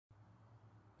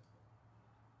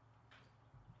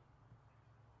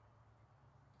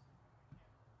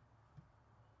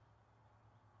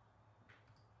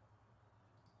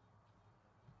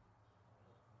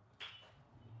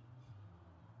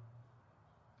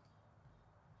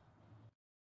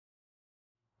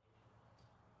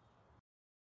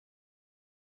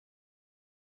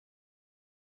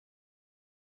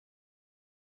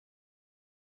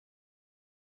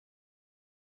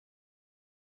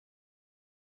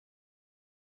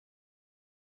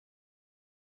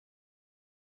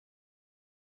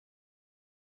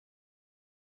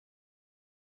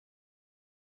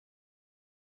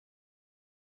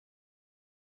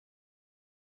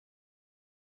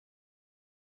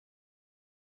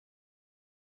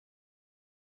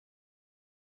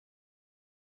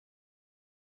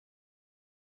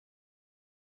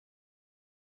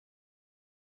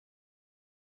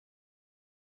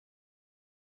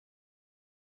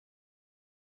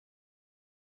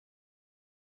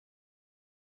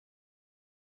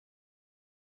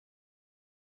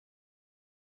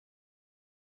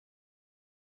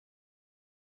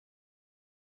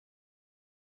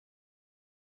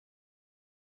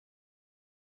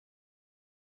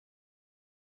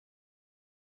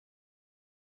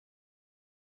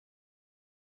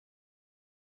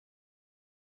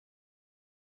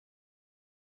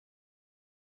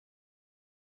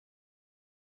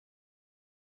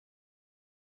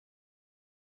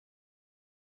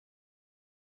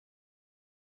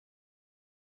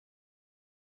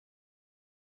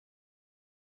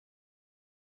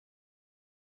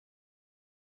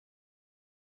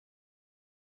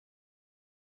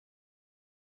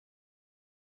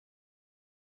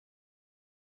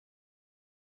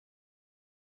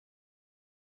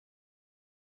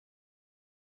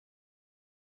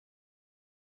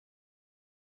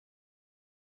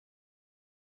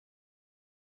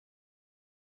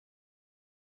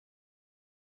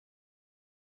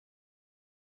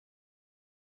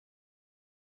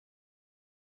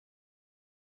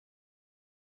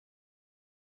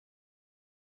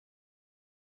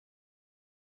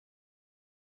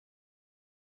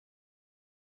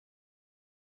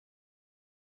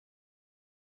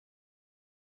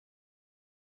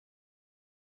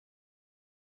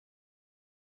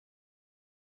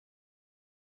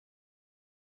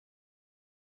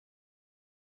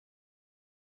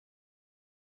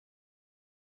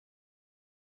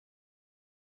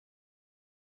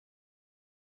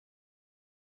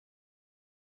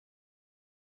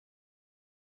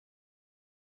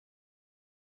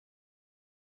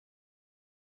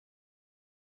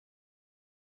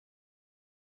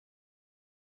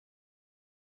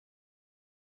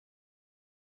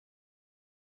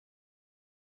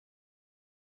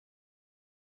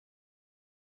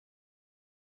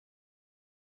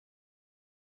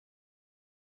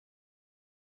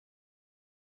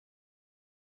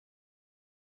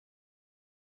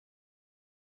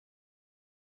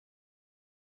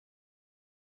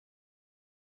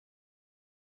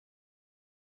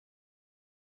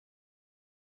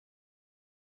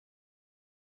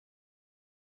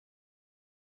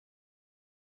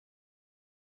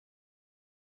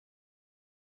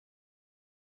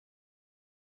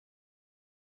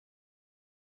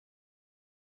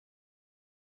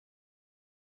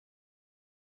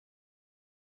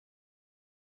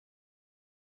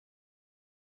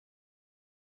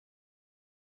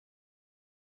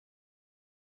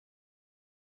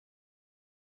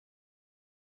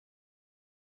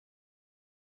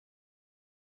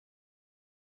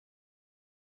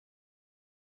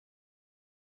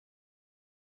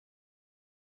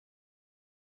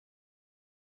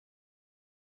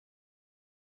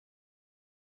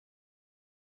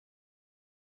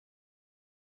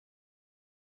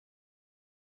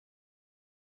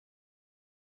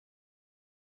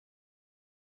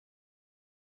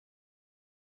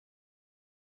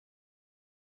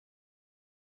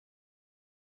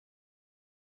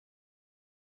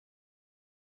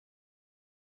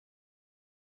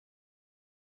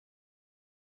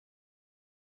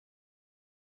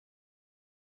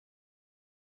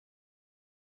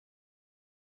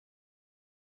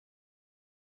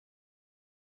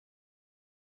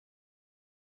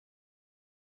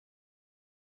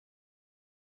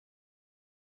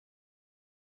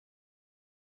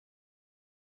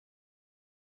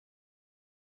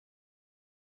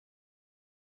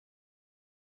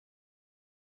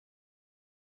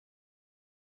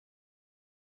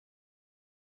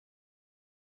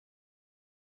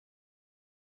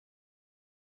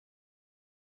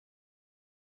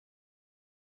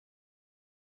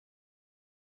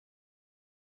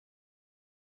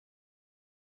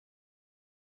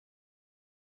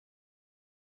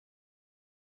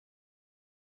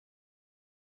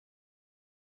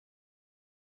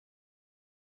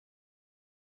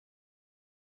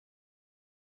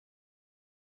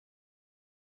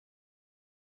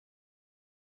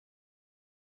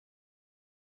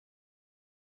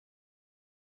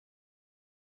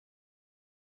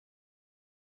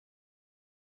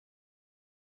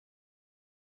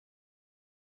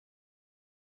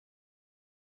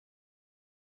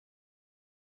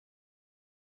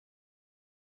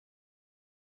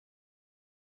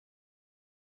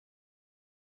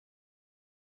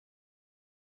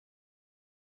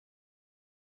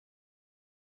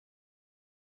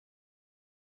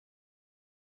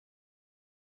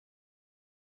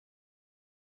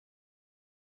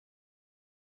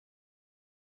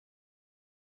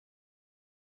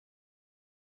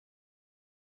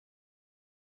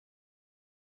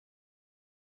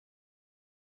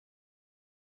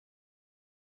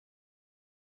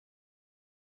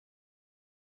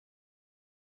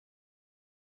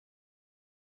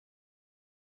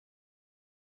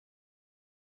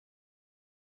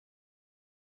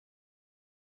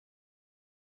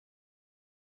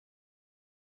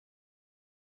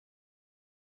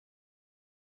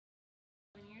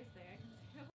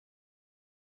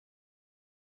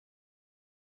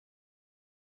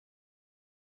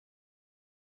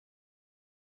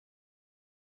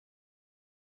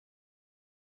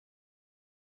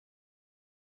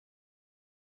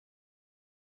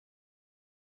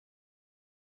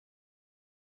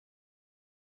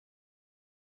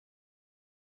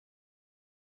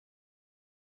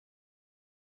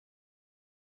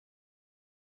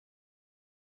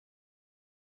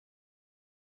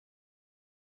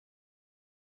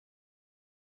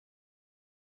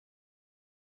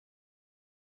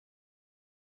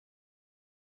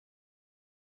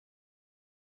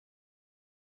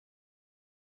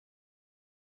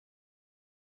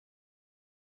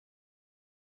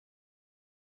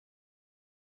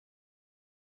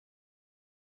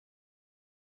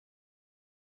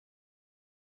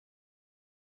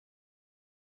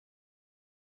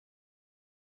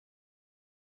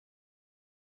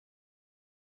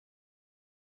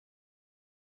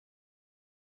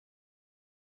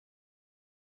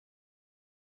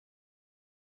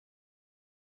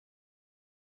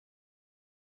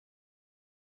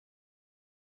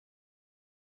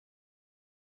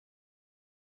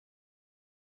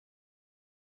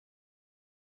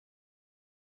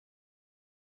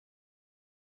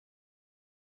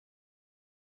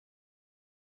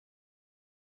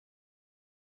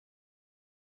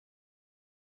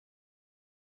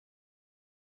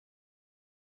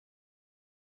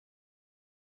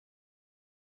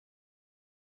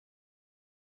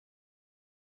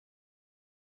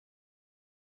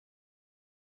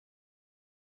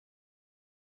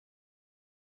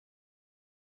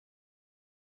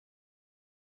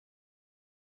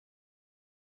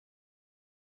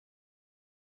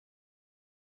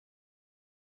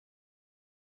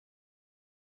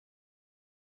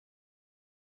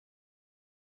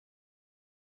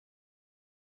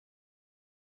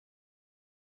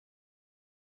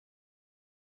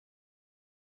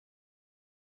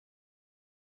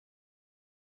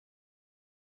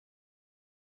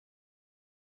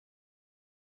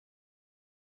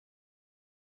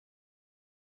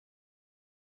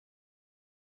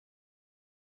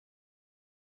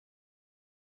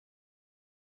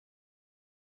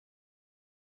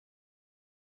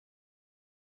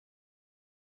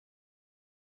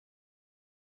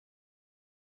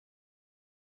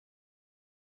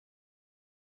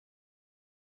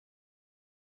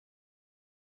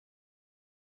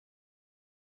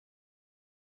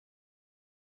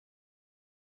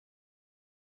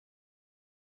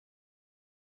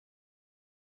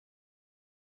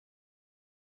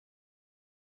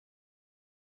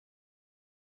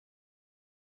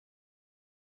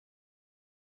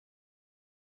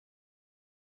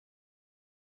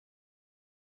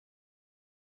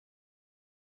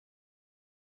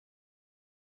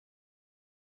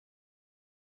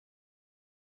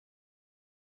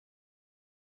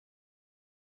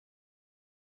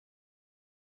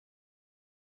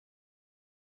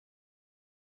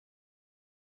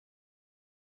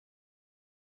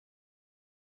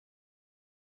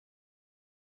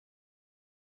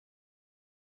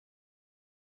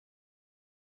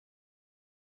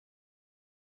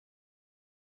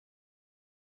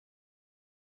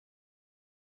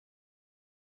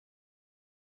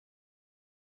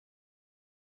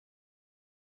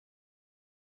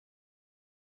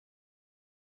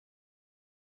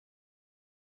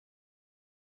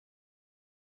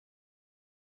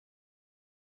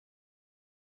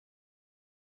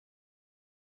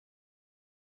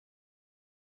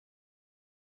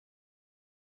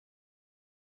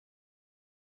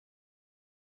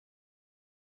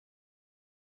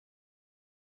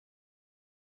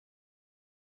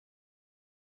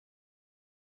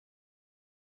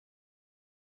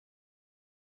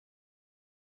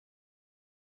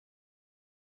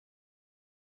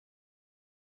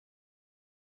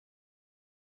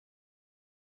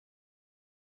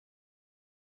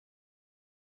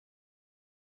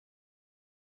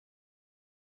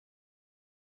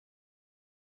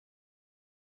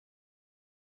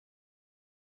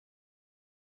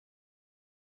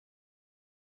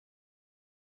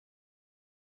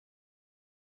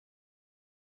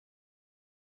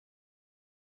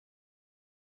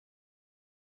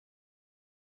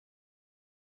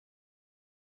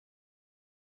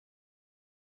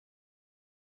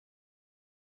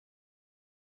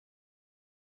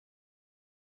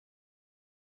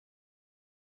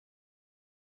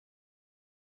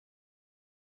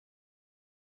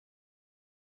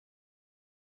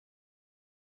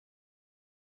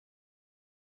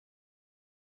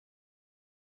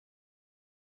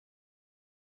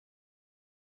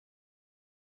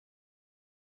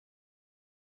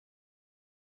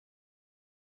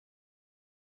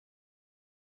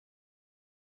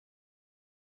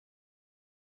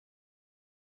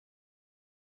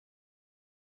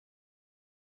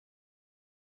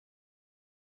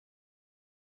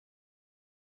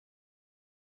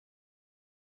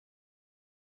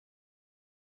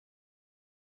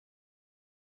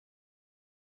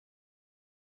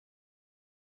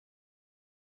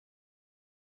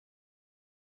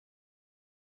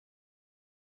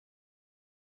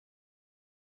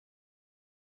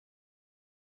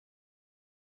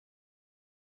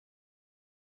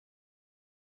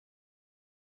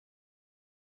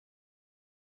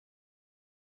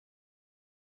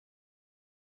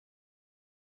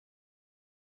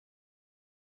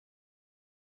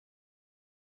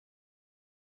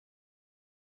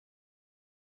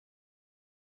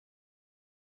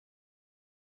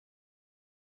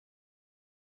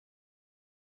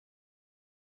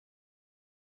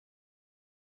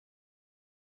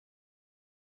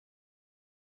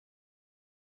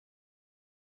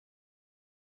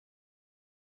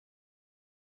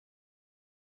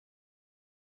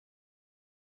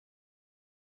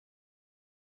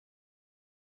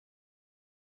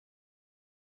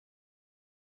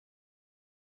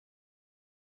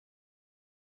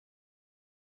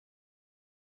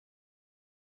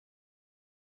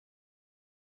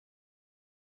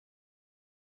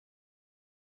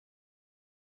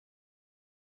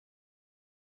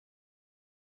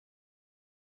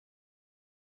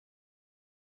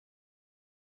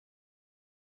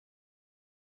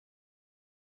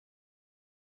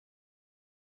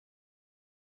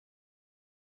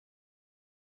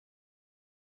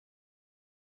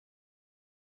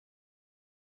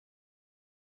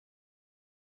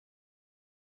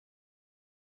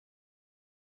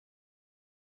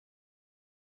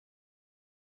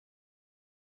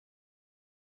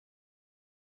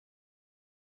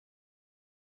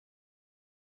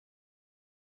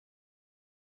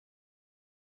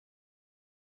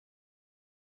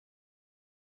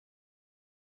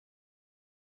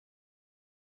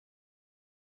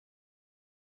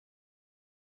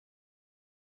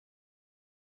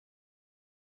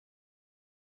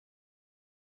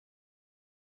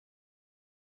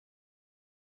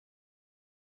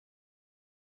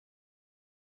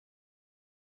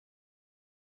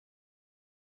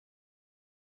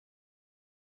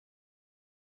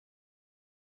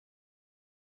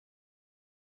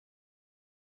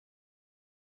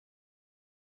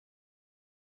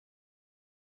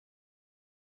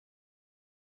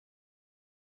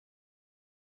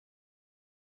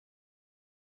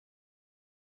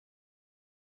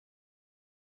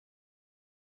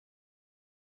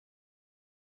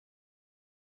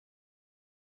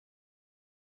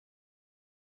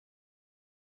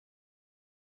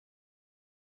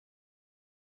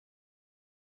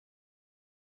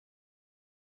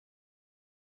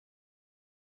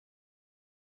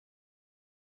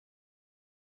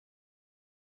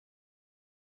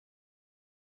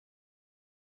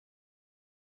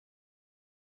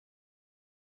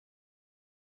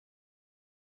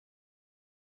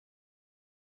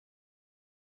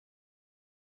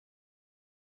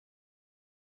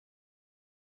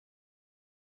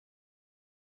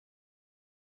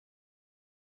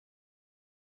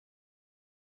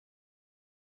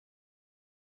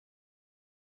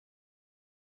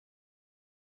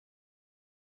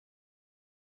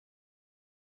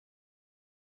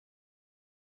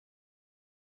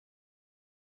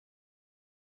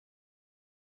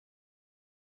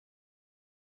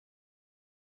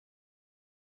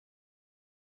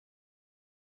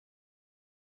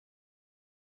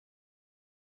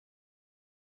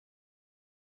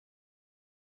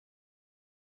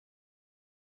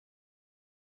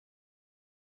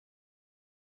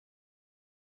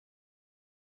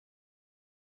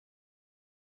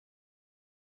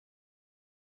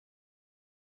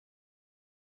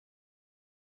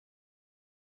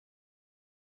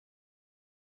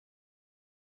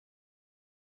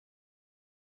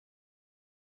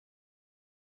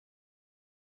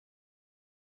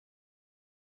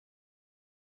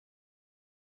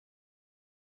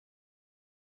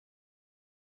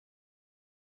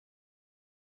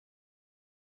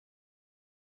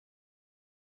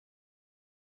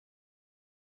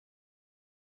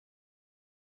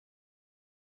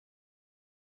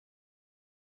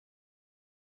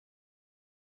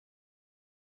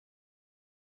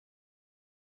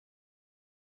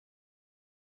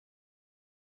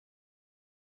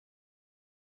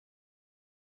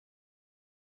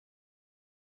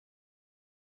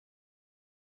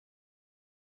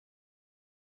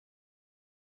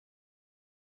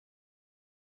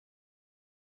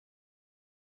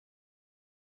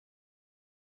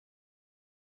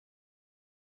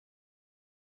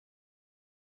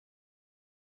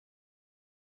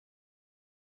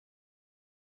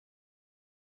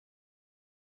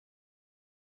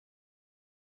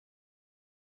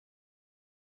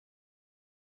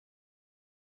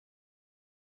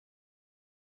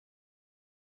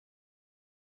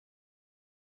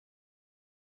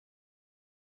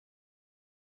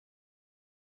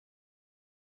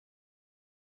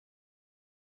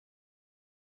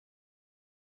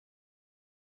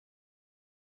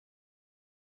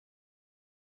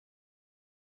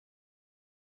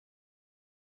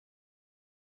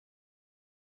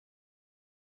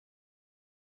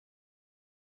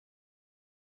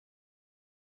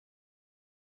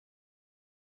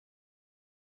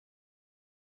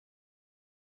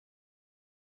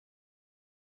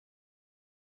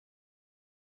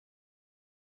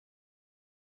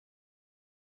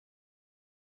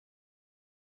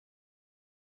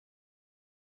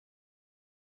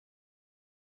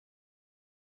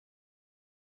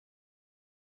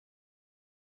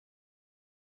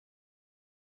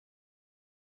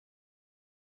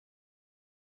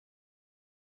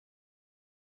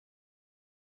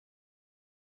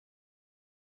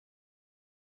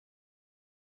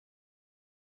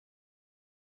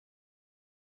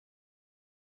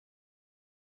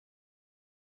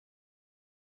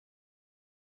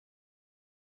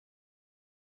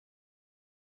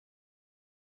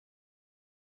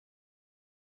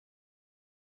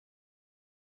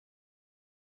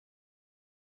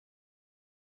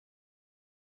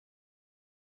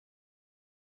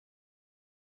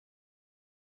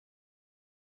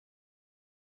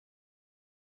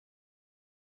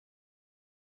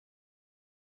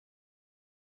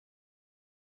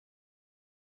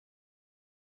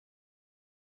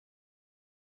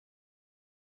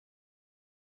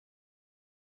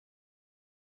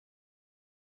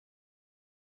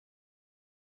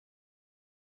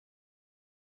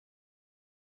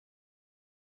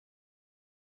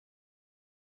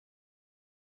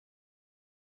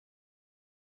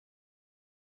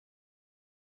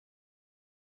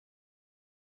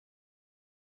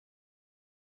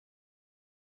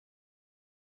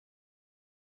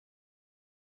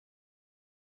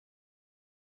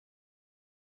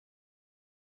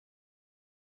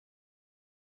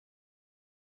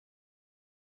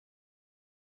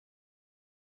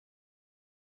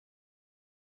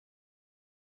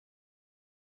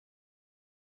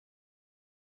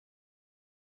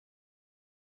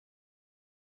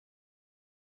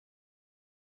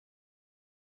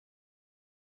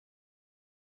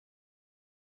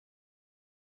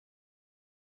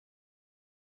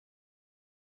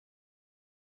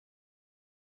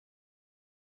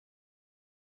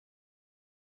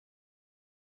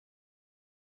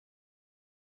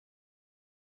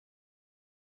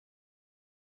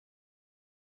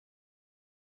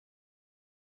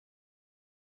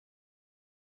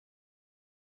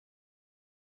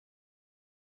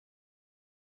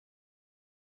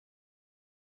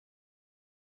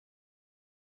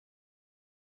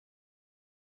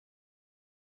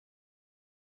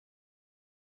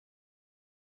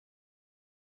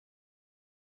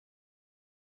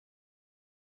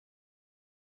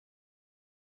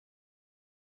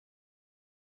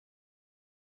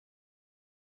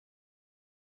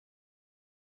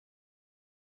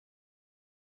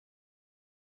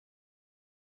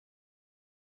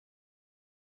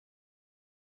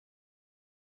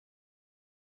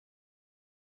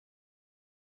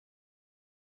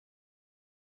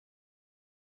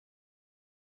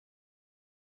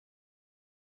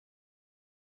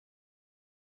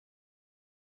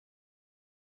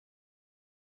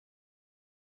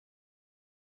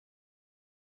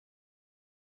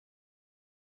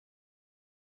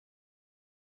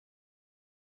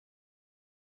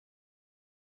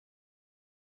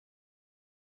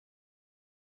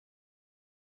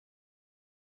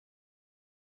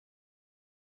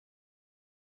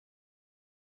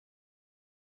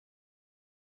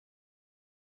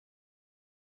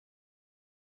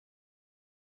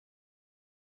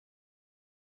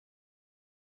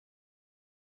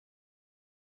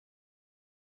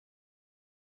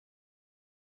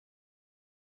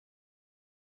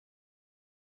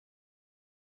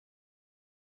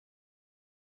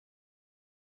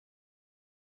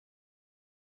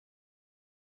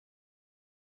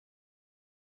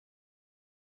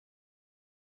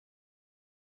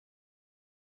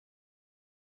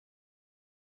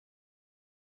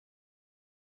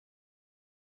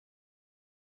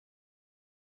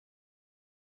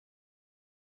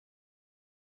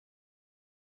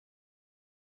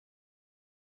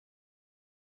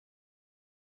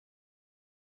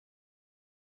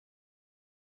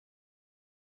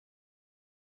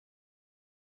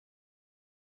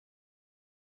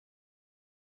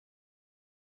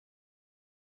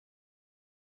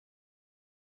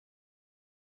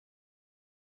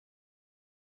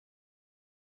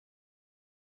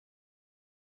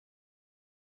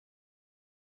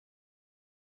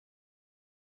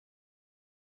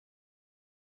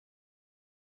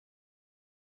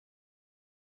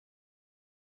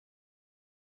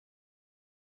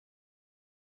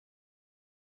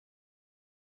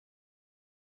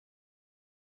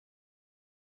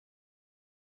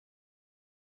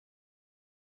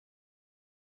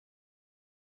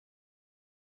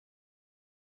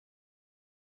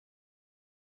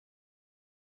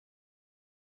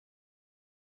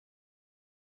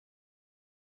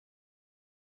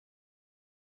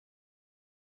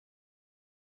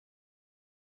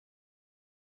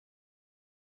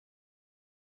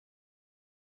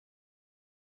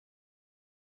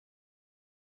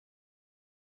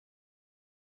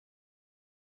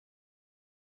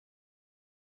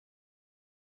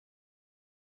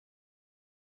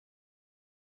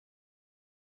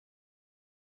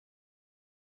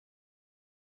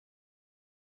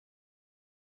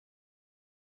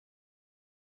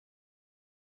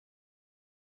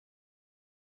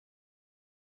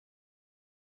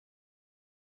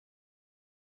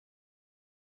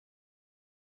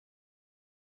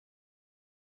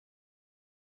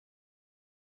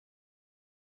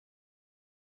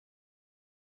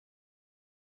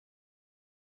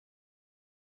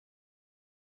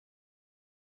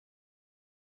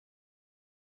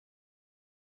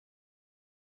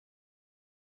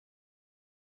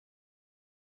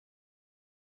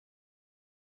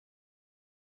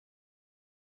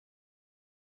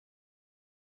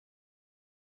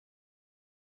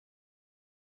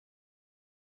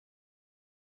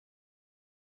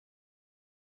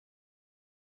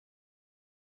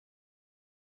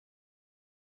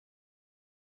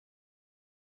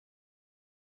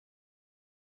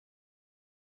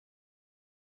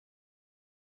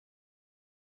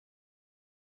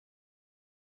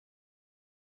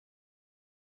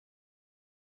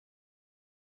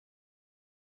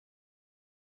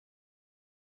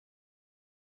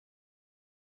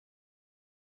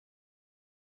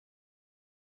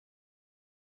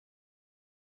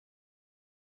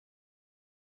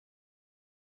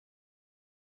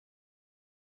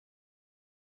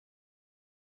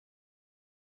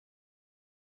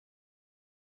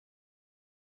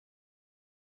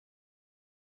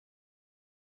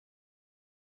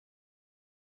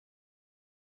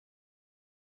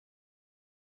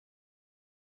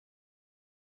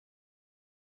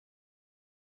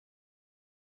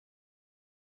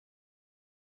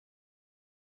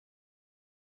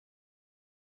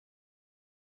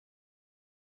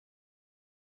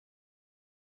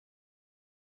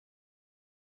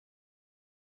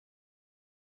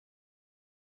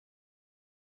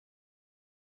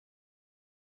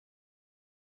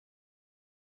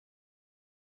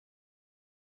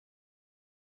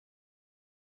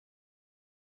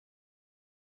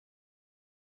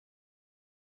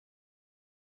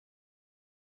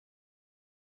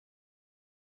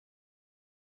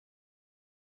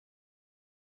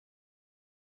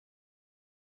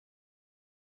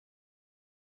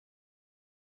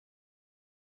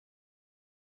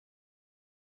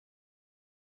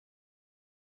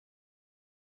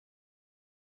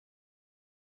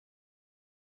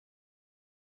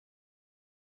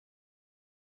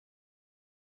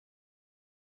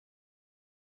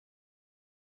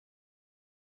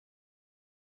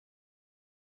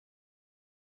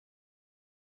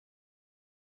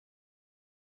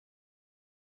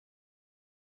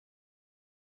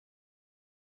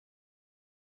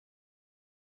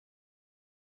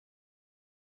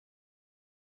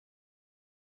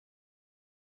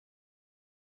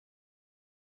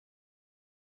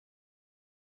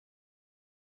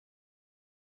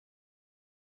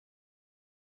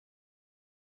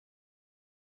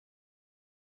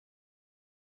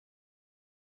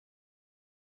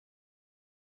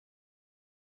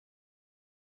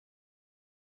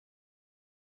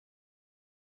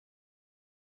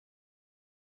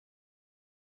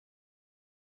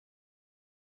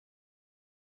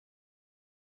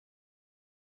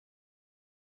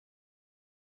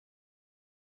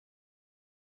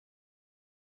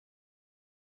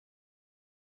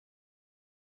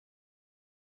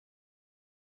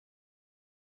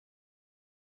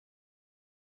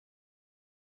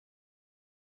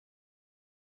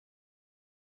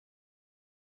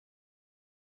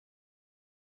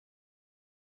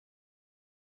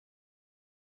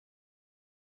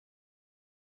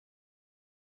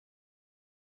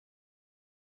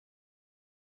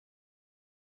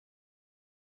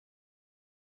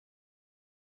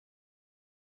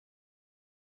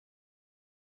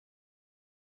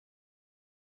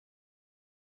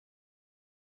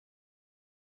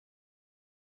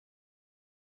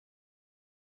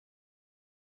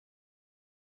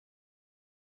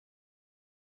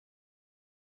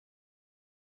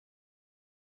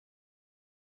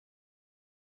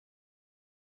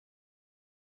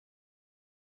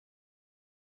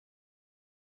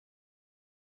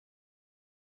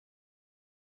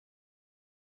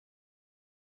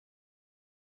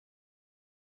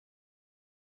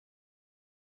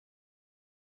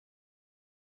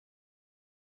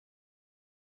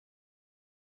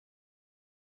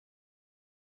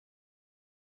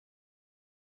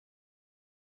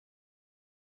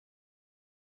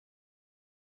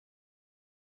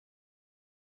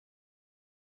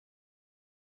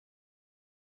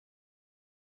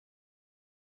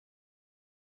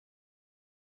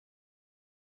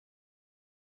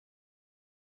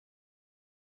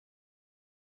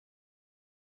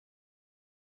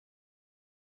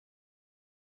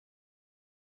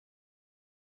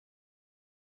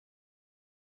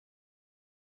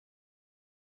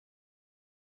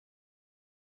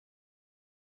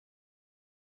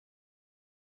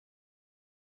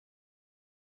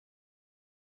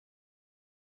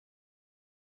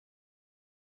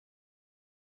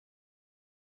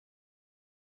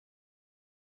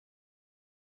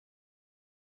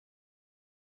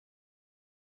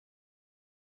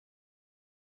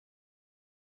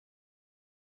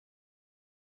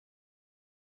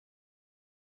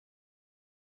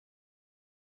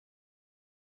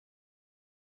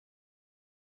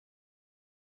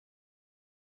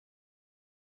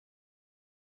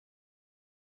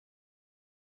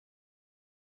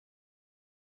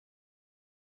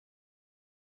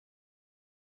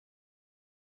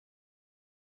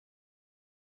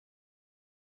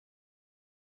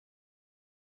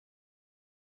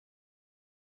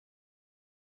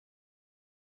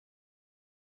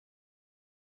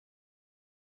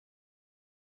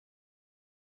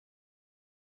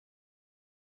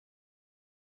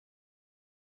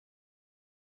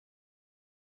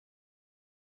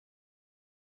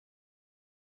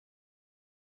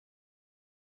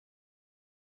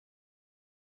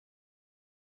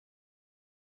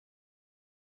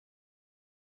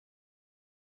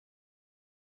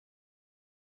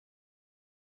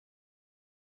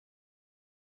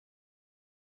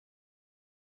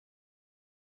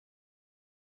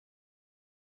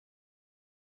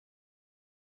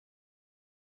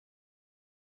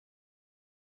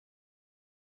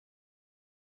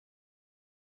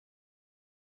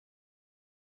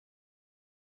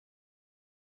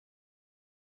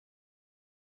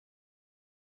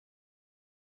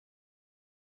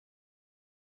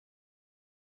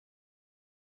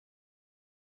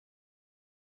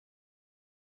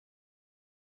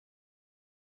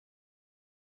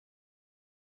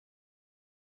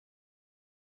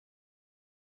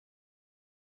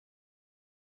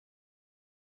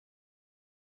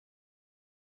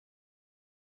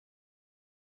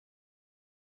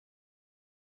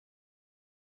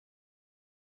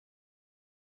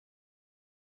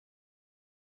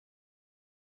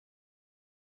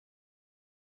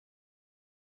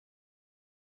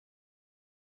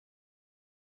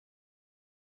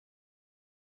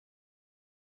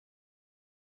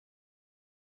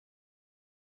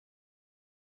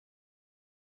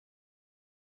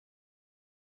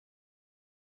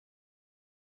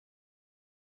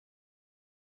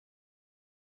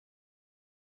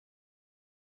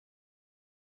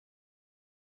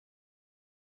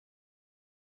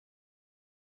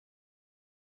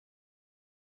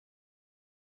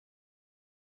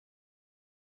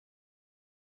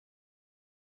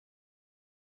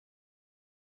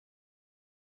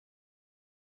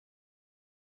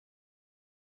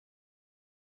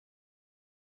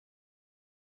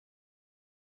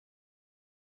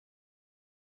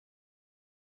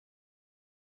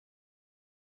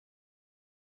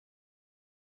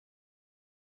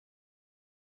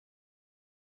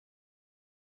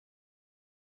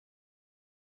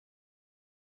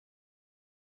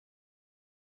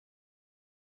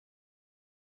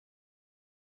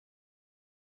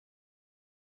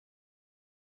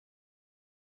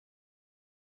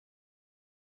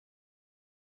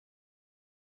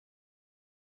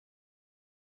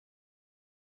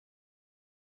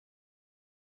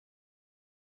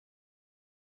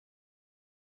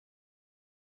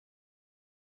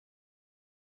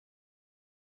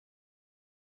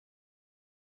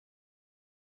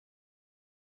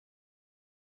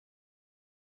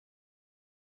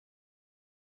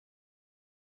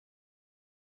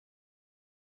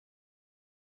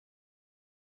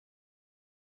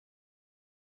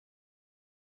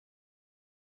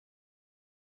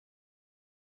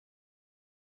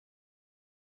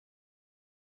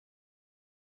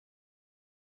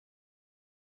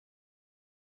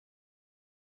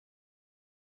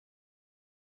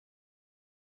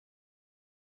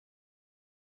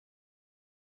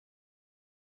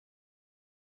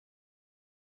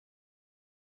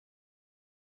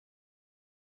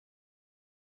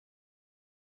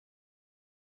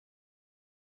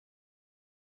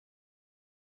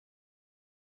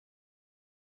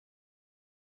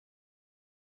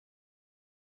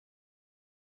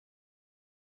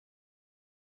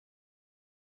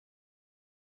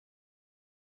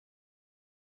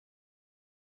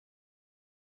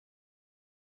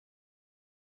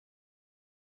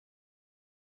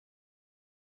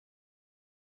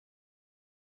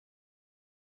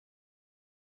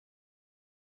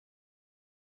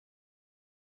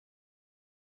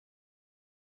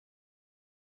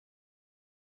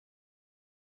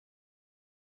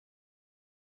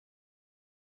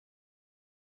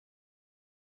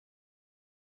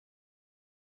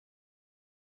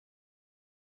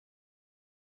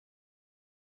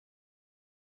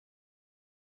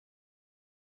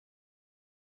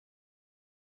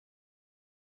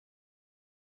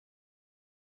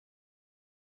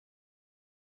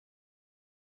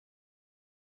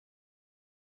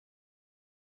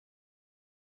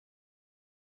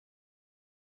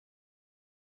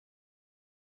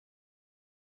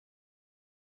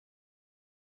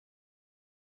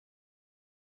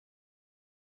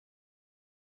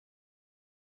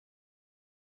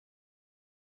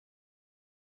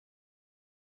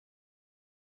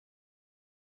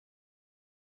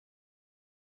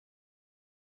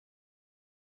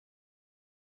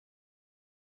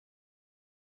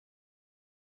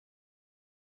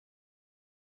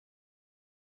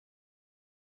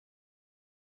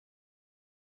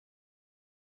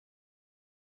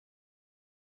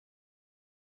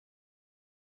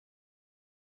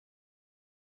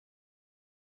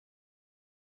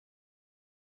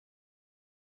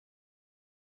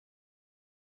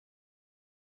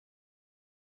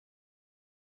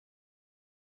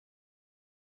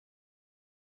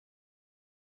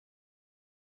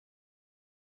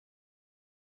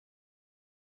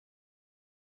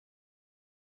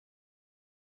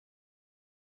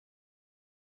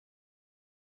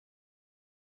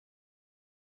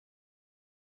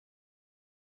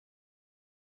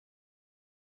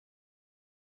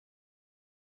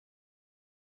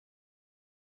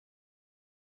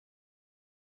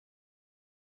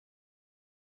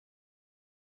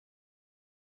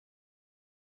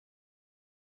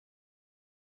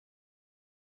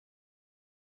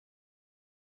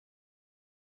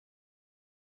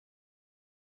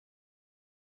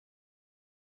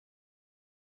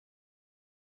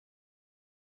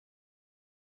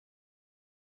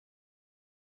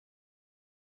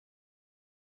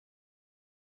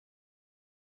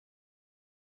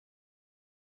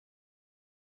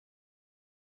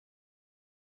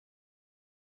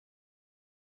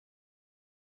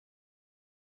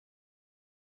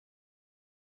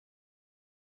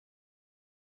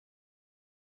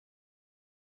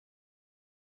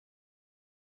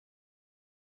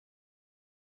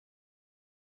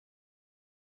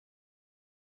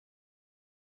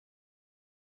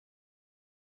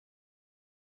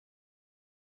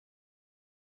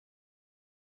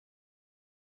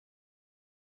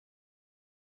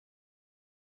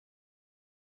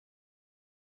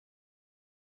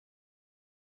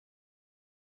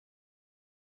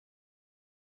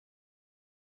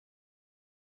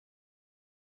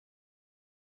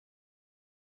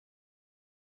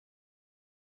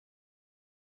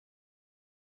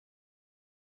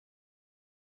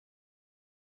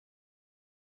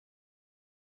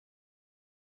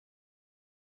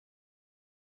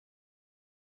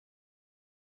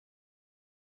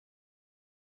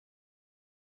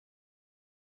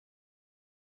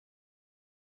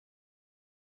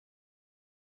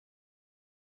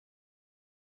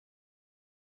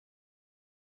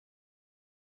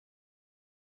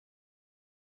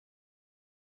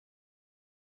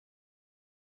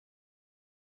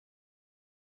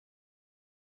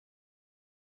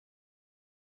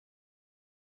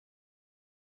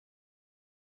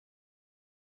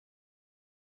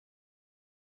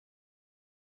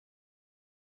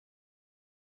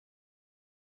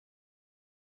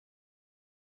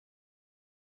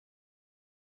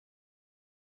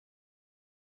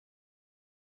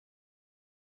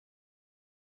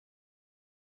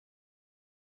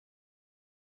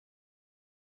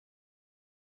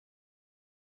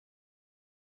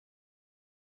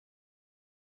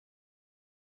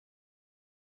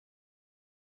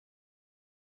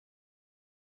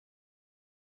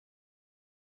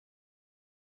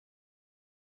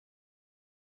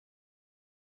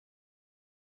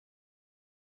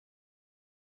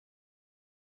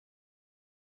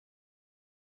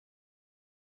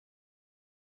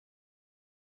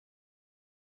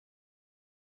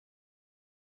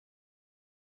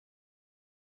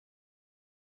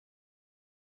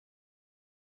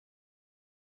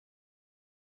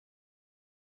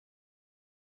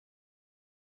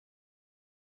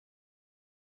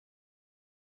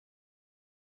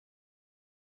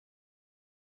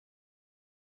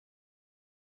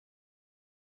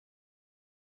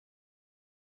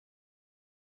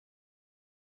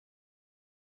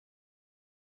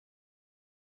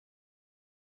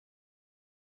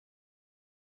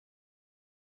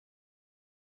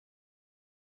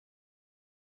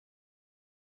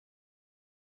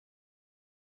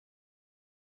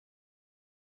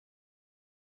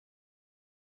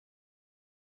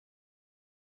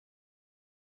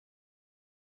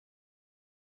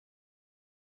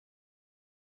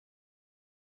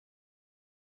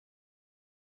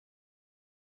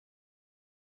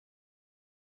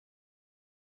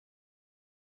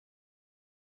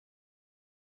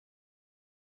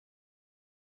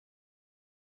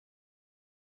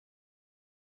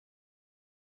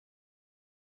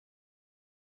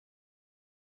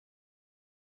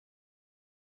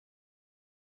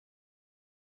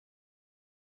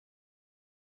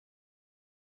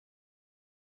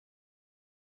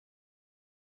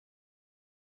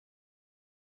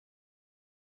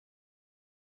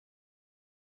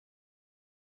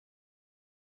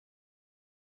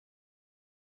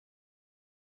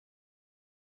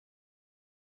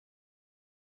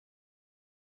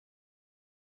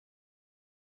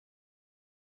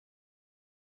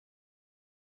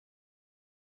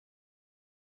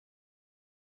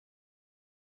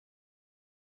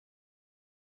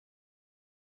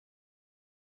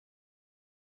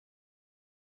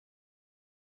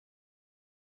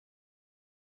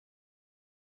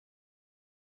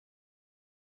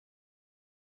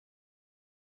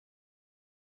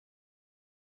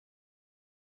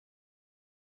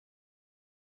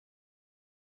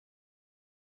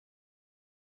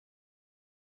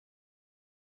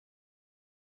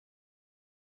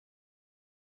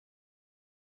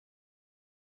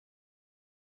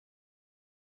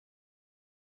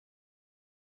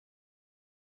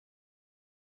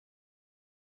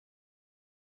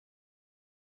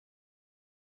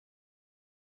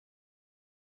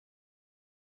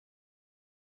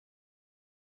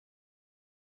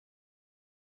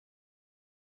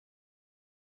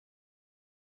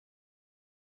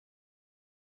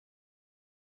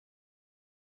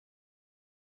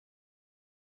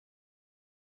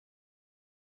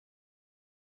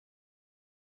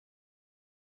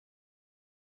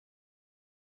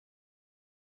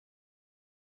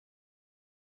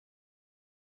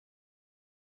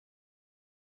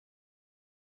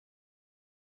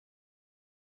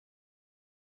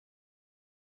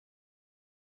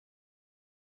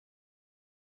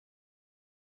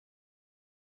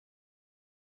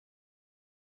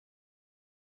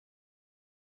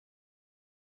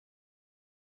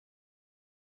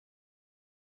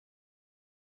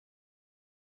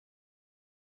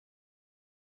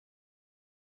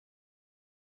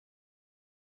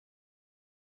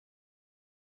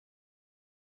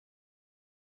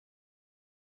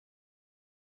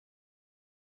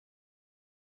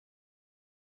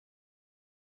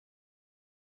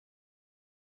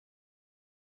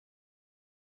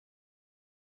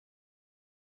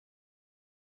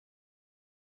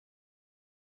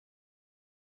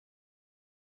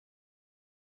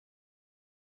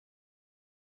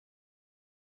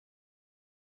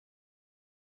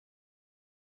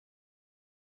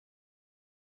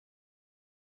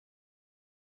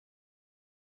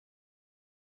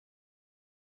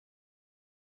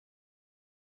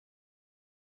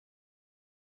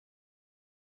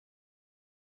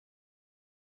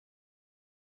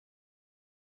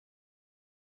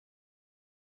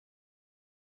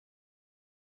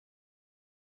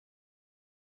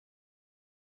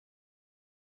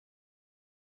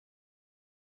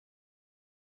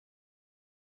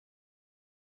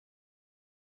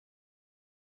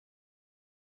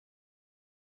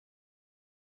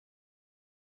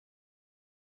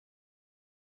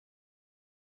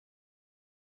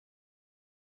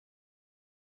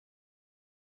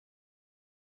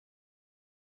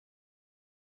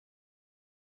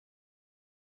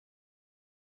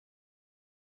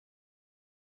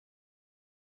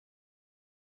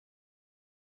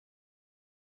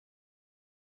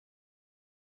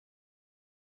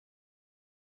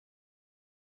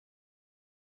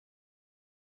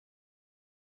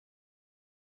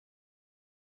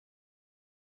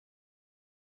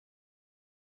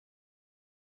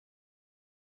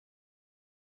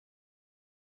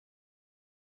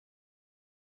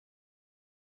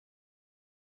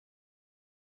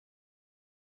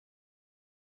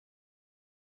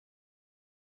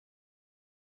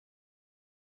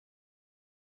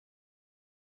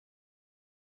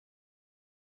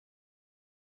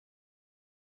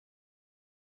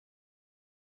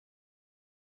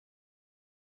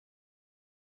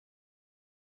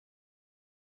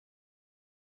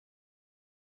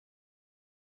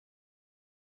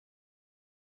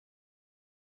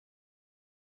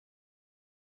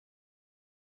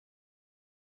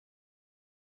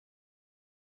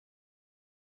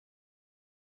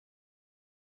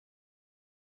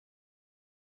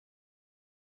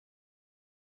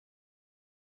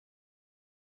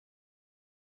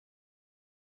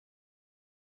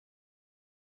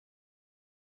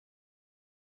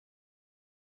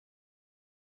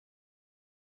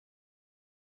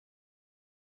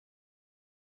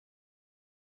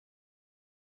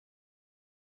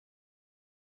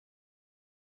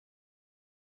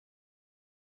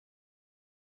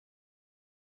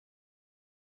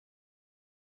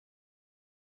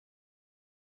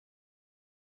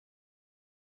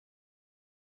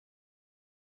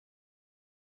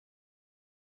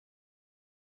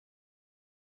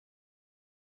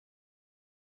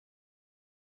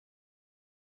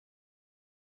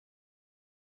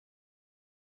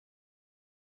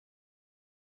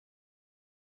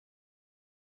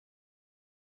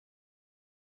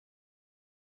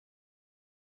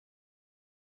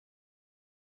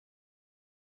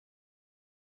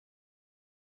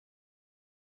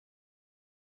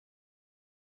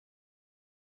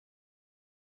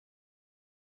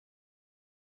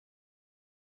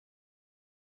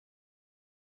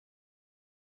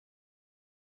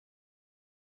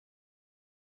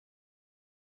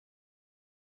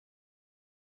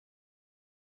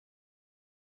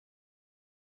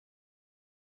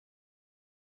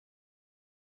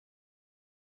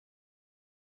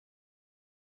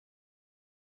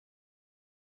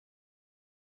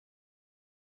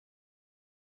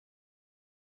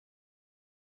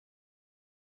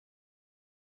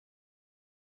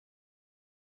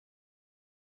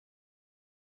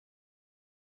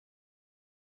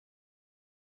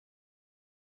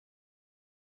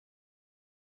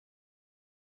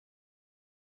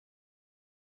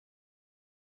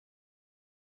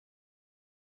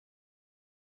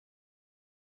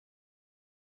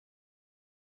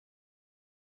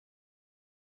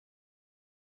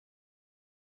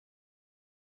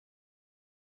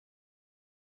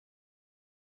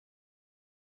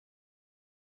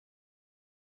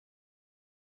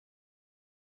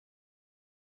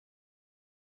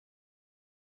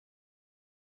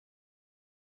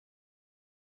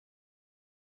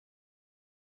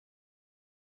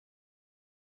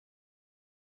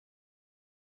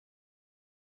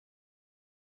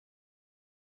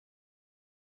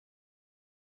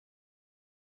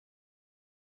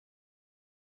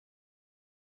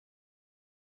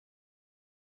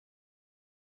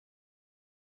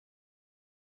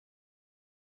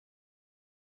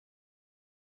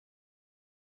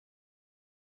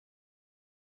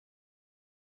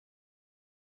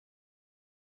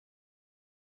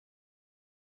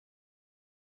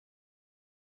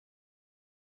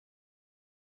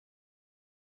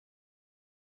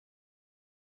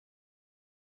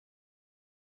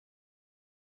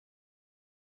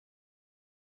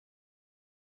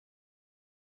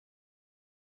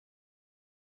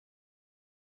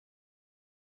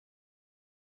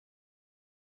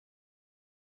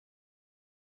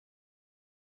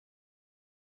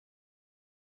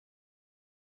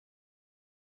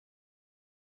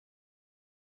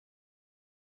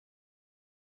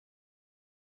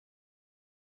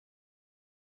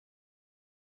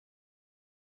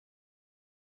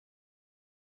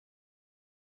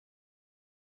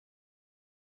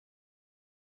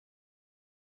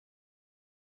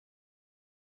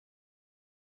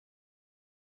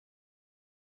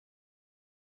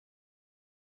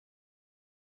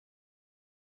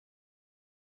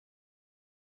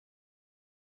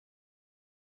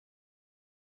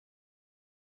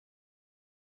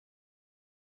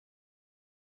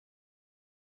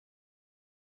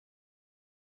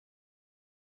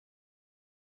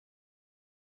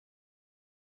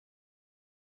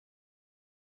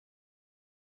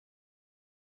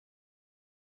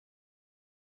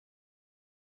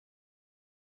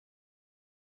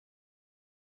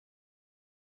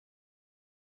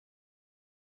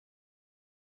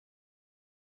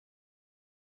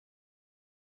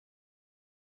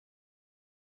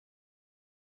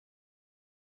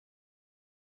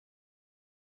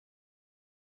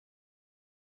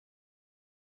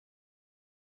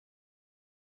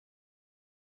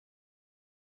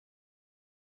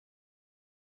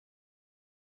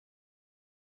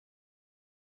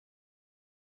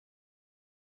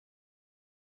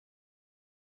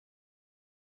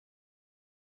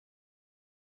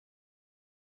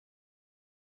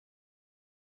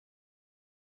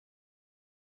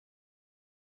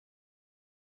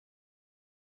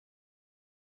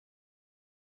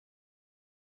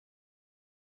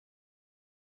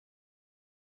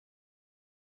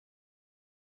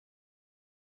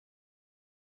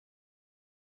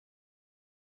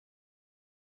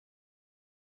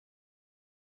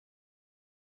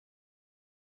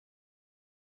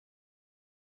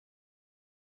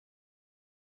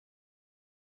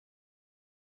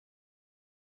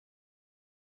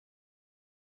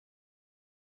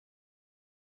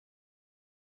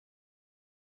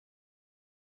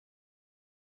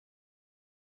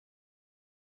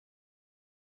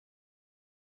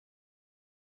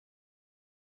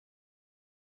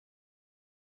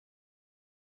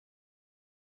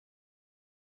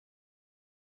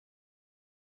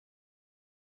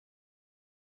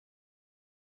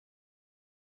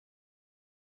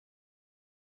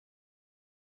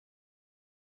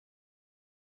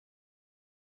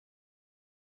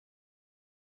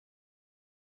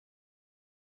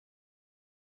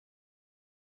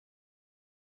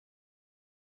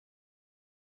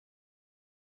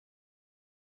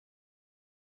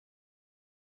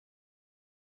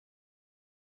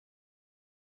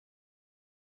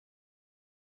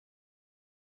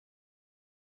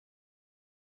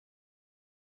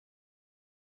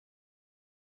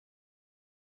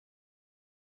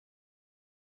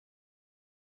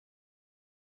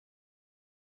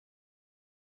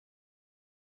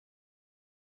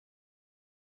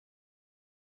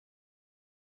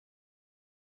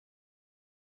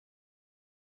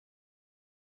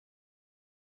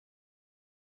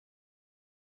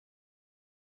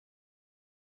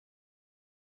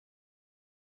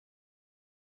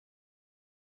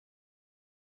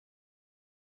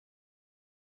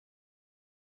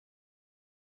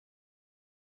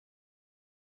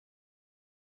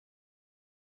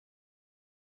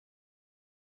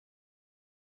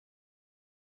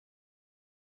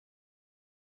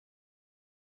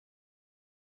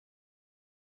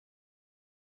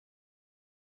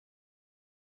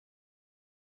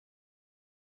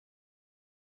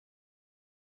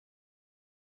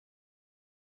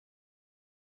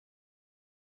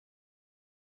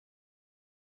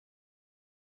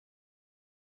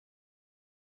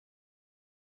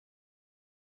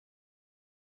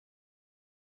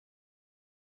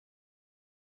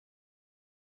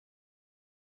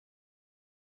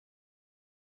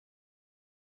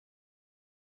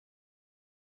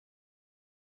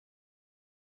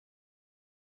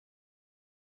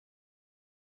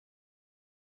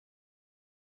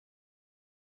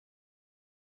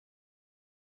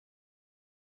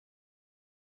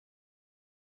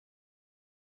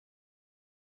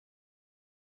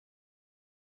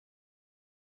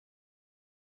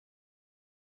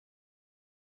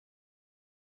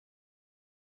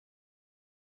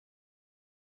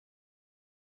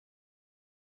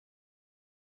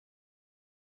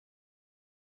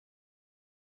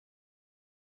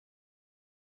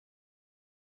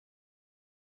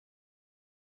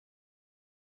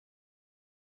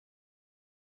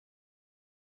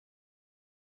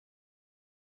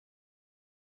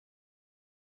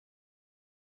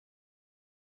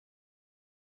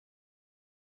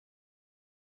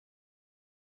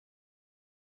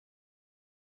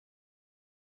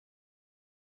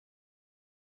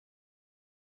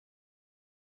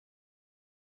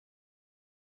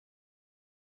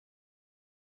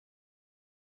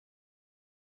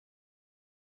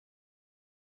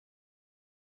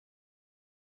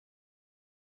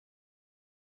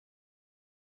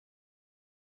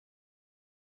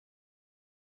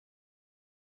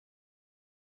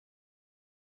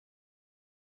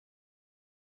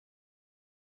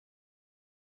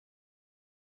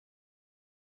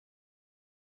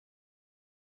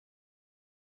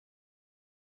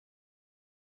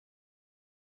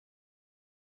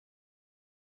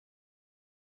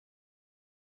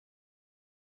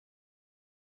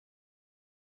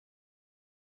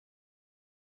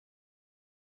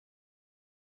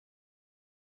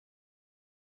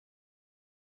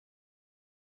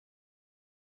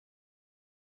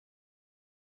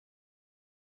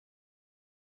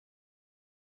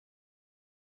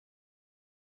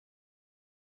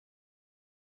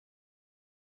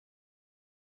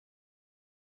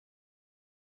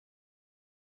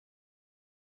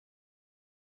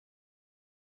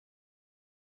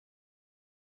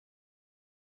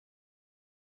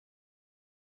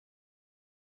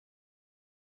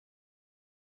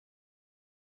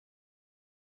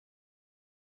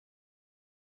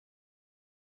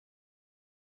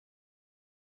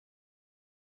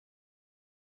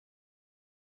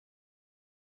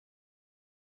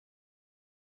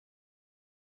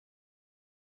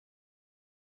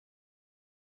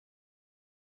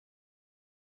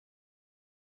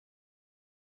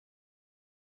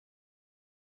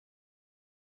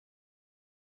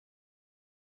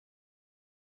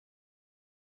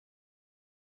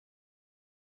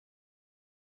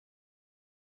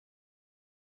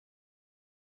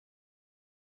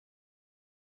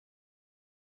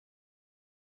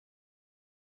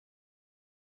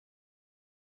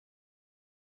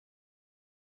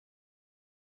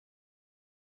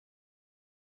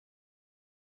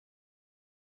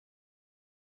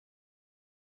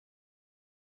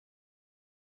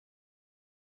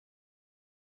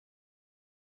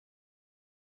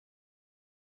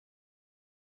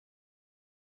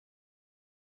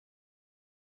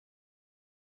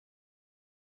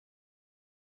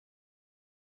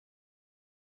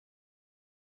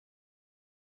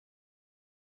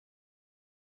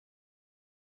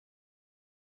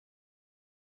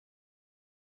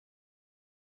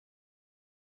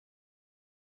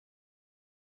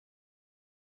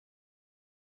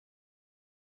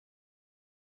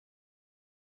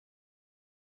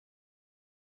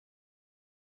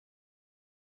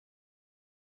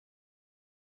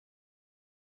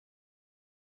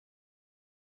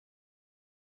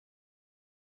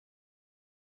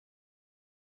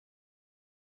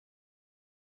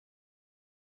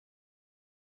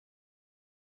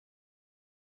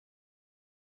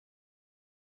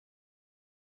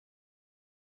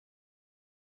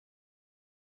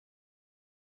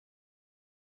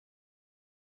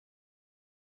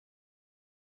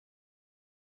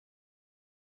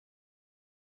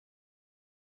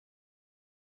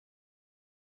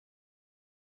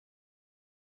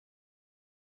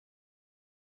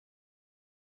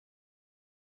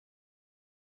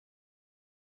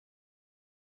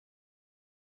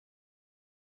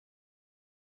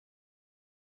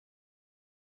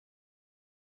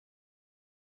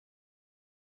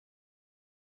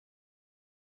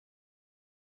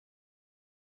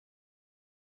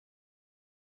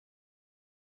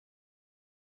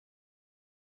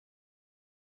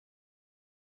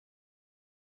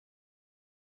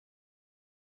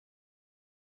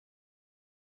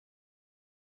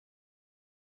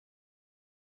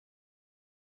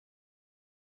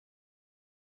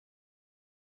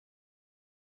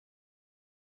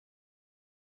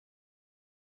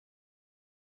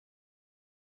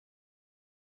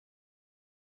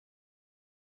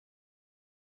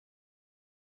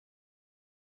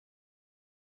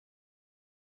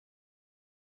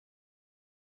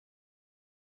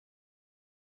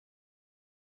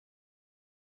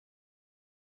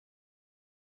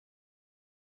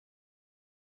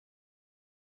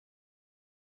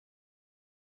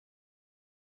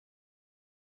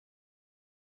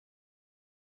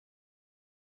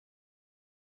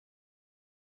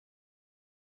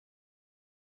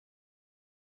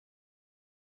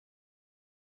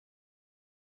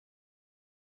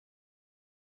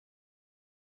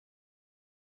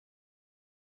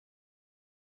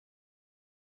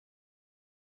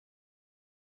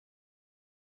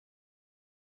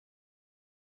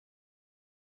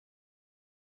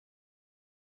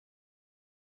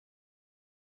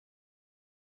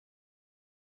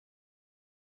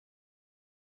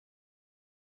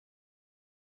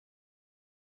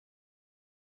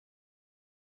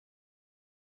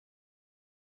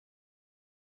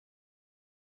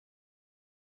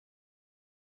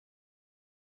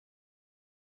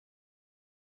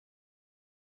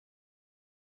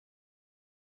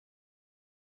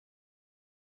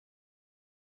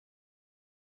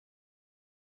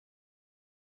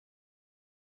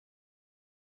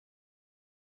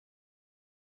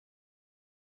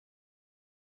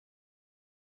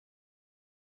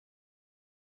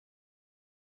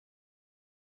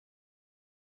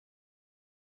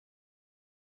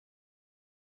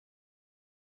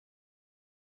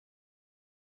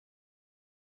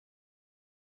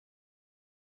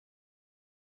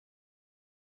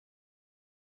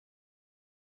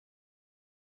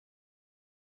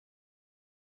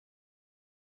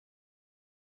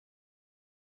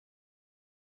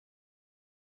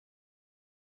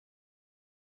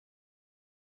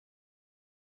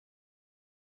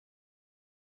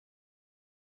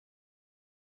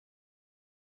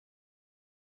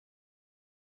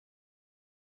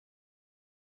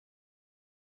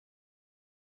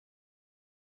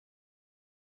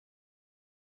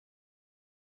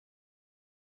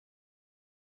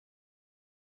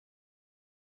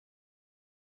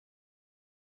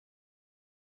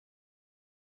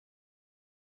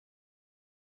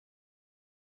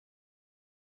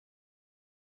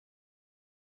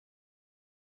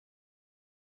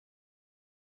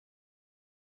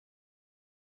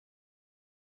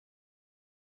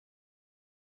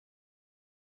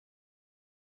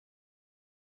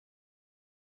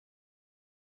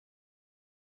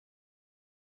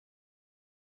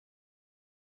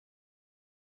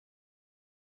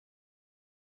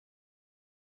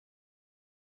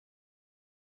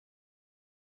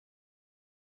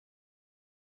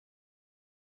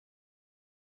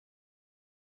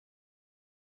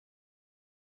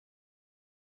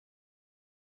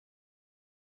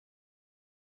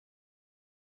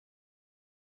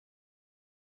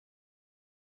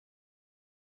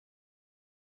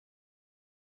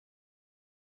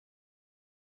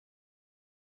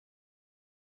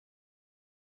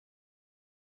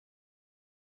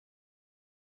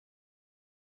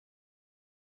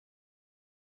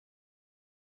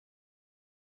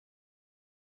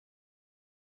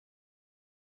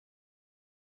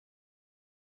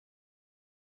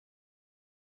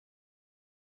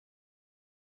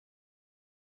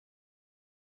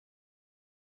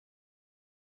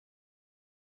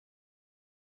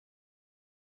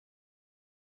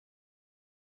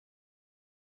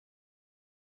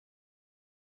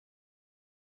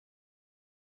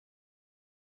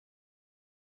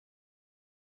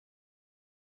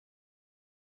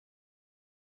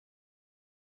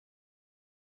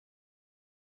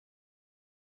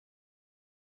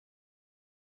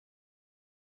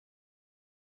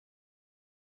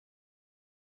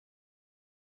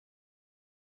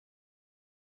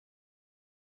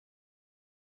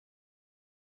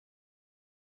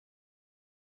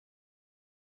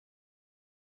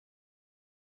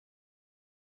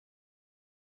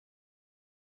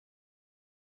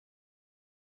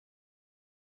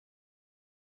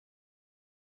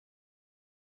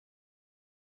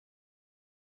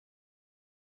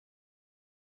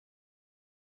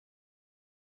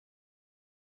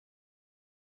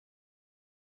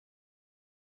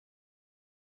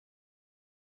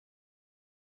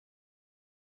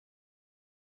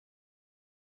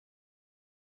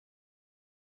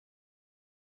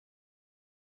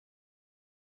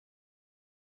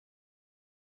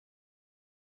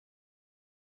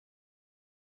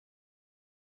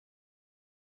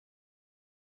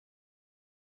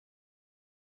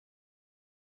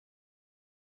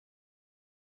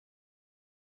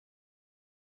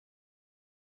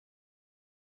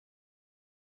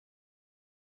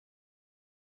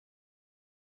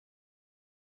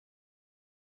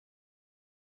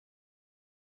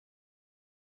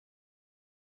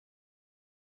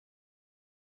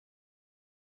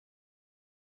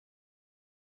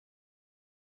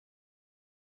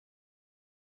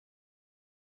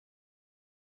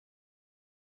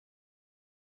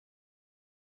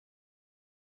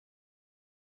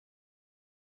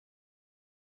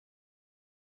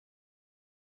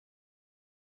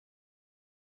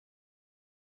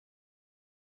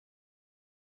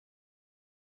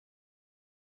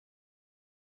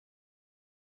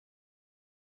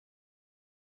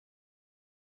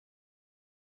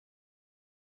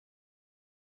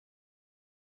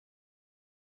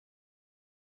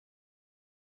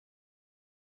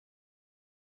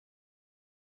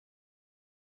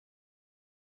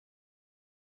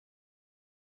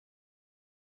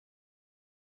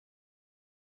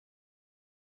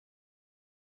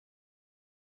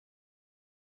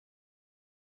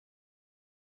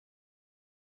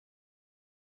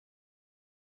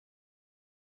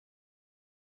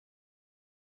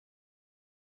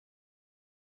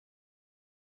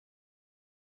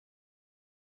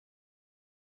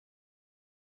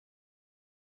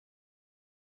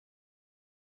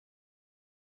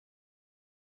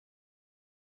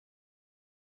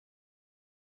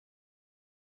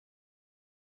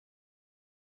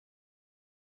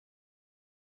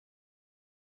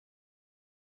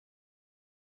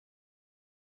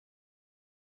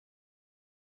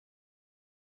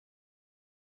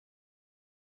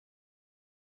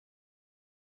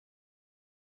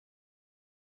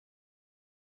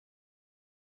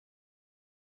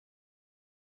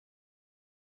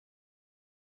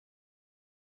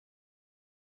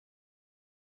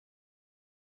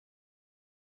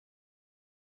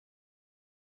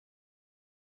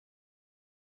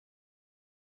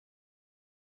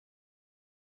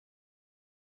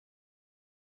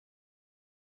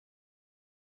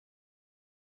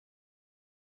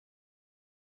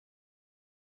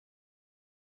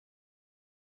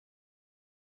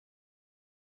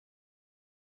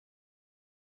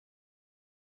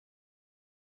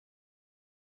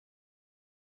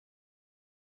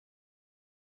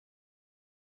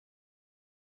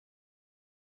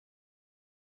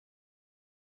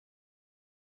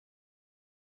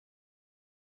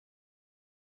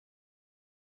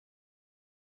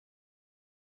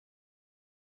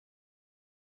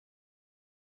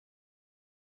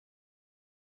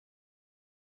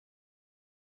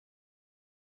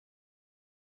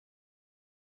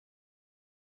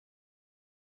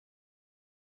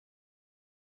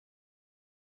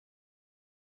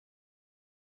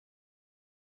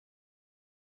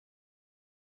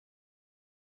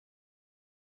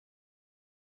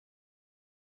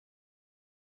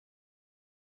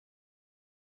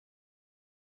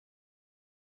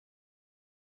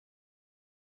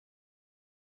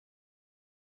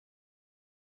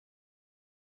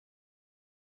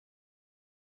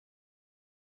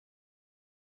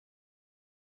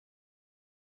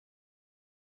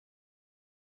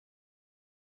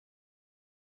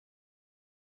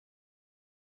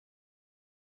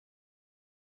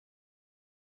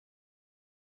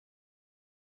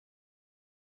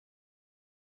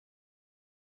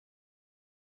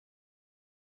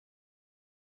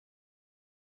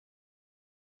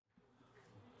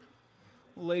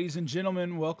Ladies and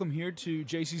gentlemen, welcome here to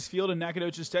JC's Field in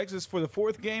Nacogdoches, Texas for the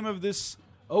fourth game of this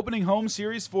opening home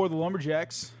series for the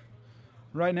Lumberjacks.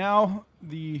 Right now,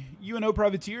 the UNO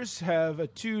Privateers have a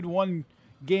 2-1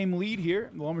 game lead here.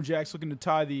 The Lumberjacks looking to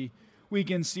tie the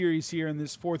weekend series here in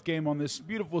this fourth game on this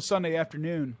beautiful Sunday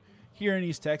afternoon here in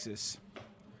East Texas.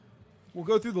 We'll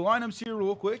go through the lineups here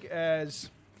real quick. As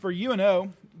for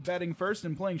UNO, batting first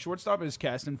and playing shortstop is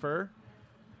Caston Furr.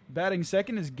 Batting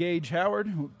second is Gage Howard,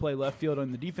 who will play left field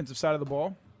on the defensive side of the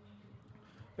ball.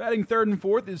 Batting third and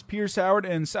fourth is Pierce Howard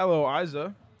and Salo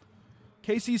Isa.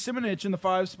 Casey Simonich in the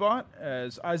 5 spot,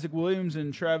 as Isaac Williams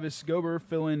and Travis Gober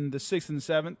fill in the 6th and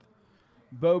 7th.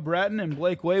 Bo Bratton and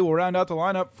Blake Way will round out the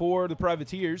lineup for the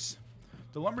Privateers.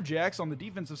 The Lumberjacks on the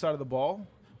defensive side of the ball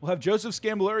will have Joseph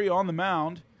Scambolari on the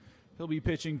mound. He'll be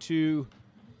pitching to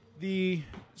the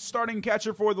starting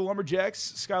catcher for the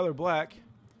Lumberjacks, Skylar Black.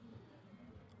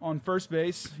 On first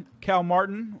base, Cal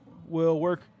Martin will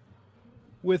work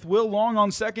with Will Long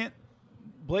on second,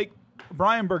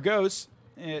 Brian Burgos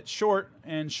at short,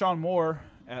 and Sean Moore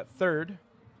at third.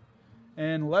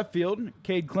 And left field,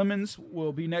 Cade Clemens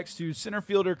will be next to center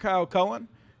fielder Kyle Cullen,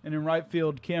 and in right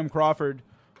field, Cam Crawford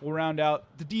will round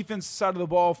out the defense side of the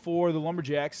ball for the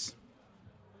Lumberjacks.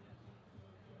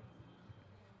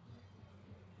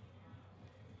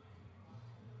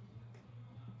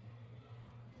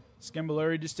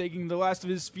 Scambolari just taking the last of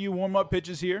his few warm-up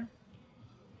pitches here,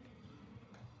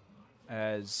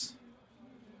 as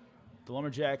the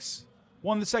Lumberjacks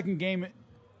won the second game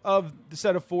of the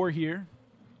set of 4 here.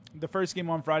 The first game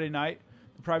on Friday night,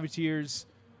 the Privateers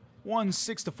won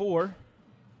 6-4.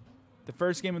 The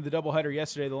first game of the doubleheader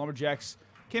yesterday, the Lumberjacks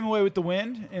came away with the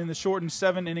win in the shortened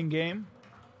 7-inning game.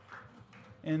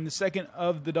 In the second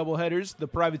of the doubleheaders, the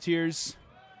Privateers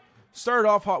started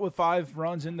off hot with 5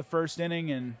 runs in the first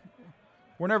inning and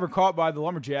were never caught by the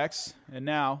Lumberjacks. And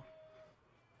now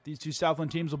these two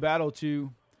Southland teams will battle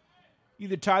to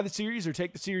either tie the series or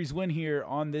take the series win here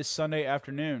on this Sunday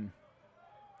afternoon.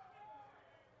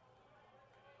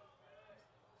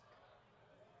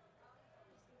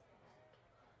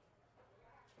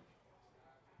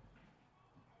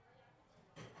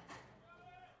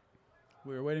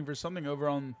 We're waiting for something over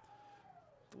on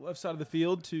the left side of the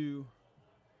field to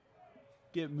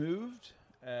get moved,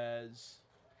 as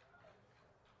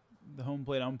the home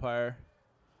plate umpire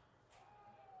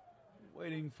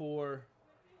waiting for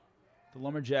the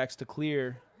Lumberjacks to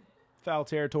clear foul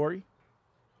territory.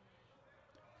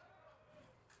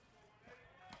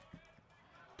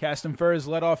 Caston Furr has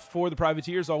led off for the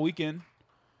Privateers all weekend,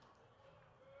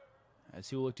 as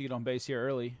he will look to get on base here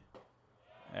early,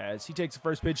 as he takes the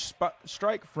first pitch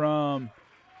strike from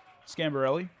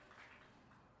Scambolari.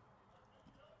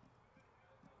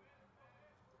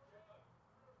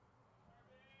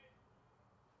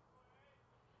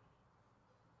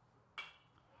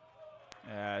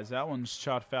 As that one's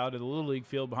shot foul to the Little League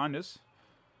field behind us.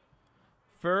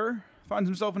 Furr finds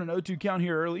himself in an 0-2 count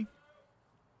here early.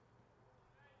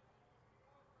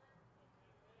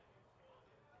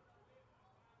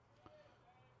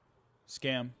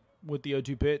 Scam with the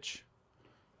 0-2 pitch.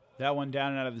 That one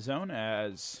down and out of the zone,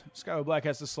 as Skylar Black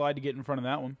has to slide to get in front of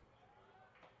that one.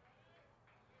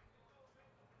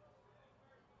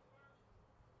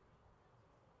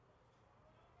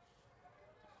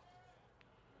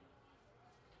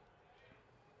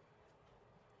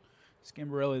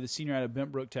 Scambolari, the senior out of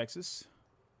Bentbrook, Texas,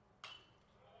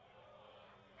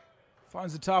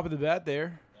 finds the top of the bat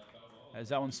there, as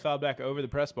that one's fouled back over the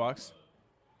press box.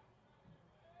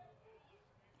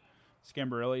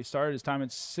 Scambolari started his time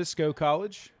at Cisco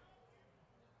College.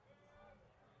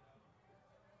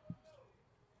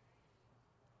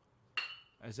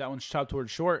 As that one's chopped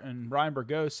towards short, and Brian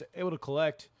Burgos able to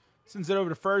collect, sends it over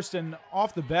to first and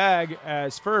off the bag,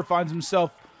 as Furr finds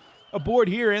himself aboard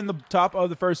here in the top of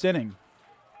the first inning.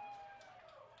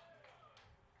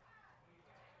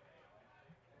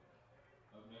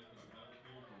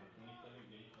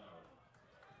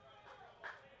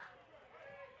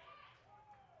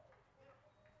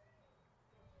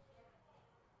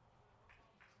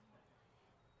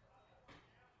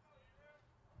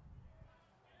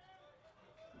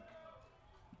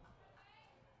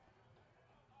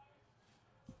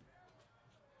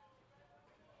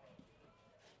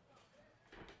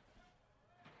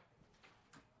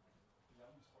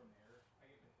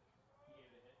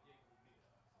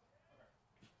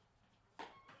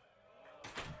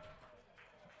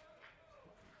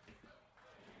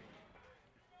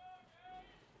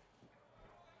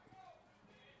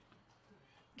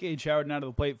 Gage Howard out of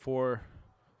the plate for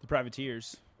the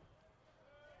Privateers.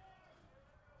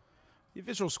 The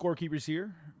official scorekeepers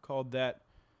here called that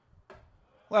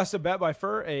Last at bat by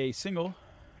Furr, a single,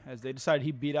 as they decided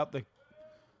he beat out the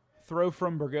throw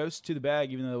from Burgos to the bag,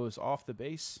 even though it was off the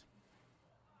base.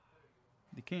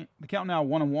 The count now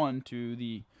 1-1 to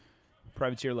the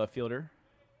Privateer left fielder.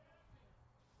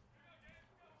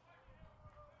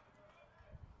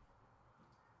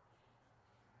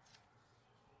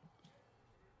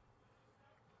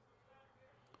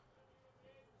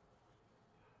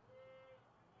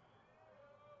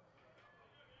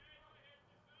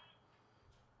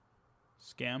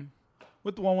 Scam.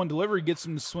 With the 1-1 delivery, gets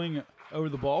him to swing over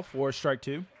the ball for strike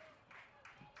 2.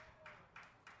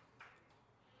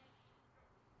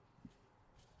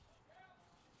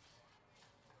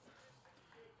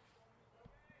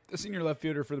 The senior left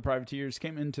fielder for the Privateers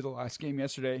came into the last game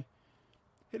yesterday,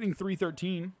 hitting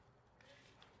 .313.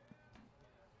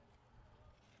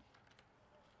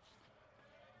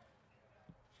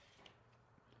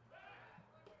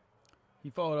 He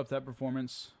followed up that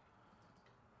performance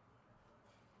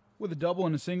with a double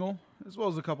and a single, as well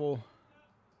as a couple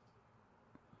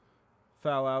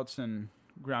foul outs and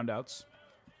ground outs.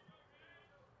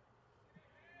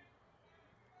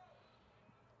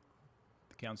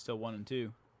 The count's still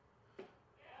 1-2.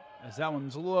 As that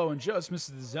one's low and just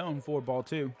misses the zone for ball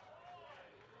 2.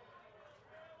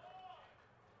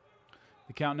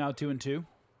 The count now 2-2.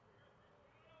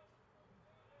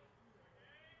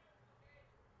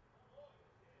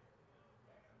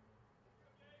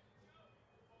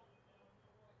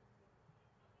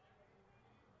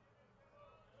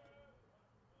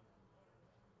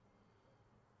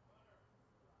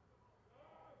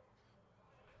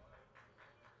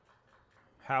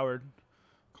 Howard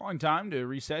calling time to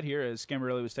reset here as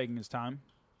Scamarelli was taking his time.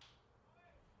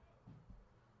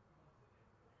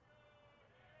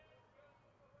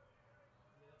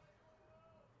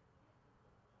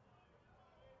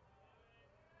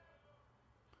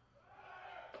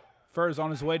 Furr is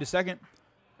on his way to second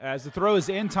as the throw is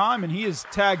in time, and he is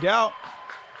tagged out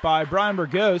by Brian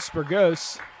Burgos.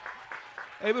 Burgos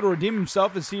able to redeem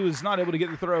himself as he was not able to get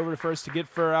the throw over to first to get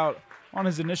Furr out on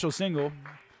his initial single.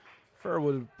 Furr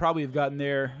would probably have gotten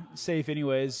there safe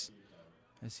anyways,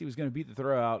 as he was going to beat the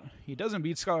throw out. He doesn't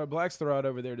beat Skylar Black's throw out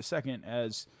over there to second,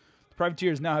 as the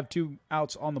Privateers now have 2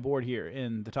 outs on the board here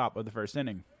in the top of the first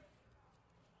inning.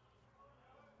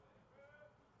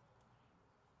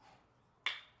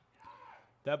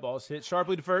 That ball is hit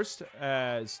sharply to first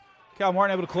as Cal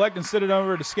Martin able to collect and send it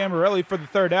over to Scamarelli for the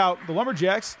third out. The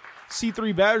Lumberjacks see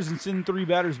 3 batters and send 3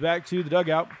 batters back to the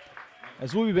dugout,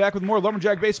 as we'll be back with more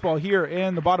Lumberjack baseball here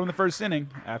in the bottom of the first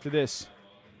inning after this.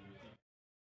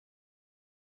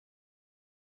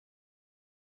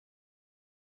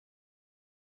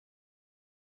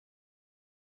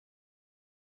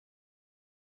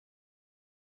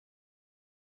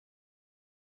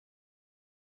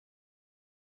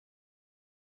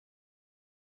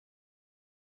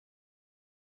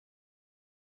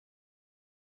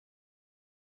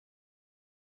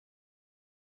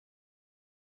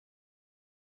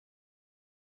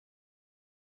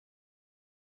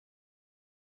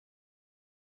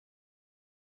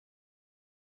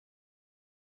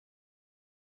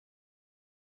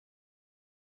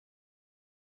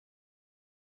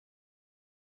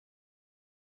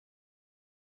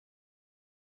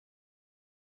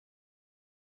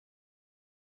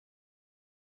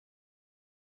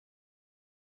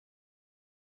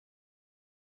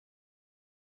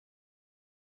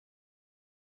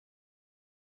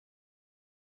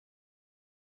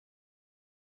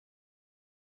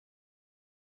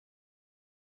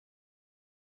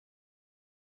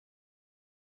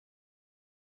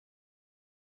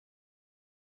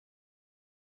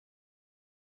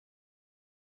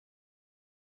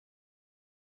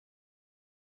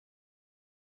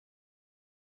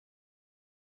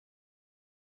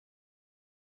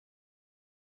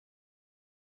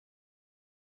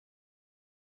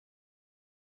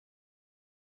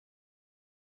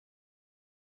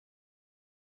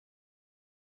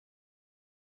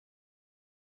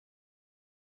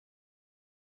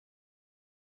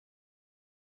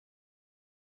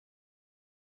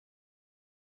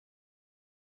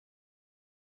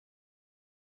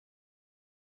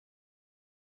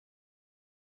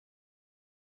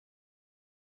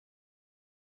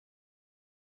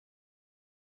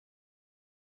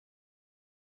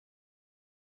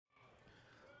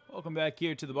 Welcome back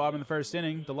here to the bottom of the first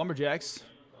inning. The Lumberjacks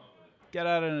got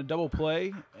out in a double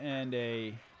play and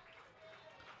a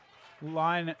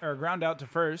line or ground out to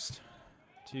first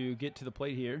to get to the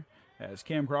plate here, as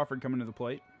Cam Crawford coming to the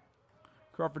plate.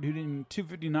 Crawford hitting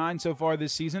 .259 so far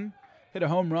this season. Hit a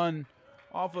home run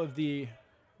off of the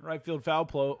right field foul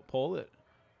pole that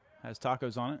has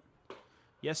tacos on it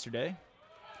yesterday.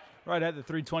 Right at the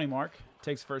 320 mark.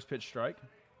 Takes first pitch strike.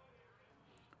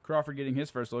 Crawford getting his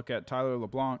first look at Tyler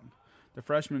LeBlanc. The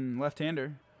freshman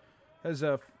left-hander has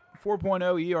a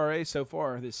 4.0 ERA so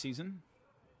far this season.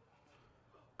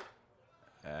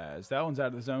 As that one's out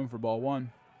of the zone for ball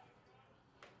one.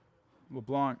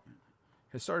 LeBlanc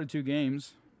has started 2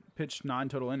 games, pitched 9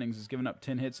 total innings, has given up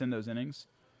 10 hits in those innings.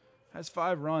 Has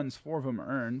 5 runs, 4 of them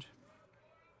earned.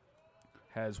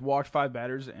 Has walked 5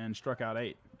 batters and struck out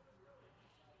 8.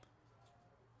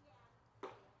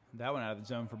 That one out of the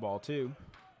zone for ball 2.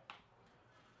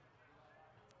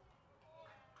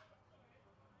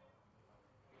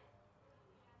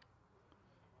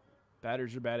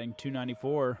 Batters are batting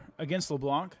 .294 against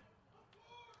LeBlanc.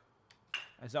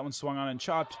 As that one swung on and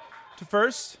chopped to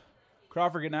first.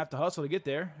 Crawford going to have to hustle to get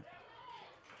there.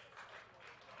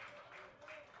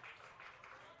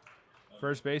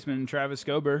 First baseman Travis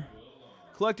Gober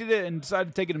collected it and decided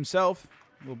to take it himself.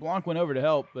 LeBlanc went over to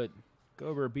help, but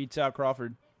Gober beats out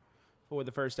Crawford for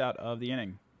the first out of the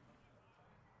inning.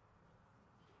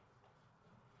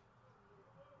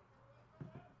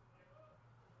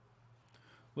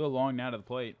 Will Long now to the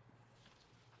plate.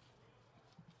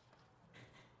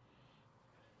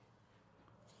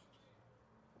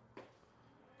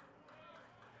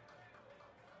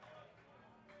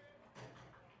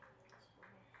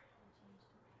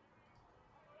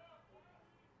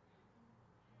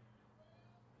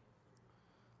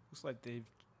 Looks like they've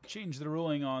changed the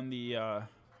ruling on the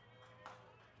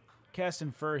cast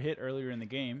and fur hit earlier in the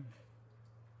game.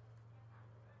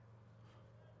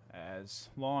 As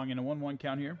Long in a 1-1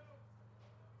 count here.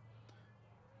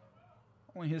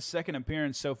 Only his second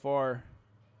appearance so far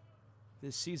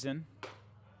this season.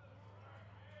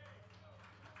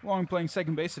 Long playing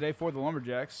second base today for the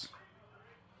Lumberjacks.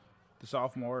 The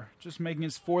sophomore just making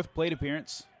his 4th plate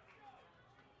appearance.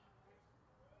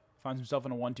 Finds himself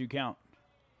in a 1-2 count.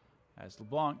 As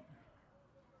LeBlanc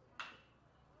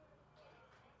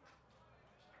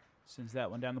sends that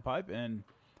one down the pipe, and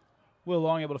Will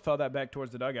Long able to foul that back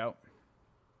towards the dugout.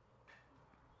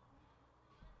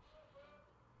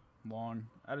 Long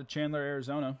out of Chandler,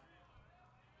 Arizona.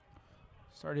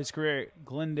 Started his career at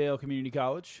Glendale Community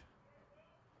College.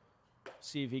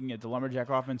 See if he can get the Lumberjack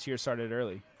offense here started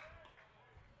early.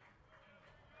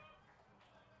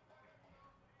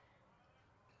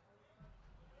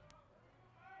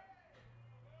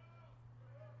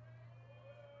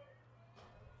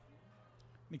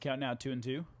 The count now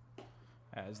 2-2.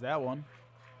 As that one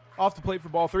off the plate for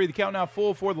ball 3. The count now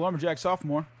full for the Lumberjack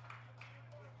sophomore.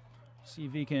 See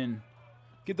if he can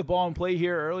get the ball in play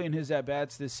here early in his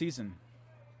at-bats this season.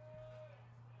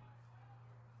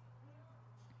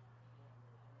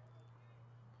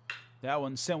 That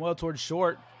one sent well towards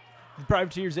short. The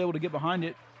Privateers able to get behind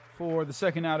it for the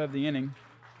second out of the inning.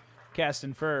 Cast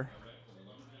and fur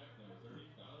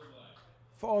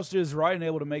falls to his right and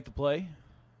able to make the play.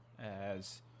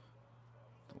 As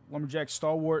the Lumberjack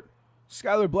stalwart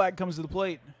Skylar Black comes to the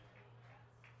plate.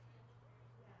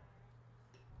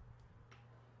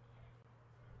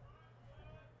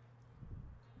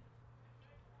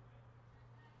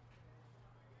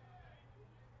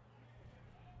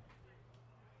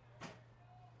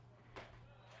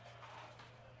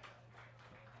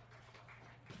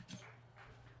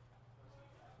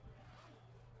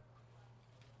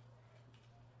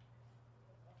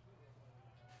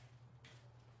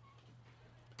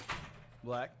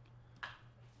 Black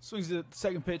swings at the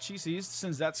second pitch he sees,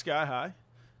 sends that sky high.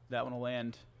 That one will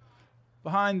land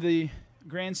behind the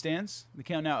grandstands. The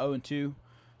count now 0-2 to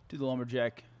the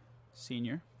Lumberjack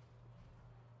senior.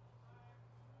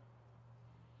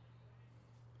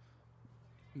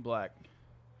 Black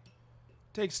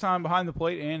takes time behind the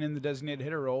plate and in the designated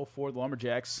hitter role for the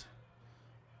Lumberjacks.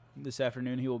 This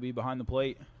afternoon he will be behind the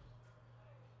plate.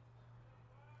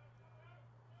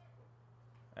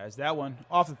 As that one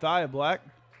off the thigh of Black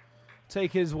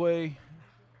take his way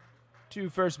to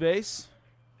first base.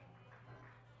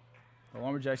 The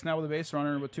Lumberjacks now with a base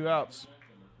runner with 2 outs.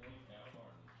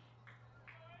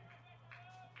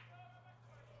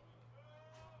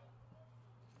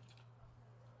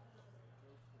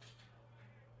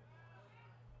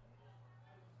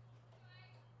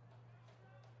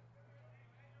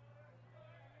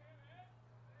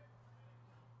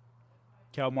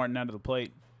 Cal Martin out of the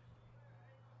plate.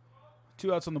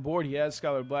 2 outs on the board. He has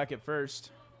Skylar Black at first.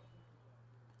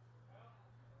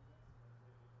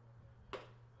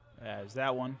 As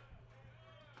that one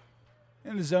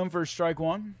in the zone for strike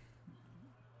 1.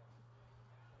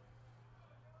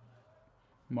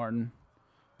 Martin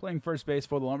playing first base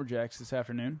for the Lumberjacks this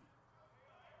afternoon.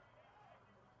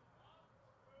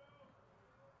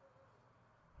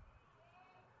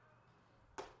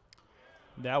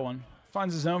 That one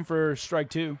finds the zone for strike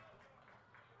 2.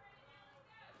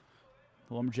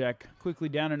 The Lumberjack quickly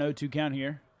down an 0-2 count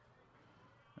here.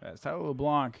 As Tyler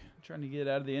LeBlanc trying to get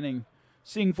out of the inning,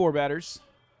 seeing 4 batters.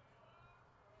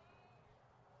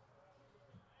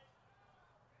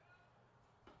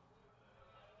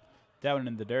 That one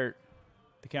in the dirt.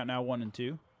 The count now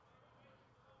 1-2.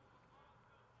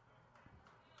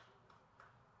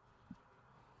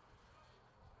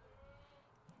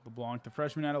 LeBlanc, the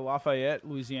freshman out of Lafayette,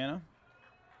 Louisiana.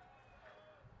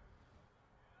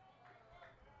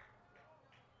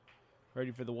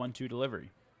 Ready for the 1-2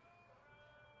 delivery.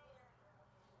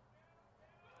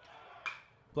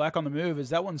 Black on the move as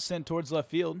that one's sent towards left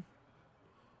field.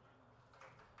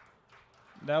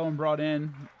 That one brought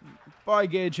in by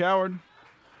Gage Howard.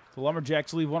 The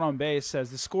Lumberjacks leave 1 on base as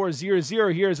the score is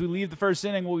 0-0 here as we leave the first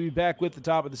inning. We'll be back with the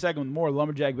top of the second with more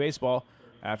Lumberjack baseball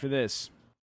after this.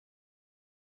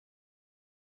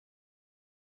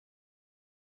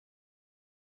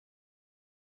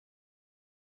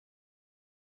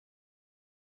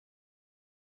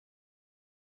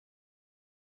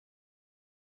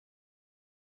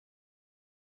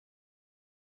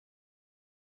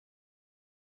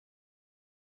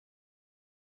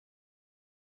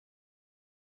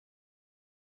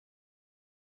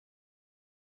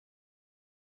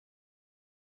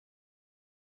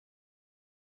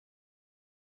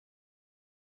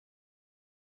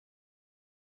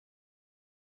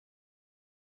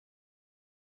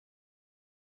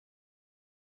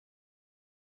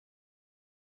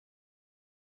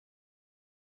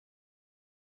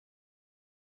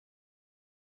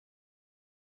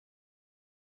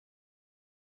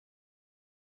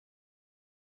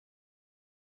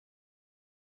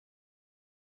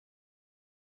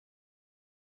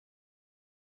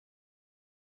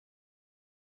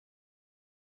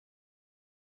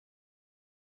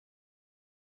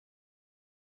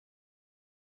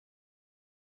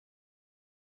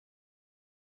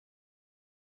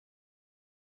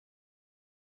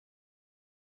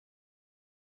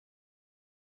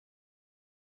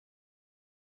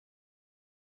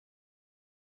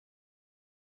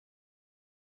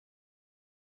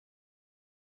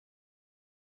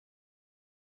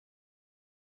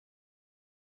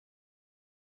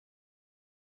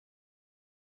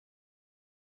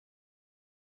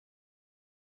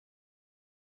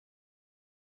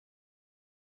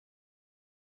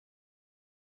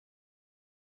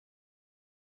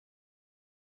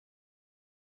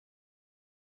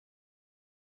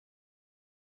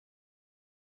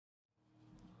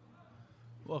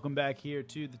 Welcome back here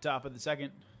to the top of the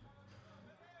second.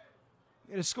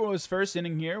 We had a scoreless first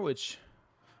inning here, which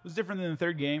was different than the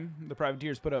third game. The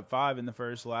Privateers put up 5 in the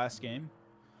first last game.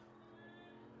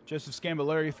 Joseph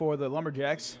Scambolari for the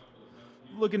Lumberjacks,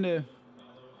 looking to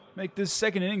make this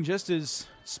second inning just as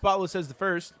spotless as the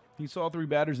first. He saw 3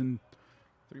 batters, and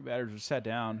 3 batters were sat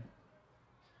down.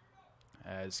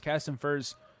 As Caston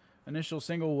Furr's initial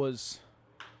single was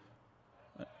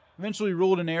eventually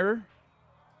ruled an error,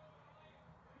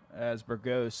 as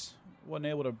Burgos wasn't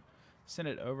able to send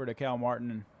it over to Cal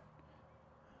Martin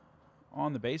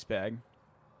on the base bag.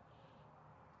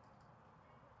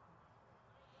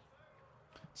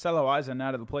 Salo Eisen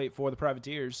out of the plate for the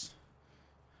Privateers.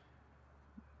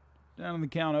 Down on the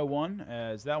count 0-1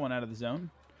 as that one out of the zone.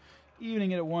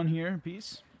 Evening it at 1 here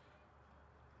apiece.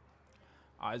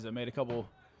 Isa made a couple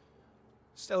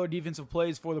stellar defensive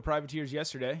plays for the Privateers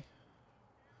yesterday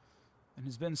and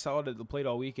has been solid at the plate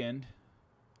all weekend.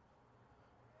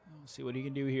 We'll see what he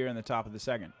can do here in the top of the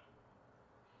second.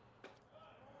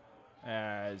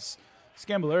 As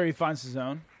Scambolari finds his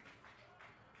zone.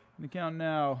 The count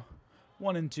now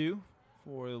 1-2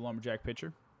 for the Lumberjack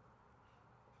pitcher.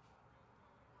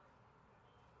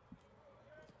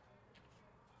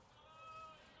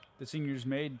 The seniors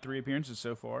made 3 appearances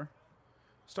so far.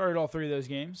 Started all 3 of those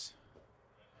games.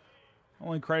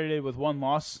 Only credited with 1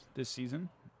 loss this season,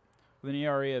 with an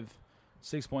ERA of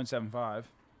 6.75.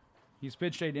 He's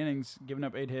pitched 8 innings, given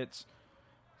up 8 hits,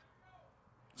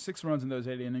 6 runs in those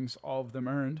 8 innings, all of them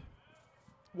earned.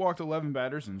 Walked 11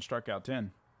 batters and struck out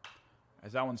 10.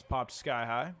 As that one's popped sky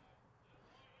high.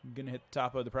 I'm going to hit the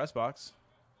top of the press box.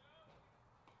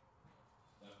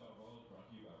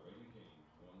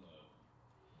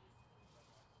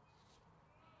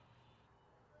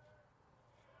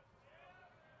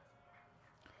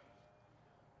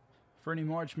 For any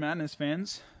March Madness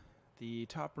fans, the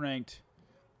top-ranked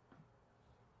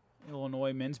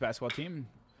Illinois men's basketball team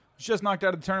was just knocked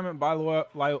out of the tournament by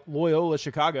Loyola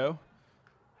Chicago,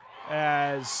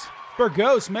 as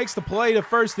Burgos makes the play to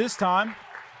first this time.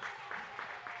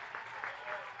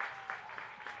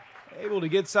 Able to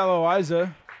get Salo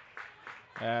Isa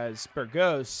as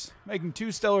Burgos making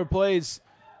 2 stellar plays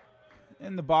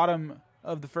in the bottom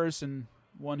of the first and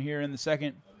one here in the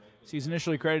second. So he's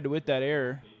initially credited with that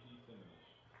error.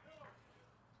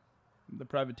 The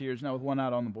Privateers now with 1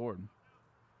 out on the board.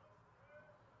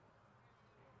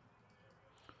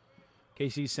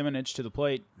 Casey Simonich to the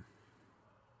plate.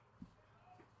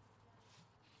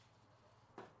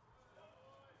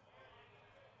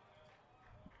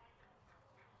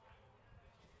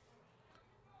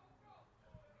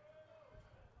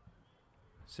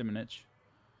 Simonich.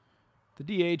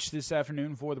 The DH this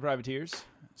afternoon for the Privateers.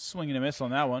 Swing and a miss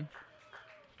on that one.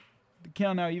 The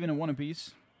count now even at 1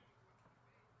 apiece.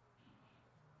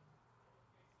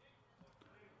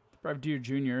 The Privateer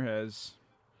Jr.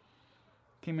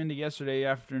 came into yesterday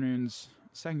afternoon's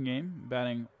second game,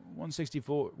 batting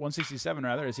 167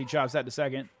 rather, as he chops that to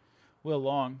second. Will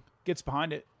Long gets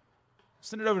behind it.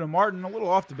 Send it over to Martin, a little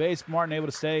off the base. Martin able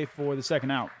to stay for the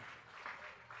second out.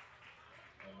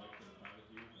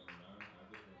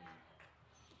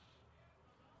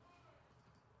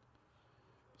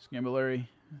 Scambolari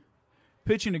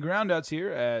pitching to groundouts here,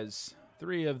 as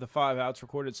 3 of the 5 outs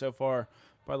recorded so far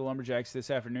by the Lumberjacks this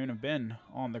afternoon have been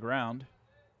on the ground.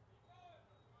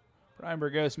 Brian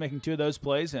Burgos making 2 of those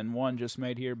plays, and 1 just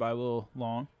made here by Will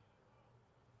Long.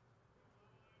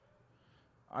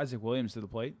 Isaac Williams to the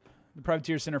plate. The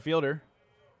Privateer center fielder.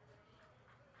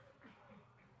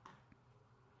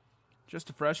 Just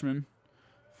a freshman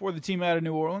for the team out of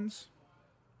New Orleans.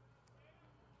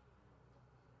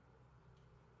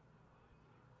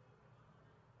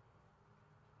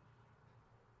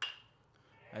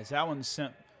 As that one's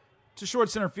sent to short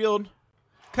center field.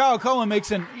 Kyle Cullen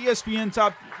makes an ESPN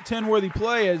top 10 worthy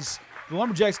play as the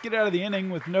Lumberjacks get out of the inning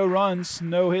with no runs,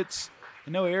 no hits,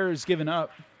 and no errors given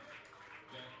up.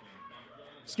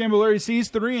 Scambolari sees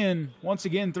 3, and once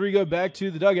again 3 go back to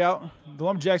the dugout. The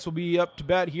Lumberjacks will be up to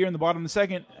bat here in the bottom of the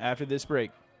second after this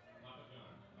break.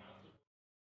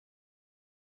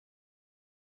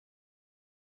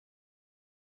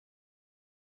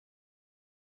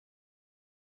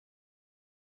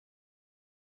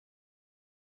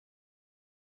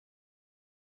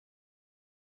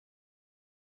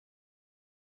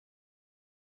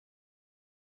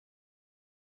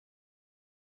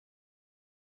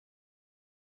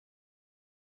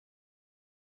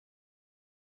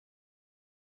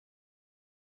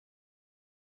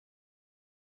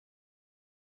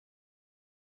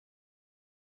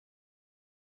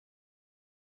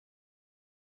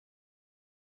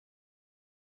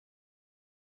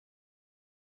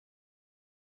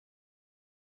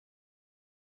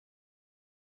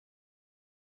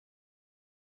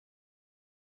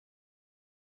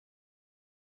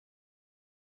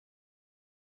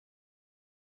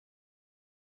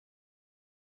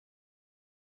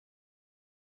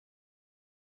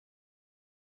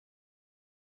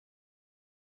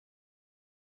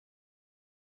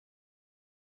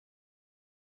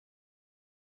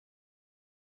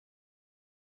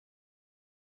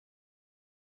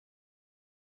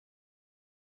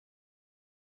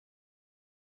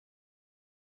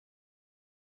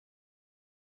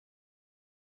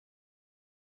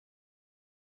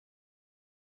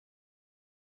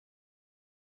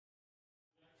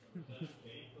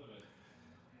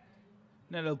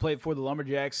 Now to the plate for the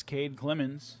Lumberjacks, Cade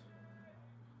Clemens.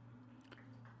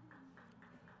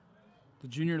 The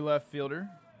junior left fielder.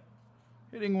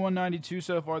 Hitting 192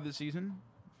 so far this season.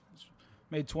 He's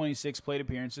made 26 plate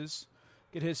appearances.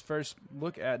 Get his first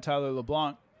look at Tyler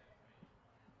LeBlanc.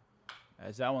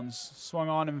 As that one's swung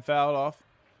on and fouled off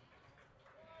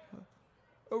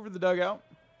over the dugout.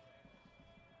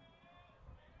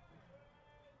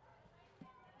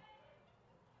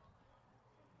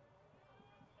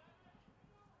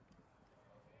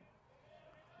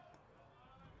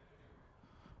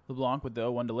 LeBlanc with the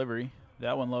 0-1 delivery.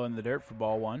 That one low in the dirt for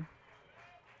ball 1.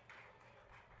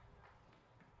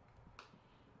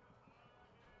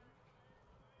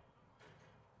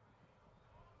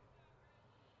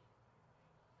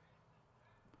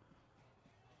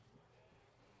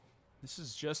 This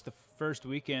is just the first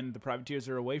weekend the Privateers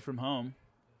are away from home,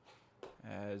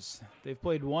 as they've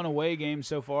played 1 away game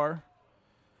so far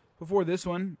before this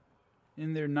one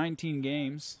in their 19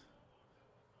 games.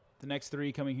 The next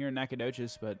 3 coming here in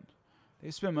Nacogdoches, but they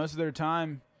spent most of their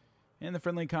time in the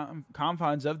friendly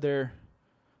confines of their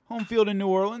home field in New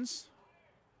Orleans.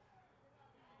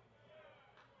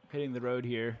 Hitting the road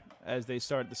here as they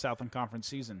start the Southland Conference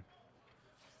season.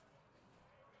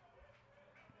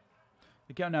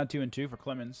 The count now 2-2 for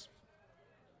Clemens.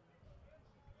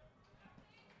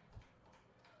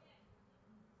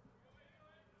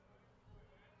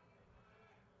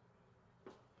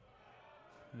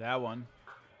 That one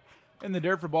in the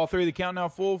dirt for ball 3. The count now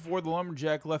full for the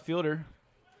Lumberjack left fielder.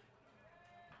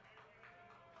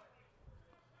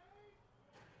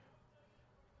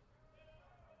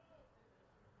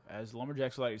 As the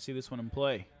Lumberjacks would like to see this one in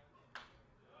play.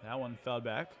 That one fell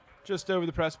back just over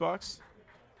the press box.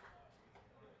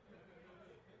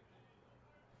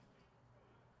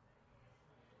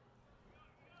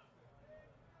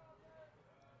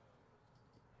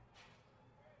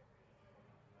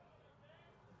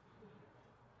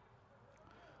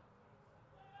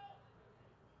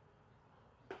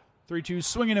 Three-two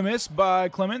swing and a miss by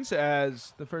Clemens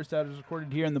as the first out is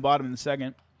recorded here in the bottom of the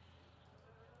second.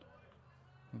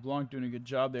 LeBlanc doing a good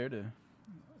job there to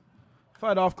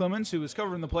fight off Clemens, who was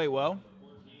covering the plate well.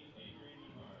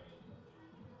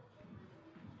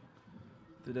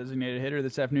 The designated hitter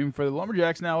this afternoon for the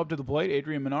Lumberjacks now up to the plate,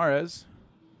 Adrian Menarez.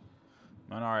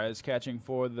 Menarez catching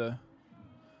for the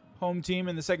home team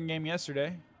in the second game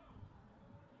yesterday.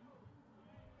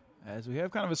 As we have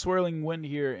kind of a swirling wind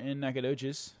here in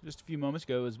Nacogdoches. Just a few moments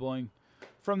ago, it was blowing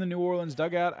from the New Orleans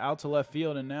dugout out to left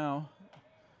field, and now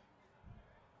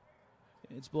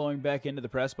it's blowing back into the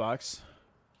press box.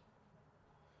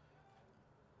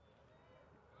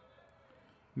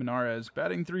 Menarez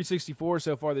batting .364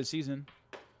 so far this season.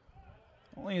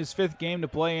 Only his 5th game to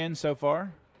play in so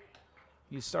far.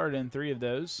 He's started in 3 of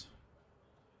those.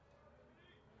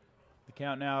 The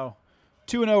count now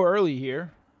 2-0 early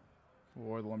here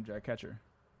for the Lumberjack catcher.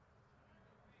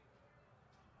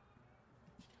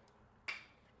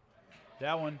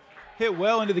 That one hit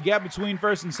well into the gap between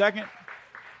first and second,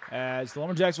 as the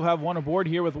Lumberjacks will have one aboard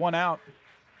here with 1 out,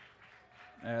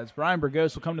 as Brian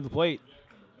Burgos will come to the plate.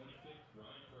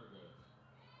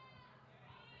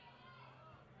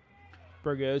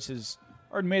 Burgos has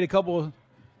already made a couple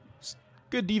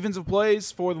good defensive plays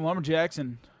for the Lumberjacks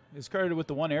and is credited with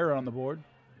the 1 error on the board.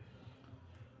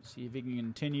 See if he can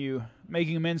continue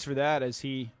making amends for that as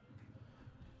he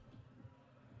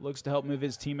looks to help move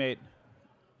his teammate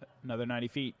another 90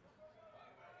 feet.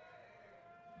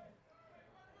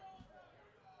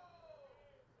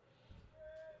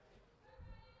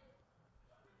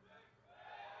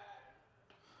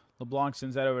 LeBlanc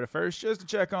sends that over to first just to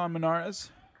check on Menarez.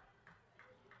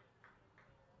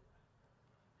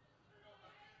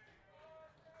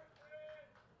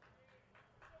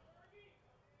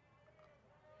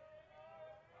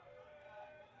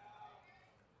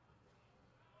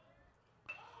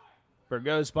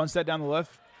 Burgos bunts that down the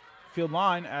left field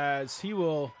line as he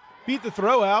will beat the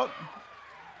throw out.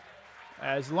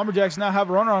 As the Lumberjacks now have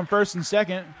a runner on first and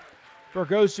second.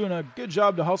 Burgos doing a good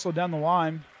job to hustle down the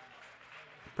line.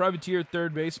 Privateer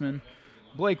third baseman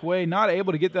Blake Way not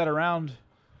able to get that around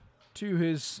to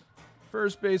his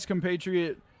first base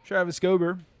compatriot Travis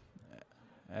Gober.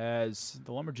 As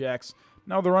the Lumberjacks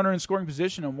now the runner in scoring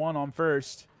position and 1 on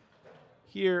first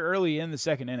here early in the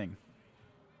second inning.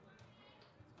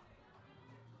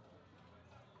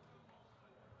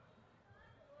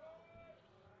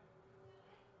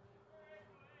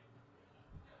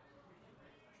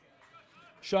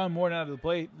 Sean Moore out of the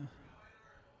plate.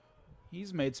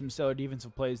 He's made some stellar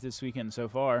defensive plays this weekend so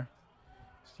far.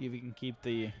 See if he can keep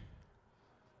the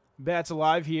bats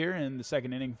alive here in the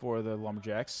second inning for the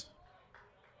Lumberjacks.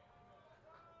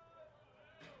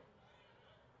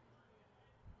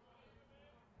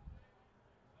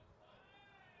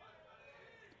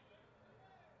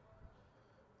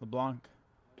 LeBlanc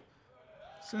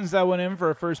sends that one in for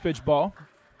a first pitch ball.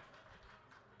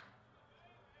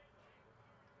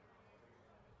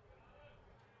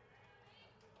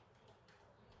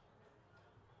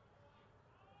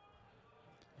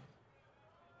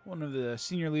 One of the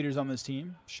senior leaders on this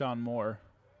team, Sean Moore.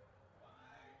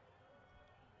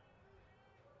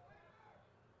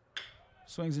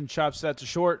 Swings and chops that to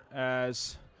short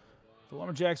as the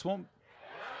Lumberjacks won't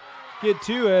get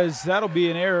 2, as that'll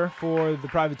be an error for the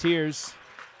Privateers.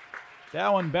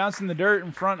 That one bounced in the dirt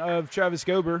in front of Travis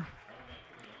Gober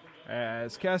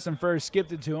as Caston first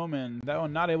skipped it to him, and that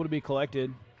one not able to be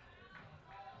collected,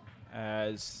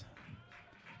 as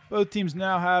both teams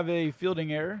now have a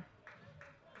fielding error.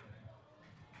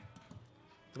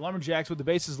 The Lumberjacks with the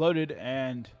bases loaded,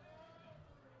 and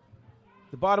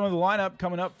the bottom of the lineup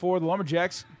coming up for the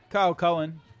Lumberjacks, Kyle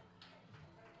Cullen.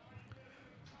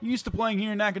 Used to playing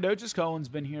here in Nacogdoches. Cullen's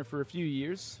been here for a few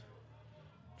years.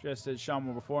 Just as Sean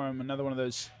Moore before him, another one of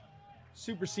those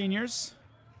super seniors.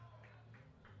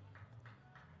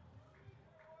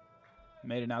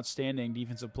 Made an outstanding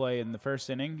defensive play in the first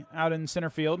inning out in center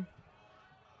field.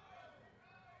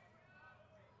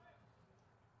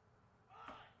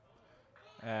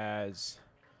 As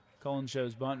Cullen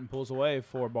shows bunt and pulls away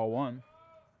for ball 1.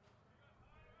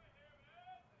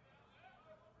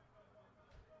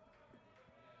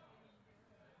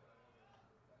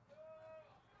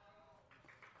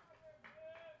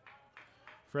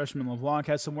 Freshman LeBlanc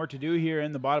has some work to do here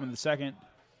in the bottom of the second.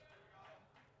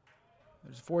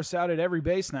 There's a force out at every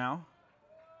base now.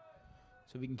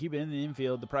 So if we can keep it in the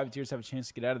infield, the Privateers have a chance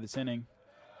to get out of this inning.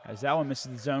 As that one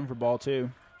misses the zone for ball 2.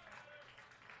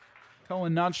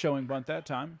 Cullen not showing bunt that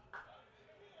time.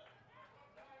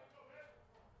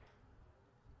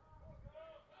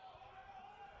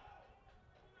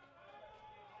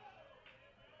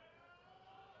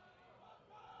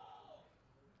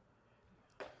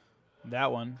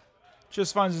 That one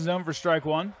just finds the zone for strike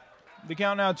 1. The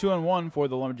count now 2-1 for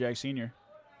the Lumberjack senior.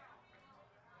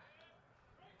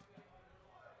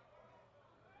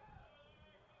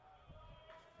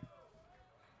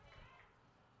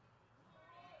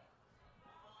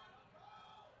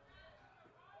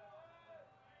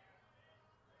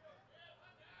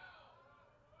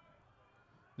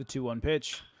 The 2-1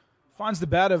 pitch finds the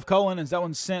bat of Cullen as that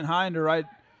one's sent high into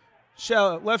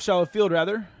left shallow field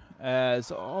rather.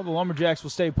 As all the Lumberjacks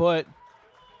will stay put.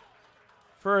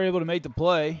 Furr able to make the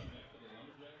play.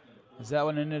 As that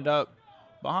one ended up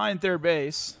behind third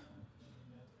base.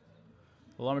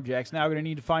 The Lumberjacks now going to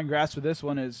need to find grass for this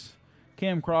one as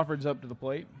Cam Crawford's up to the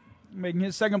plate. Making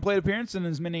his second plate appearance in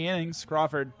as many innings.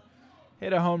 Crawford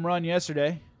hit a home run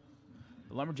yesterday.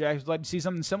 The Lumberjacks would like to see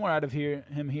something similar out of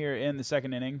him here in the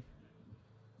second inning.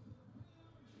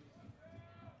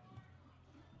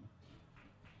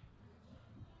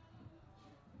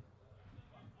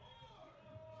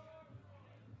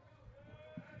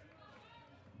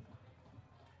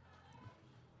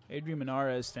 Adrian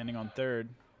Menares standing on third.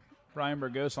 Brian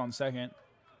Burgos on second.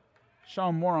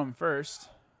 Sean Moore on first.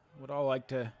 Would all like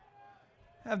to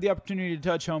have the opportunity to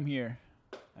touch home here.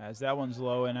 As that one's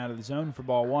low and out of the zone for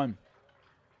ball 1.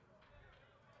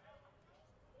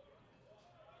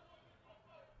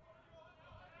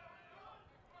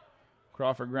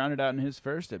 Crawford grounded out in his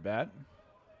first at bat.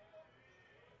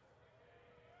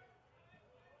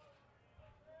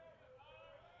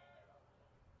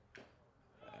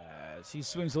 He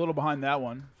swings a little behind that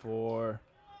one for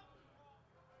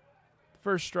the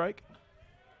first strike.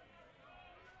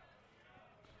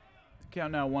 The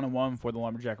count now 1-1 for the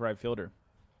Lumberjack right fielder.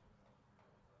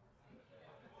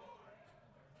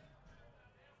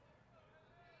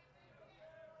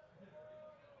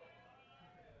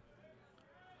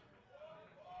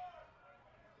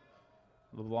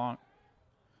 LeBlanc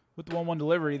with the 1-1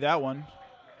 delivery. That one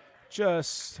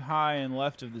just high and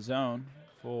left of the zone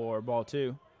for ball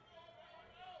 2.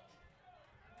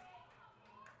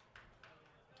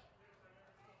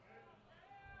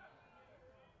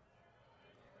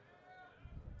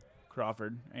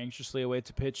 Crawford anxiously awaits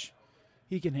a pitch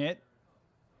he can hit.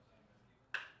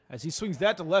 As he swings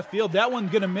that to left field, that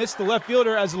one's going to miss the left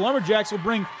fielder as the Lumberjacks will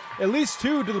bring at least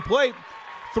 2 to the plate.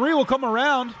 3 will come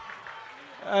around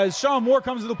as Sean Moore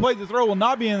comes to the plate. The throw will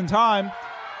not be in time.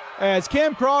 As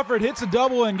Cam Crawford hits a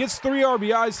double and gets 3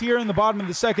 RBIs here in the bottom of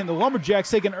the second, the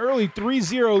Lumberjacks take an early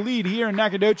 3-0 lead here in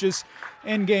Nacogdoches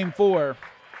in Game 4.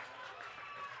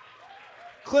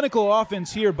 Clinical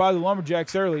offense here by the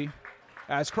Lumberjacks early,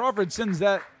 as Crawford sends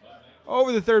that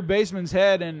over the third baseman's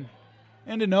head and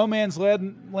into no man's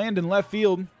land in left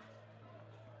field.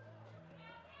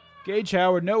 Gage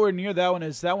Howard nowhere near that one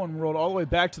as that one rolled all the way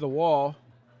back to the wall.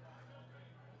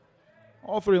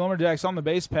 All 3 Lumberjacks on the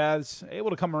base paths, able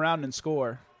to come around and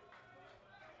score.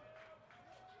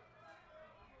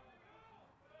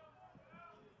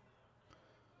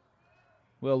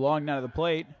 Will Long now to the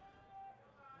plate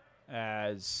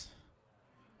as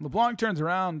LeBlanc turns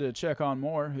around to check on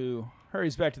Moore, who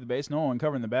hurries back to the base. No one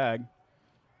covering the bag.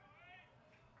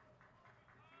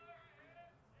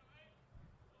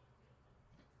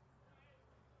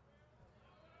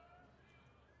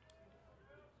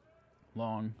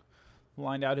 Long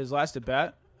lined out his last at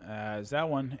bat as that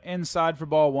one inside for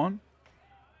ball 1.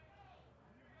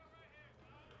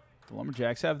 The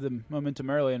Lumberjacks have the momentum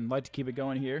early and like to keep it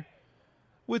going here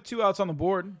with 2 outs on the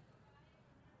board.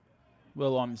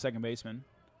 Will Long, the second baseman,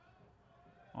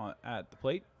 at the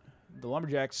plate. The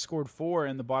Lumberjacks scored 4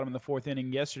 in the bottom of the 4th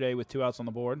inning yesterday with 2 outs on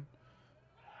the board.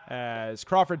 As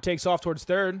Crawford takes off towards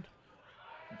third.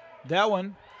 That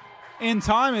one in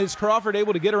time. Is Crawford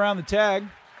able to get around the tag?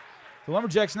 The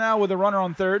Lumberjacks now with a runner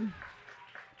on third.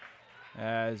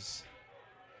 As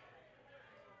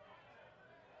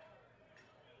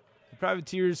the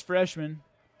Privateers freshman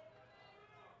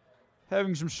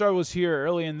having some struggles here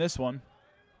early in this one.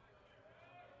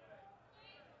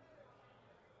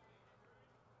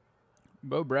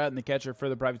 Bo Bratton, the catcher for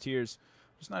the Privateers,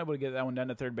 just not able to get that one down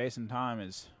to third base in time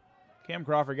as Cam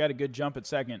Crawford got a good jump at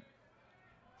second.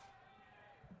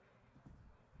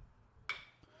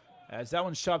 As that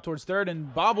one's chopped towards third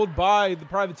and bobbled by the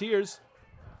Privateers.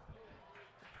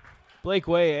 Blake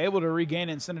Way able to regain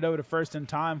it and send it over to first in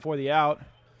time for the out.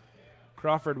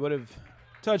 Crawford would have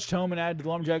touched home and added to the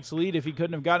Lumberjacks' lead if he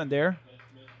couldn't have gotten it there.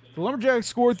 The Lumberjacks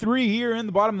scored 3 here in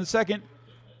the bottom of the second.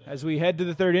 As we head to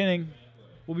the third inning,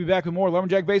 we'll be back with more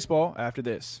Lumberjack baseball after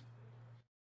this.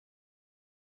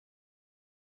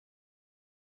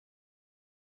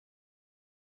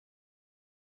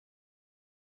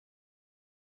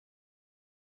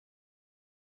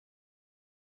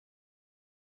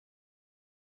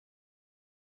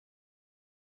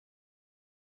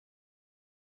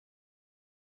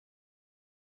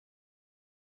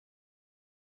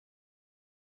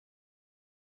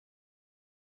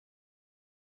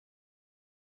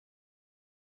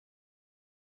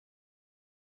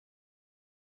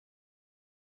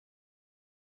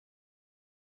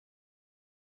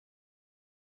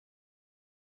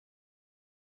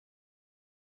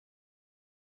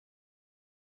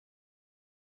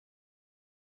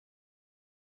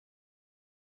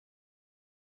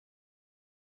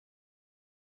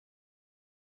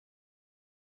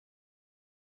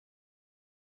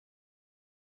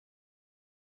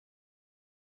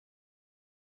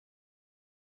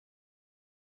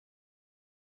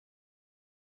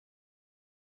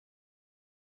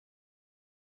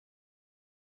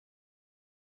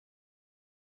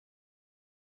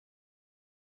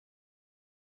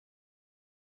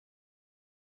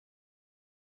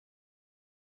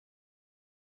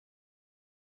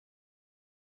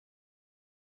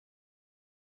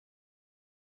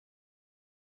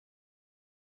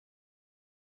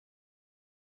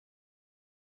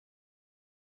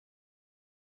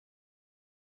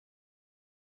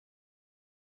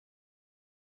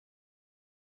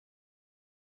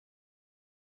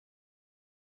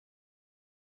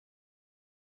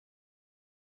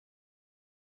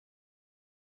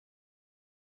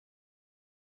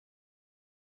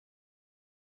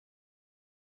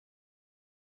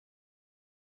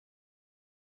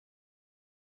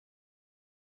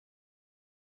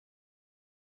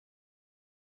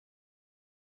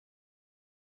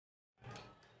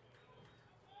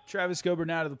 Travis Gober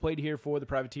now to the plate here for the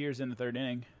Privateers in the third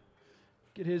inning.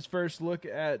 Get his first look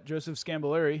at Joseph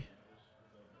Scambolari,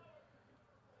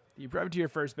 the Privateer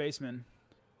first baseman.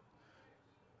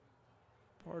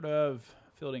 Part of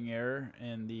fielding error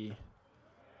in the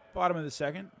bottom of the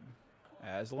second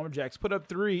as the Lumberjacks put up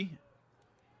 3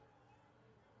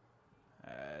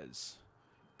 as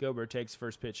Gober takes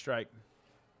first pitch strike.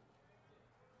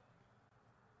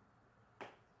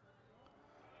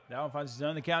 That one finds his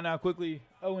own. The count now quickly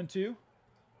 0-2.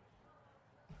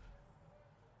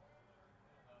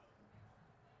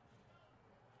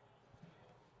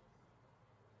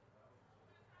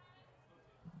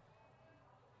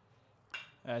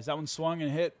 As that one swung and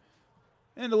hit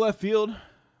into left field.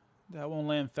 That won't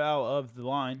land foul of the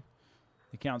line.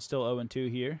 The count's still 0-2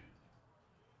 here.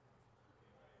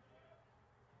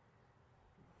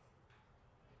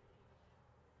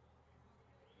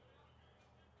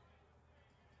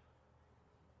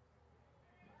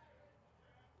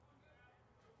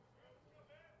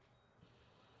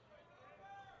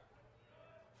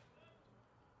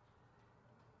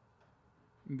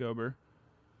 Gober,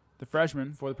 the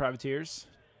freshman for the Privateers,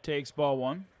 takes ball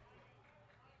 1.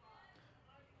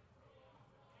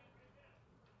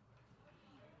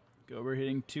 Gober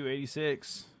hitting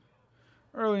 .286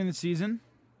 early in the season.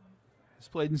 He's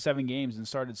played in 7 games and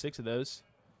started 6 of those.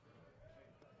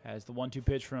 As the 1-2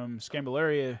 pitch from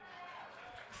Scambolari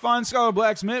finds Scholar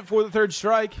Black's mitt for the third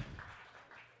strike.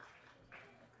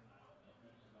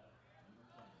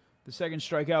 The second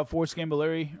strikeout for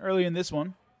Scambolari early in this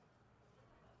one.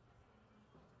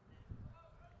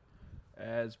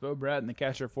 As Bo Bratton, the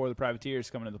catcher for the Privateers,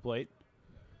 coming to the plate.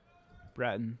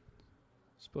 Bratton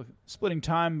splitting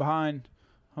time behind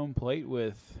home plate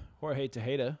with Jorge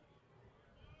Tejeda.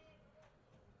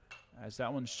 As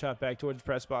that one's chopped back towards the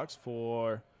press box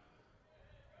for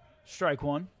strike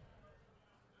 1.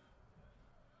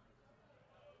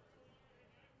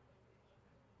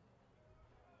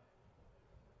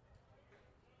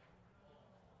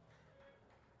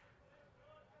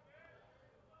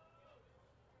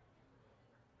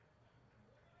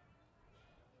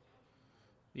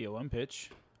 The 0-1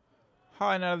 pitch.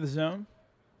 High and out of the zone.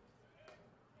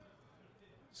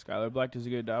 Skylar Black does a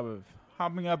good job of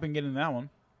hopping up and getting that one.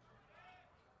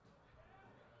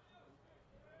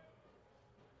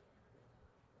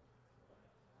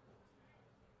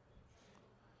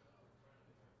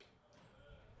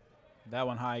 That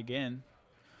one high again.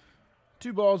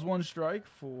 2 balls, 1 strike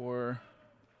for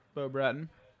Bo Bratton.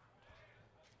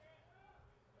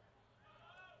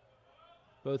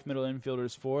 Both middle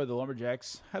infielders for the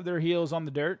Lumberjacks have their heels on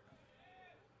the dirt.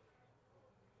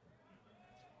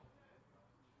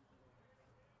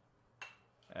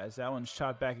 as that one's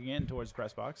shot back again towards the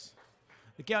press box.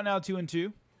 The count now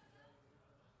 2-2.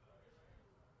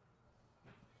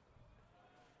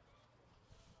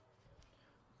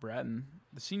 Bratton,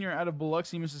 the senior out of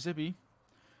Biloxi, Mississippi,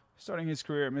 starting his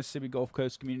career at Mississippi Gulf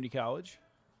Coast Community College.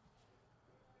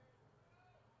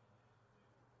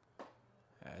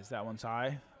 As that one's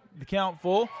high. The count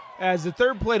full. As the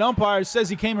third plate umpire says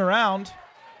he came around.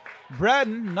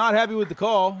 Bratton not happy with the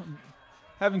call.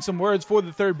 Having some words for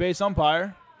the third base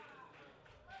umpire.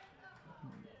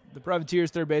 The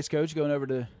Privateers third base coach going over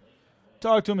to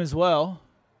talk to him as well.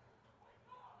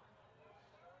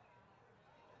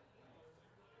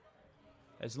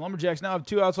 As the Lumberjacks now have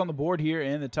 2 outs on the board here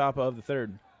in the top of the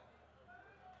third.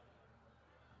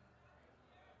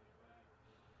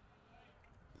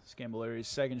 Scambolari's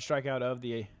second strikeout of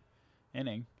the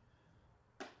inning.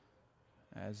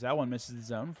 As that one misses the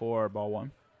zone for ball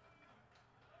 1.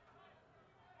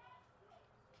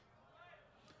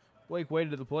 Blake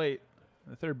waited to the plate,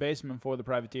 the third baseman for the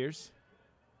Privateers.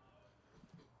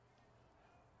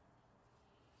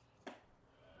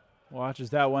 Watches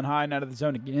that one high and out of the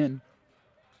zone again.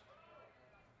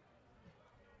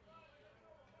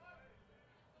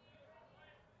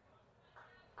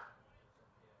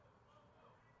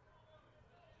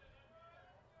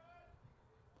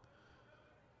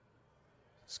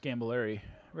 Scambolari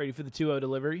ready for the 2-0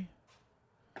 delivery.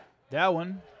 That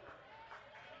one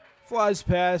flies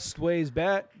past Way's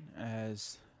bat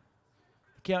as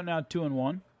the count now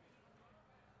 2-1.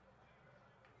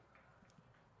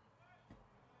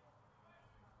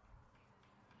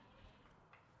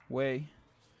 Way,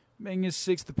 making his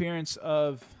 6th appearance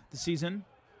of the season,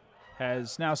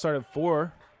 has now started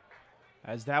 4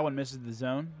 as that one misses the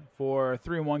zone for a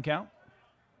 3-1 count.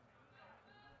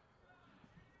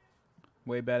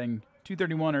 Way batting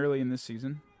 .231 early in this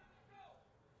season.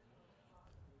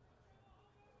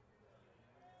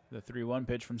 The 3-1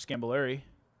 pitch from Scambolari.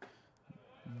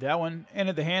 That one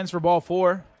into the hands for ball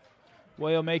 4.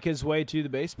 Way will make his way to the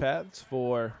base paths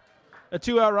for a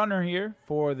 2-out runner here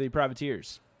for the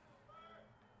Privateers.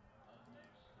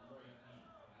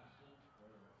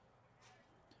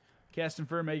 Caston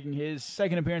Furr making his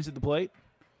 2nd appearance at the plate.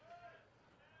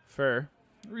 Furr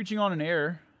reaching on an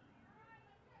error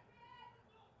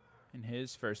in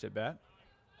his first at bat.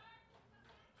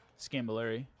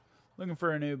 Scambolari looking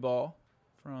for a new ball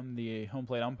from the home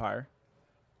plate umpire.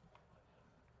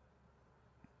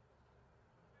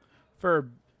 Furr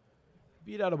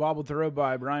beat out a bobble throw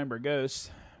by Brian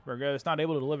Burgos. Burgos not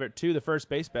able to deliver it to the first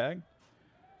base bag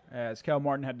as Cal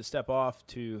Martin had to step off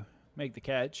to make the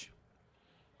catch.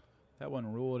 That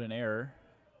one ruled an error.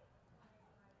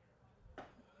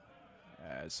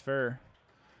 As Furr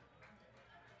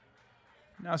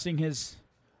now seeing his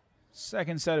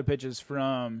 2nd set of pitches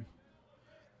from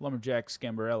Lumberjack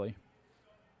Scamborelli.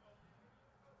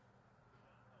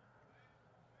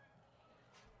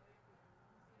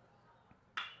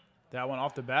 That one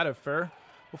off the bat of Furr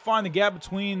will find the gap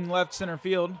between left center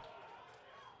field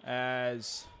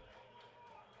as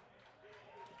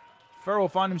Furr will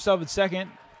find himself at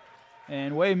second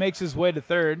and Way makes his way to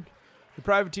third. The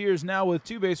Privateers now with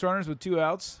 2 base runners with 2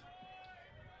 outs,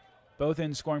 both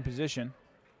in scoring position.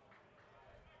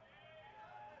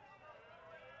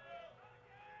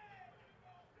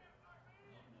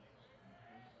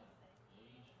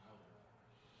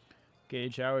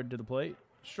 Gage Howard to the plate.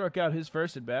 Struck out his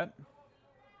first at bat.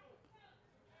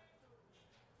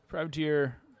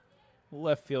 Privateer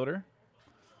left fielder.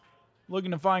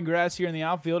 Looking to find grass here in the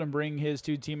outfield and bring his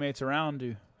 2 teammates around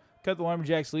to cut the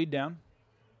Lumberjacks' lead down.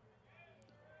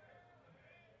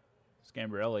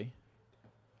 Scamborelli.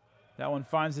 That one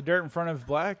finds the dirt in front of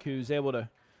Black, who's able to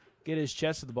get his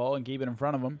chest to the ball and keep it in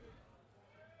front of him.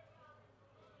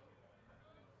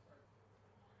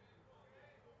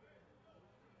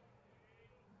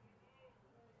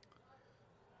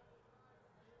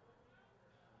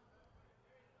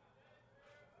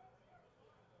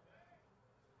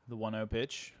 The 1-0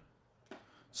 pitch.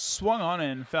 Swung on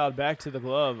and fouled back to the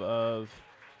glove of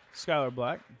Skylar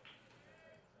Black.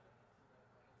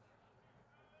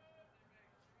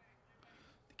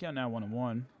 The count now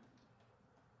 1-1.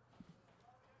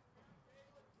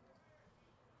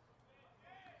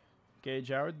 Gage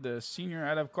Howard, the senior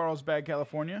out of Carlsbad,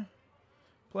 California,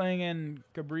 playing in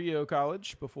Cabrillo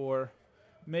College before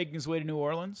making his way to New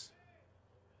Orleans.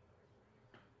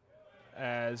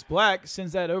 As Black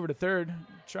sends that over to third,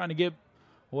 trying to get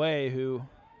Way, who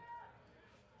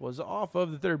was off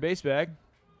of the third base bag.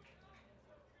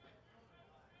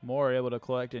 Moore able to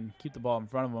collect and keep the ball in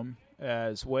front of him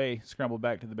as Way scrambled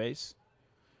back to the base.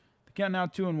 The count now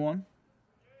 2-1.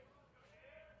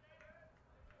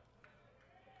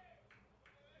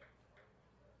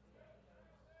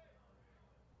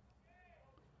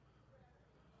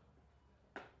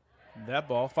 That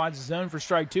ball finds the zone for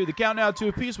strike 2. The count now 2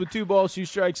 apiece with 2 balls, 2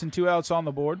 strikes, and 2 outs on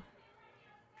the board.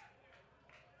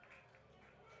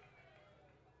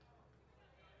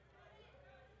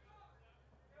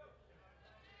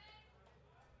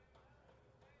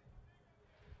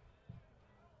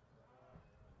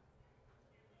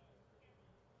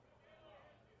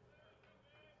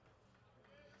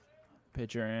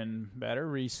 Pitcher and batter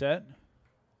reset.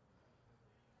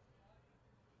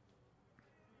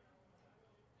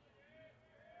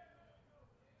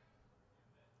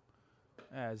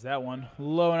 As that one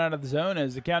low and out of the zone,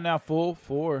 as the count now full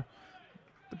for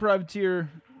the Privateer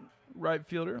left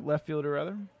fielder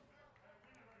rather.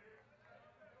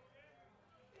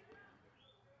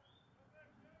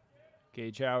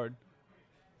 Gage Howard.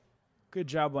 Good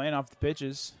job laying off the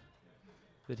pitches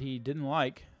that he didn't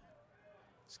like.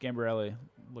 Scambarelli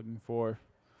looking for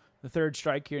the 3rd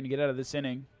strike here to get out of this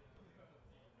inning.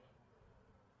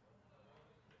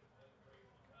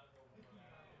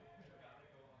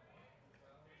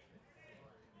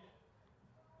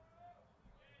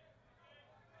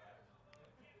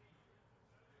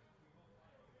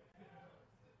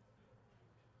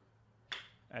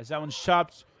 As that one's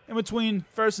chopped in between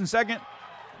first and second,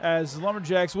 as the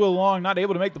Lumberjacks Will Long not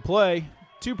able to make the play.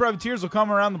 2 Privateers will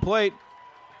come around the plate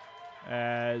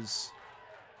as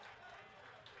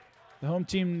the home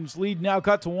team's lead now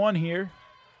cut to 1 here.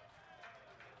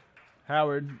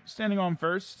 Howard standing on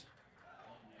first.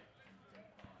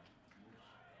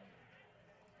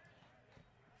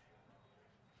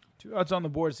 Two outs on the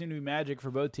board seem to be magic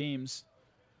for both teams,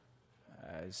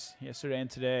 as yesterday and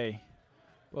today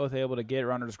both able to get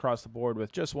runners across the board with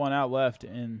just 1 out left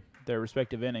in their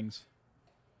respective innings.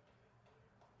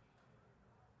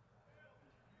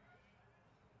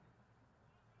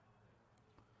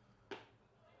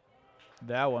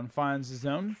 That one finds the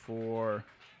zone for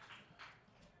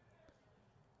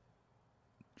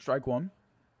strike 1.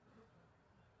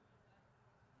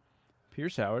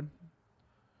 Pierce Howard,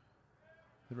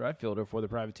 the right fielder for the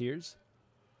Privateers.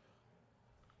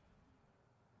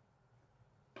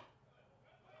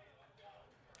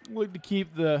 Look to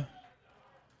keep the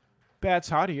bats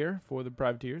hot here for the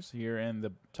Privateers here in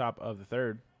the top of the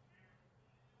 3rd.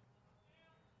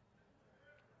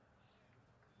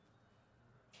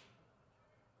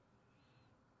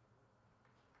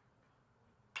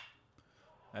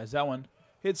 As that one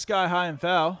hits sky high and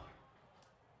foul.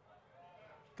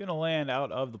 Gonna land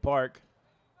out of the park.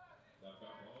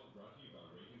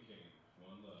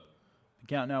 The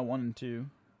count now 1-2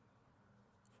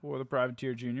 for the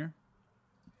Privateer Junior.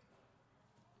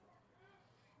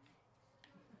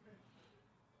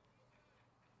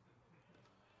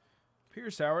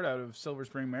 Pierce Howard out of Silver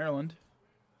Spring, Maryland.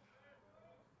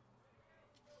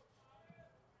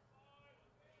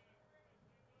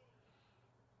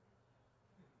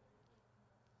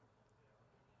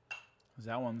 As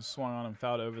that one swung on and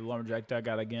fouled over the Lumberjack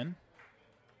dugout again.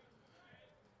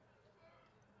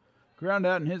 Ground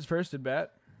out in his first at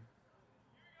bat.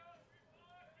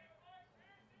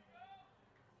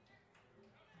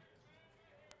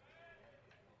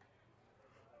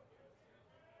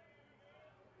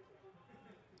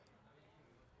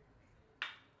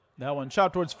 That one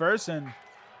chopped towards first and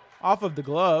off of the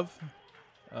glove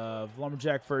of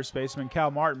Lumberjack first baseman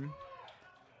Cal Martin.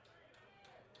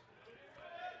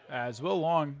 As Will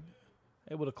Long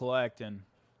able to collect and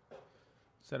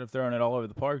instead of throwing it all over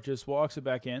the park, just walks it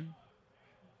back in.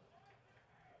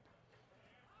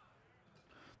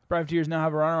 The Privateers now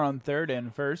have a runner on 3rd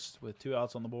and 1st with 2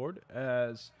 outs on the board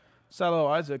as Silo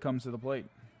Isaac comes to the plate.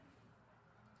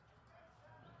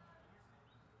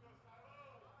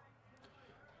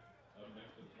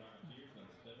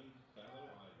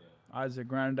 Isaac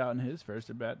grounded out in his first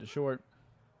at bat to short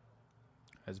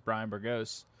as Brian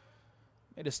Burgos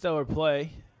made a stellar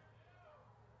play,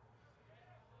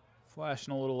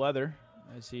 flashing a little leather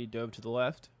as he dove to the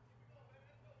left.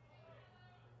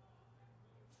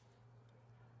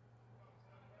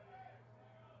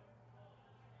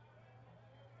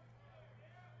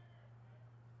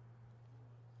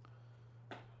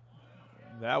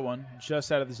 That one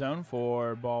just out of the zone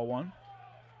for ball 1.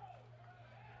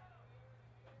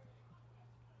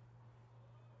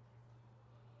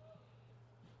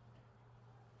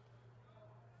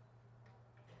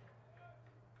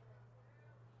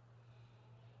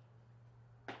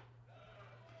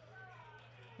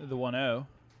 The 1-0.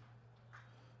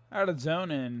 Out of the zone,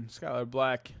 and Skylar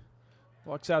Black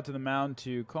walks out to the mound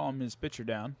to calm his pitcher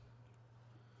down.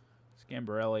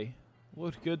 Scambarelli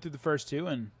looked good through the first 2,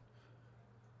 and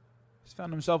he's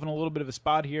found himself in a little bit of a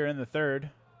spot here in the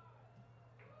 3rd.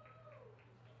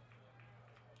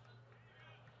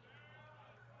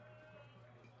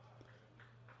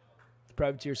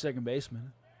 Privateer second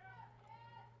baseman.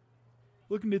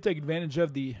 Looking to take advantage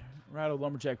of the rattled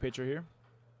Lumberjack pitcher here.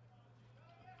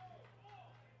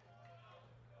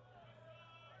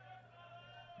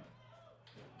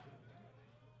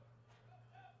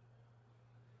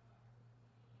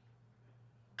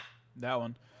 That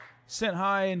one sent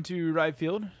high into right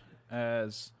field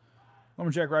as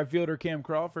Lumberjack right fielder Cam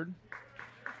Crawford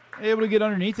able to get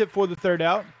underneath it for the third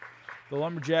out. The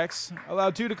Lumberjacks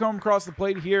allowed 2 to come across the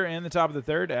plate here in the top of the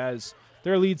third as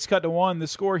their lead's cut to 1. The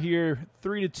score here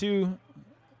 3-2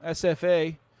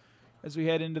 SFA. As we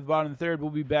head into the bottom of the third, we'll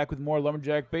be back with more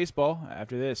Lumberjack baseball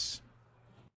after this.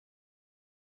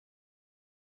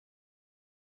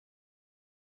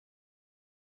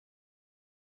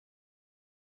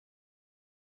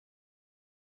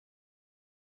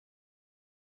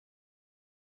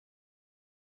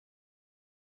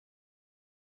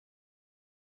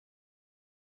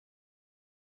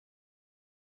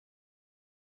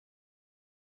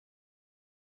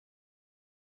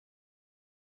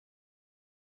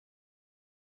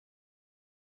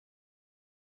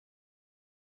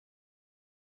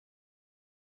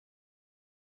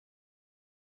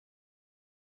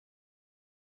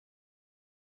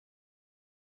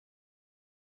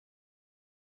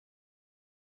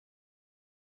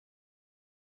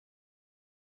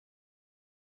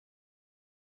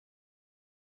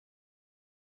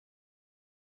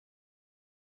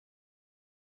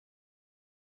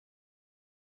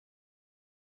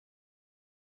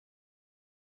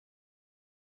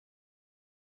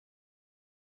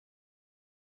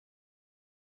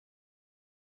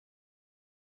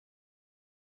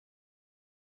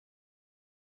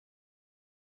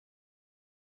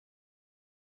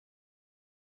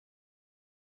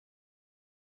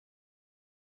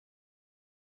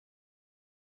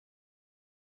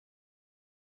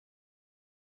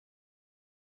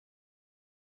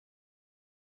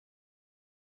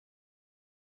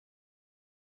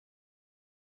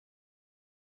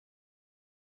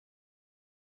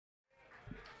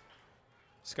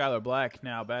 Skylar Black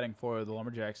now batting for the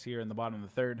Lumberjacks here in the bottom of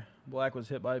the third. Black was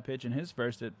hit by a pitch in his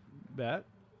first at bat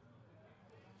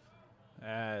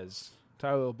as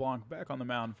Tyler LeBlanc back on the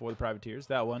mound for the Privateers.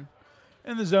 That one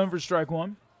in the zone for strike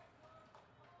one.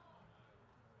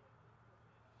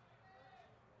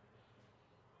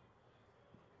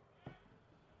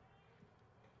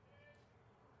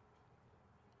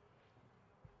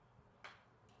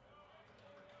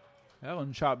 That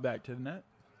one chopped back to the net.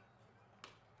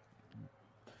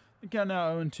 The count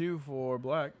now 0-2 for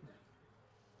Black,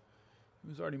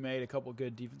 who's already made a couple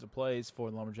good defensive plays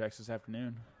for the Lumberjacks this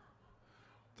afternoon.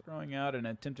 Throwing out an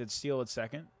attempted steal at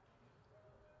second.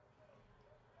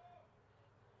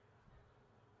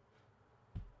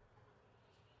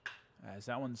 As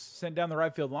that one's sent down the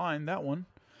right field line, that one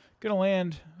going to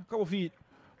land a couple feet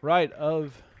right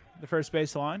of the first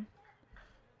base line.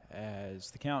 As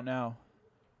the count now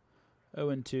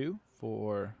 0-2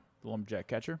 for the Lumberjack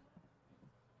catcher.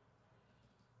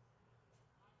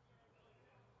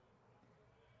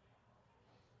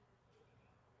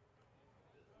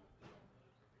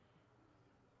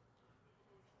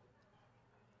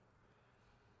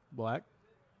 Black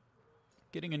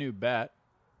getting a new bat.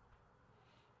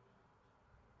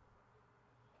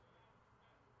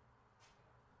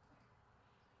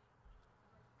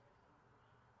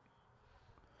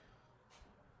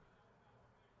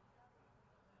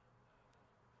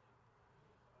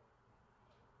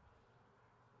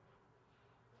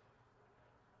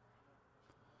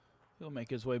 He'll make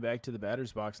his way back to the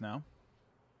batter's box now.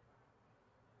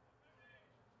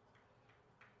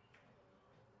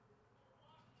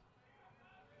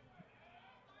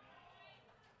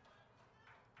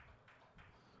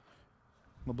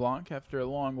 LeBlanc, after a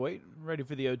long wait, ready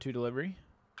for the 0-2 delivery.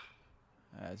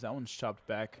 As that one's chopped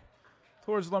back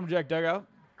towards the Lumberjack dugout.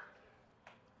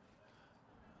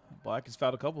 Black has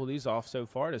fouled a couple of these off so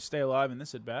far to stay alive in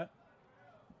this at-bat.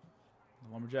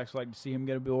 The Lumberjacks like to see him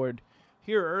get aboard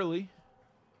here early.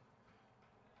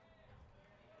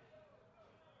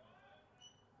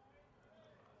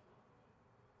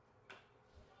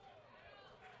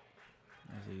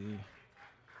 As he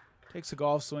takes a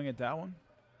golf swing at that one.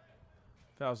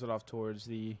 Fouls it off towards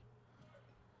the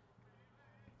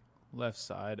left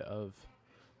side of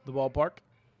the ballpark.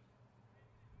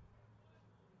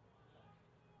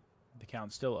 The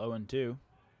count's still 0-2.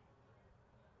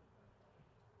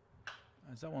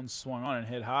 As that one swung on and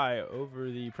hit high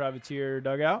over the Privateer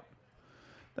dugout.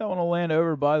 That one will land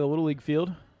over by the Little League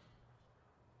field.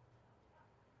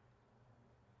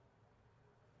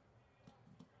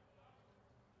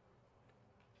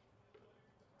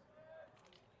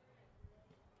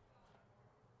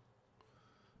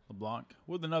 LeBlanc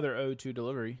with another 0-2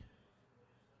 delivery.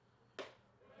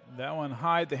 That one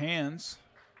high at the hands.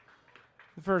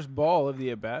 The first ball of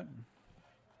the at-bat.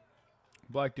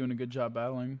 Black doing a good job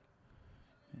battling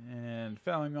and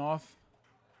fouling off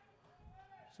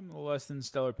some of the less than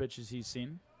stellar pitches he's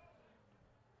seen.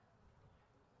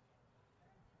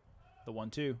 The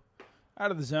 1-2.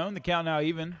 Out of the zone. The count now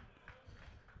even.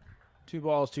 2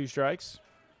 balls, 2 strikes.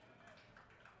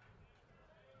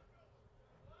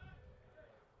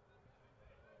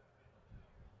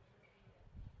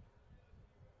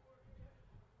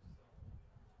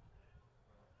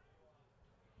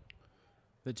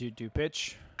 The 2-2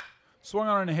 pitch. Swung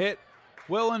on a hit.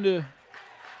 Well into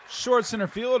short center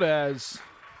field as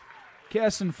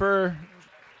Caston Furr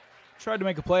tried to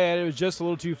make a play at it. It was just a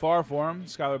little too far for him.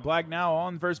 Skylar Black now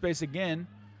on first base again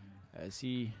as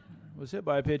he was hit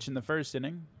by a pitch in the first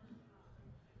inning.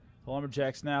 The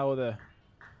Lumberjacks now with a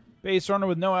base runner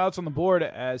with no outs on the board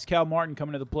as Cal Martin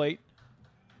coming to the plate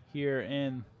here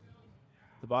in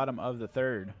the bottom of the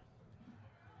third.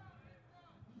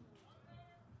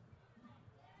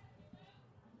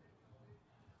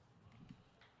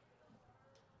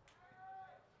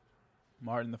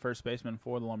 Martin, the first baseman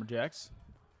for the Lumberjacks.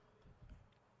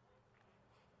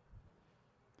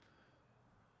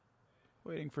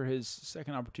 Waiting for his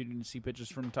second opportunity to see pitches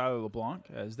from Tyler LeBlanc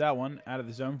as that one out of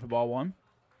the zone for ball 1.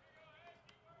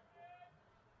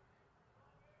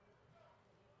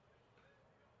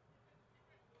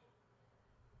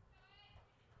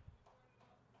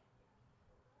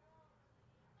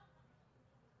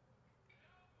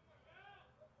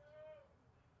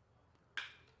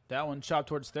 That one chopped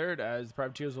towards third as the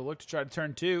Privateers will look to try to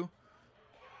turn 2.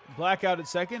 Black out at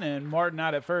second and Martin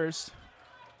out at first.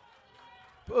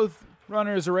 Both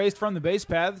runners erased from the base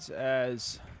paths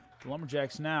as the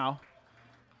Lumberjacks now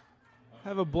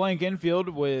have a blank infield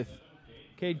with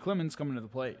Cade Clemens coming to the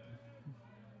plate.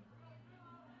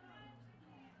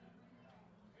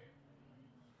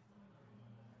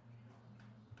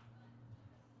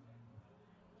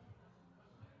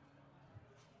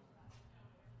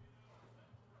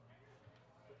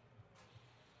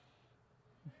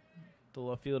 The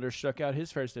left fielder struck out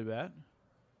his first at bat.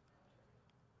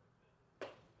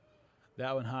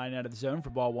 That one high and out of the zone for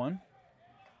ball 1.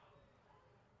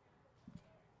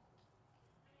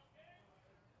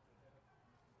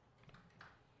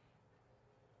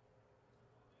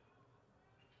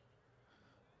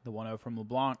 The 1-0 from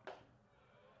LeBlanc.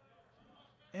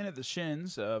 In at the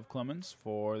shins of Clemens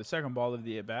for the second ball of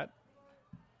the at bat.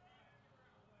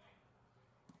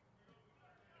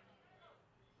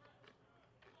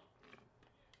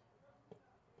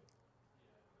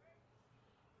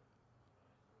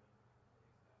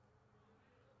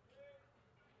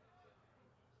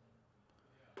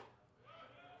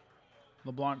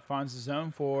 LeBlanc finds the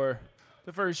zone for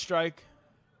the first strike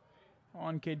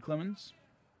on Cade Clemens.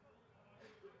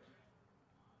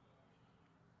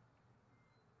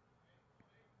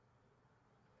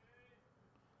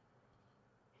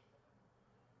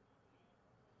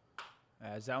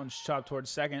 As that one's chopped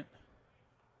towards second.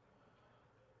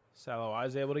 Sallow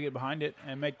is able to get behind it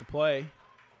and make the play.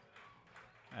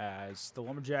 As the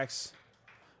Lumberjacks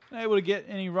not able to get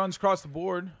any runs across the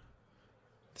board.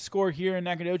 The score here in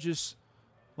Nacogdoches,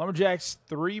 Lumberjacks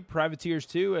 3, Privateers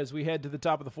 2, as we head to the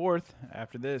top of the fourth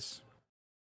after this.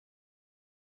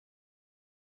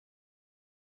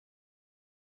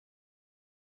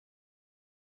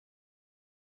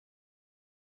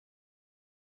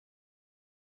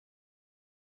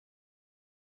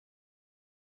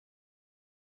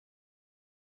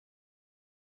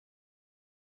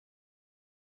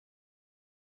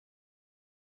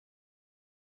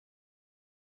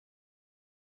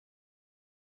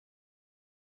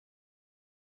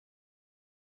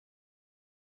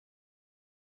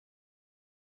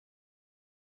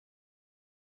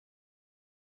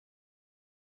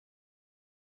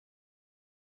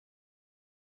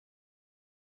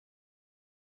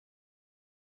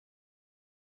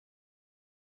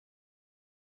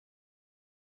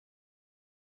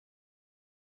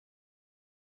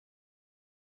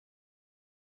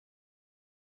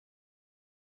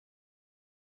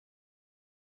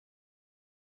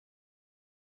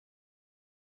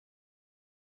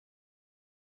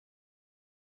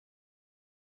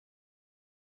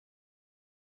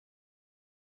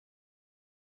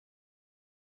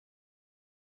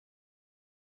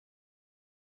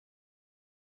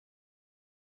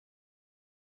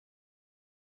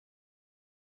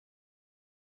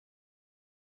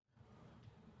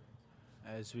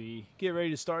 As we get ready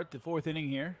to start the fourth inning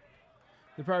here,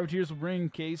 the Privateers will bring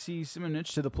Casey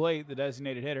Simonich to the plate, the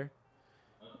designated hitter.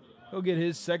 He'll get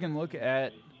his second look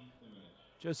at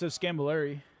Joseph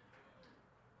Scambolari.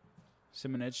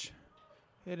 Simonich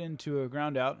hit into a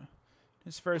ground out.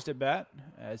 His first at bat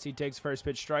as he takes first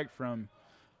pitch strike from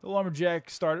the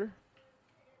Lumberjack starter.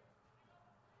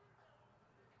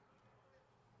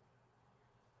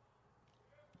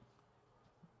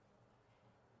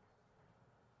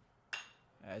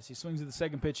 As he swings at the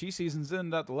second pitch, he seasons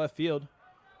in out the left field.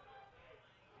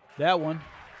 That one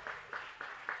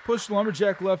pushed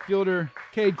Lumberjack left fielder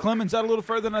Cade Clemens out a little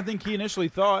further than I think he initially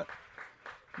thought.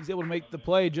 He's able to make the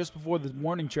play just before the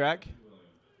warning track.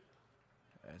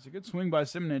 It's a good swing by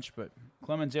Simonich, but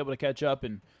Clemens able to catch up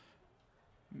and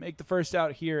make the first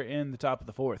out here in the top of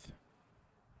the fourth.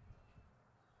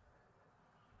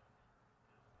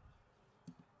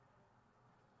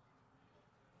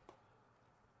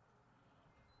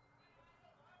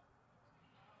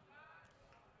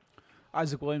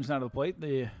 Isaac Williams now to the plate,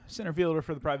 the center fielder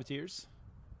for the Privateers.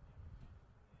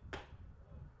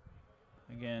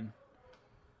 Again,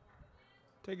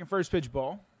 taking first pitch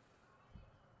ball.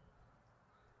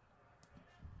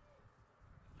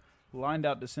 Lined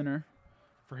out to center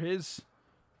for his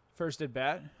first at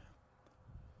bat.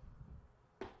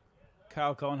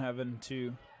 Kyle Cullen having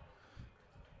to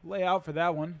lay out for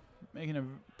that one, making a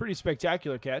pretty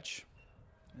spectacular catch.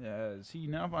 As he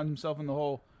now finds himself in the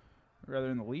hole, rather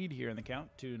in the lead here in the count,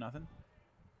 2-0.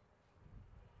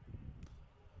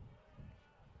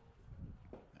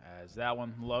 As that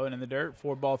one low and in the dirt,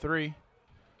 4-3.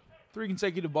 3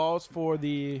 consecutive balls for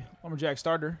the Lumberjack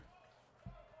starter.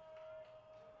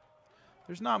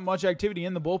 There's not much activity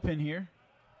in the bullpen here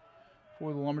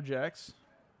for the Lumberjacks.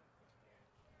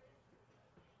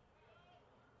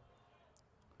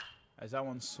 As that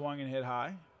one swung and hit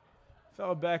high.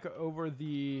 Fell back over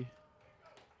the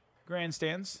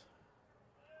grandstands.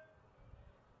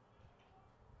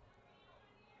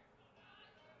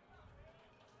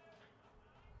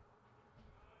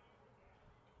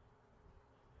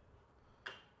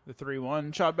 The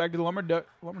 3-1 shot back to the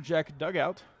Lumberjack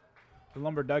dugout. The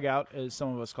lumber dugout, as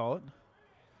some of us call it.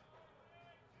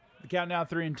 The count now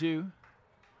 3-2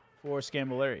 for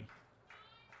Scambolari.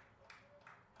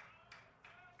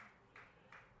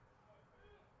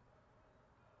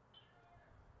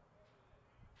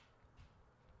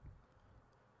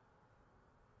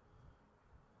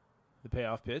 The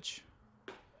payoff pitch.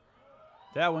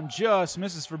 That one just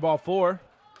misses for ball 4.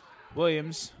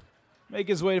 Williams make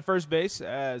his way to first base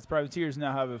as the Privateers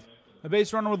now have a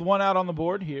base runner with 1 out on the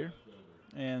board here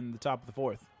in the top of the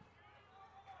fourth.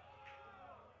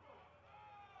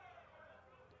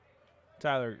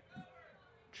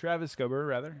 Travis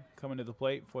Scober, coming to the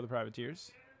plate for the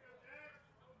Privateers.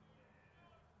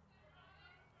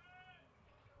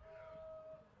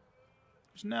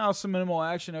 There's now some minimal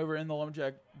action over in the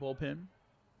Lumberjack bullpen.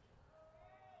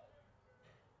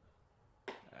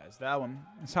 As that one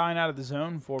is high and out of the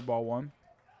zone for ball 1.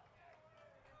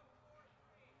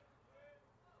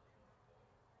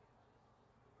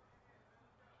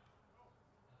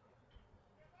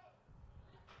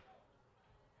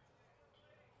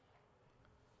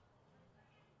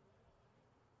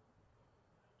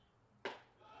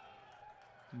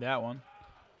 That one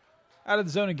out of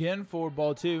the zone again for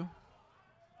ball 2.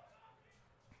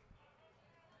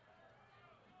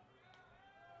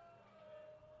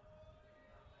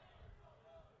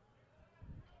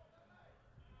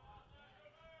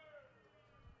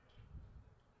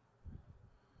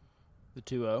 The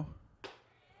 2-0.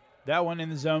 That one in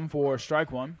the zone for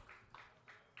strike 1.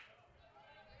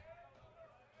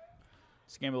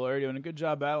 Scambolari doing a good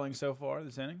job battling so far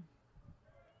this inning.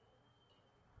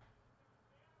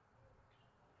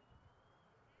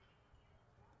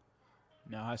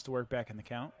 Now has to work back in the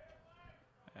count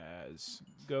as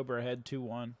Gober ahead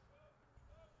 2-1.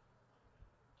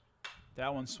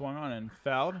 That one swung on and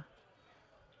fouled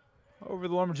over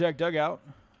the Lumberjack dugout.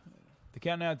 The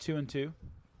count now 2-2.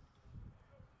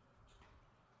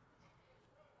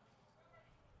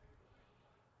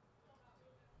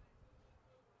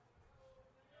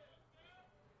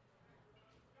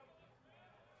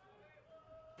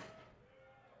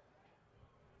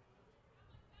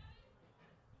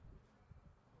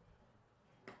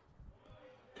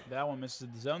 That one misses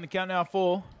the zone. The count now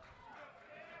full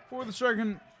for the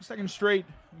second straight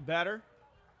batter.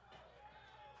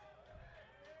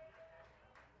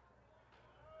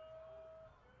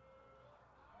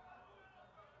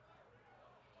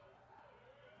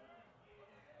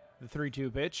 The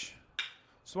 3-2 pitch.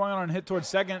 Swung on and hit towards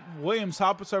second. Williams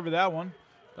hops over that one.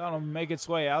 That'll make its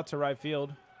way out to right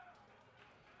field.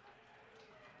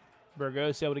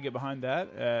 Burgos able to get behind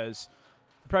that as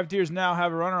the Privateers now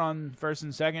have a runner on first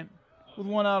and second with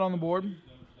 1 out on the board.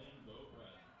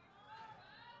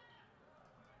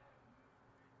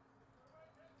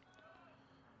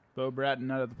 Bo Bratton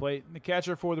out of the plate. The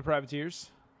catcher for the Privateers.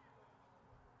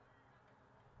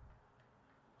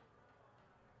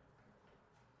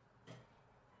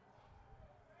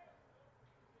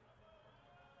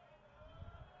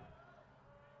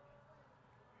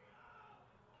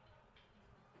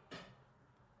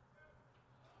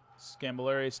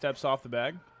 Scambolari steps off the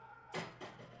bag.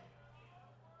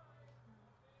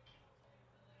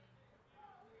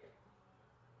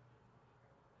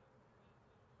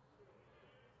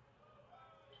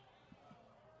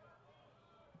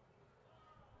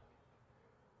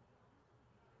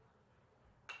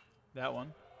 That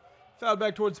one. Fouled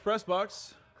back towards the press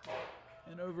box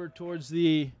and over towards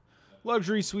the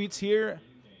luxury suites here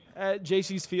at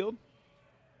JC's Field.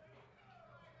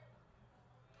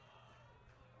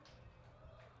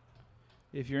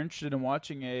 If you're interested in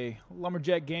watching a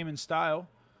Lumberjack game in style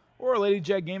or a Lady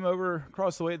Jack game over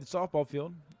across the way at the softball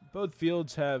field, both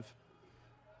fields have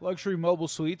luxury mobile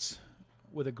suites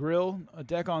with a grill, a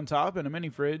deck on top, and a mini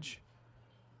fridge,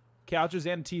 couches,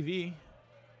 and a TV.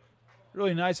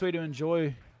 Really nice way to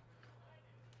enjoy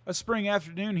a spring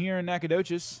afternoon here in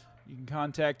Nacogdoches. You can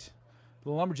contact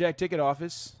the Lumberjack ticket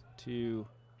office to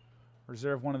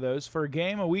reserve one of those for a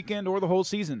game, a weekend, or the whole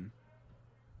season.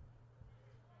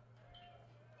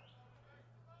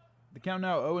 The count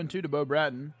now 0-2 to Bo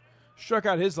Bratton. Struck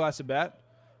out his last at bat.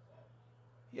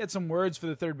 He had some words for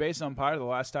the third base umpire the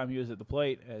last time he was at the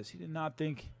plate, as he did not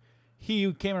think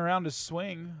he came around to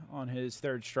swing on his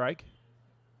third strike.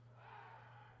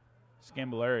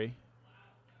 Scambolari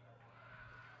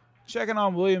checking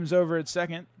on Williams over at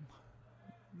second.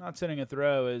 Not sending a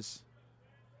throw is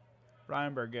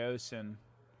Brian Burgos and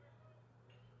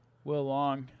Will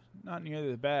Long not near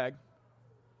the bag.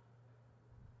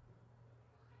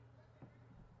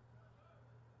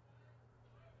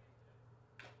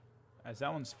 As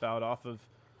that one's fouled off of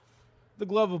the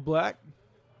glove of black.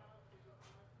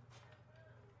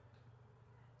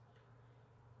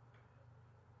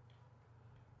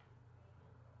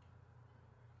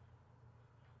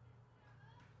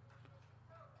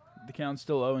 The count's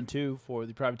still 0-2 for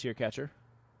the Privateer catcher.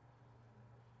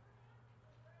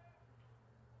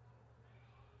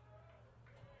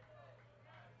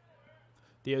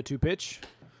 The 0-2 pitch.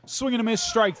 Swing and a miss,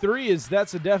 strike three, as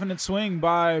that's a definite swing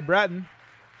by Bratton.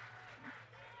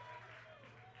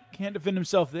 Can't defend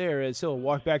himself there as he'll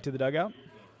walk back to the dugout.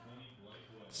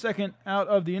 Second out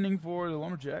of the inning for the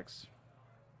Lumberjacks.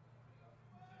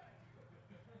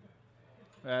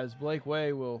 As Blake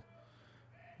Way will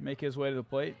make his way to the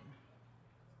plate.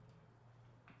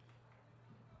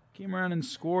 Came around and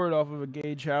scored off of a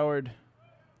Gage Howard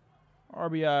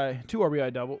RBI, 2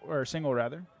 RBI double, or single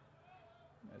rather,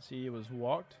 as he was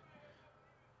walked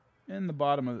in the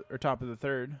bottom of, or top of the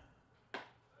third.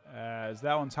 As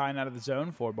that one's high and out of the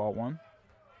zone for ball one.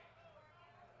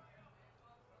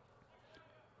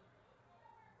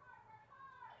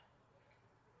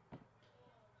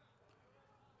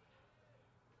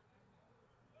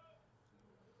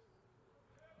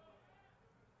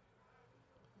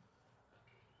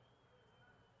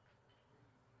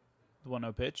 The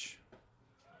 1-0 pitch.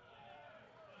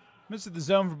 Missed at the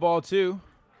zone for ball two.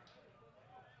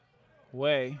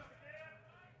 Way.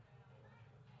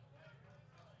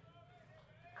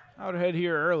 Out ahead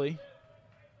here early.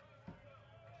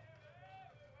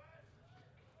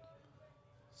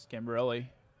 Scamborelli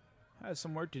has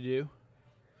some work to do.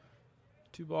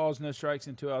 2 balls, no strikes,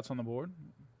 and 2 outs on the board.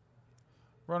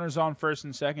 Runners on first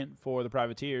and second for the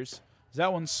Privateers.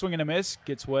 That one's swinging a miss.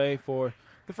 Gets Way for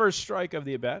the first strike of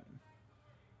the at-bat.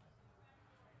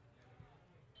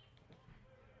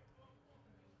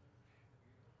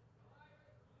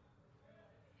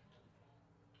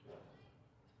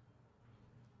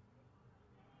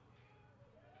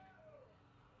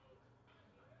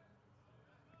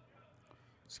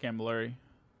 Scambolari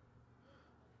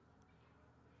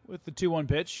with the 2-1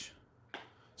 pitch.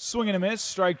 Swing and a miss,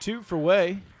 strike two for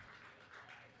Way.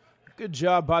 Good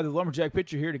job by the Lumberjack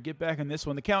pitcher here to get back in this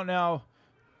one. The count now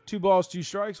 2 balls, 2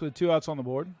 strikes with 2 outs on the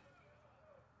board.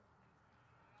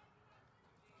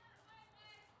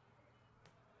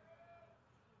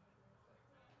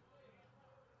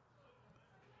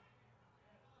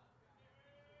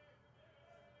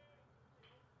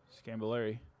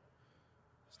 Scambolari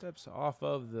steps off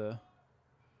of the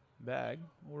bag.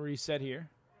 We'll reset here.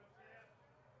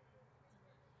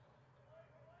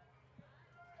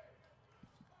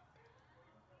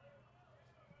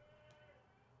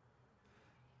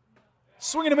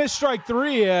 Swing and a miss, strike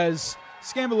three, as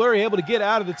Scambolari able to get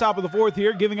out of the top of the fourth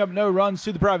here, giving up no runs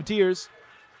to the Privateers.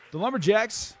 The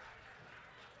Lumberjacks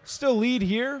still lead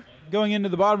here, going into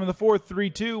the bottom of the fourth,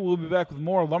 3-2. We'll be back with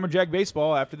more Lumberjack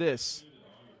baseball after this.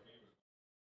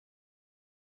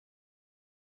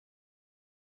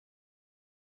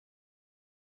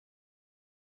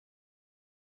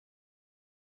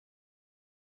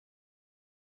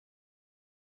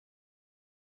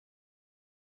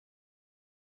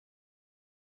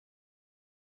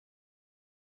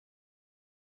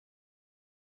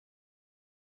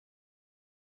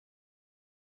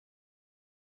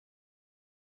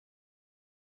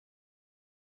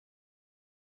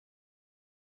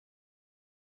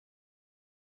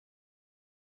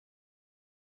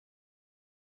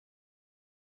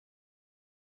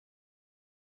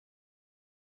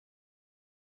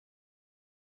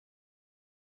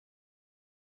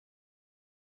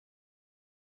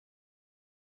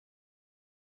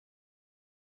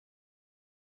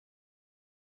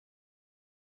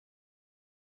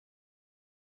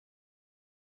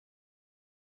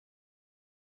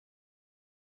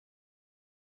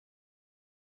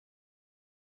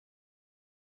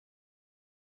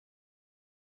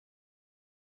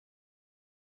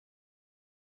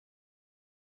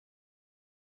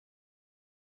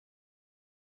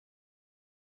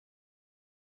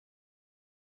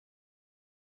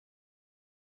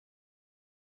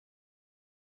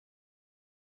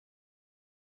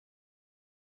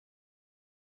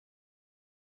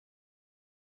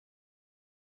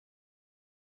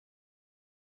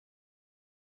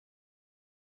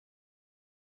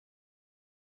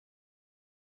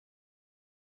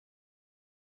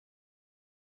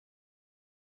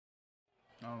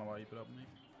 I don't know why you put up with me.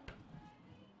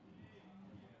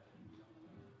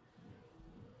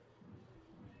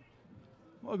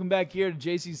 Welcome back here to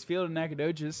JC's Field in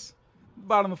Nacogdoches.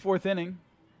 Bottom of the fourth inning.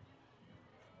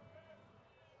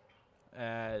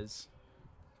 As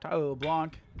Tyler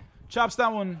LeBlanc chops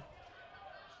that one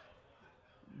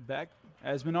back.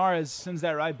 As Menarez sends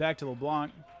that right back to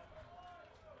LeBlanc.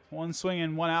 One swing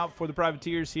and one out for the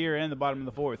Privateers here in the bottom of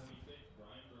the fourth.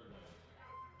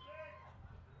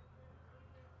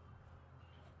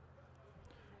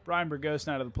 Brian Burgos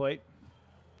now to the plate.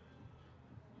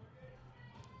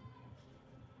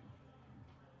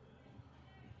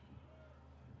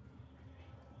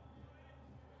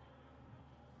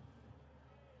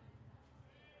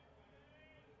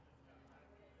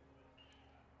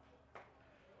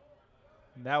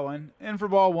 That one in for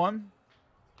ball one.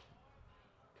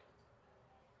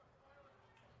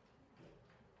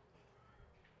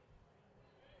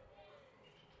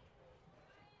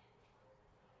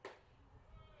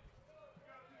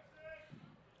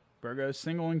 Burgos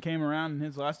single and came around in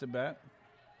his last at bat.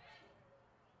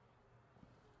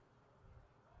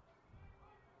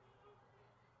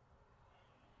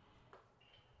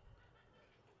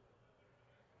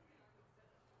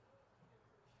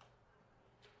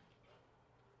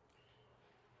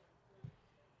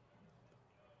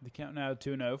 The count now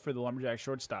 2-0 for the Lumberjack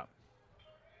shortstop.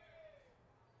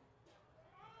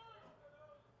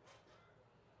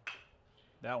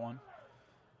 That one.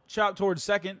 Chop towards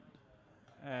second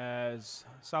as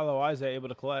Salo Isa able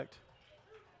to collect.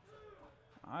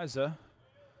 Isa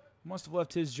must have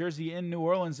left his jersey in New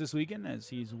Orleans this weekend as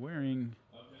he's wearing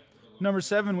number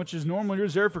 7, which is normally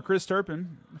reserved for Chris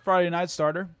Turpin, the Friday night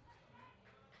starter.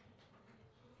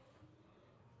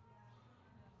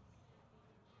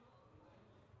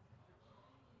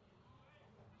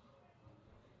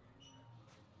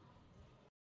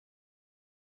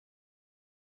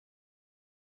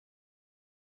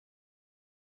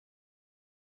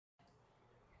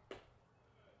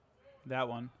 That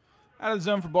one. Out of the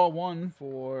zone for ball one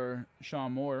for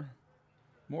Sean Moore.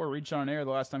 Moore reached on air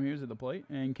the last time he was at the plate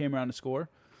and came around to score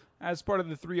as part of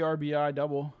the 3 RBI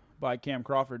double by Cam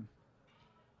Crawford.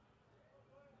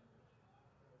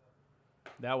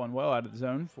 That one well out of the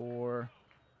zone for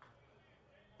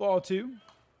ball two.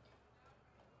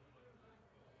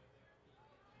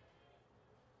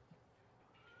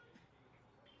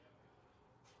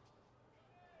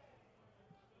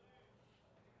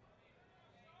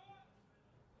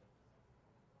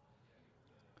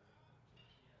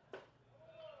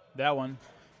 That one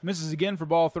misses again for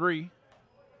ball three.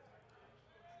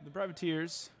 The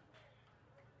Privateers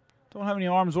don't have any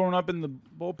arms warming up in the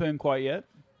bullpen quite yet,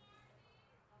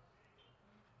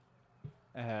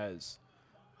 as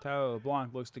Tyler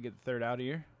LeBlanc looks to get the third out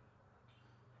here.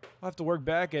 We'll have to work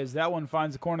back as that one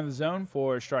finds the corner of the zone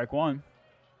for strike one.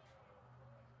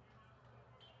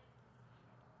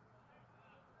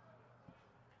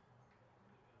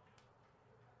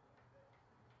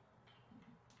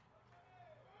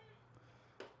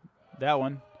 That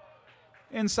one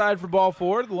inside for ball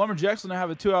four. The Lumberjacks will now have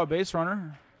a 2-out base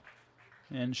runner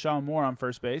and Sean Moore on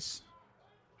first base.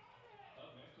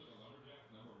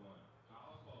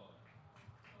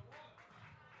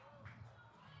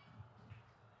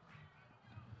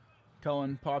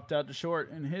 Cullen popped out to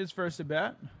short in his first at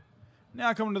bat.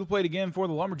 Now coming to the plate again for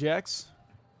the Lumberjacks.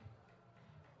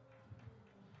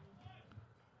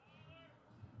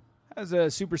 Has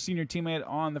a super senior teammate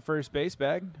on the first base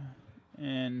bag,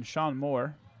 and Sean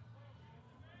Moore.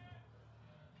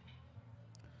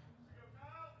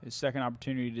 His second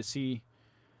opportunity to see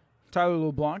Tyler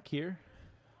LeBlanc here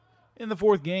in the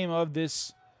fourth game of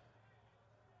this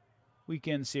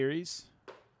weekend series,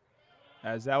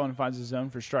 as that one finds the zone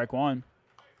for strike one.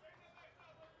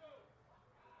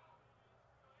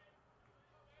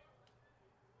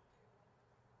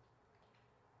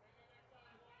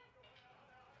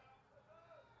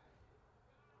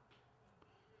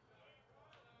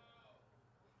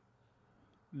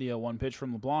 The 1 pitch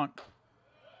from LeBlanc.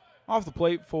 Off the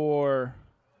plate for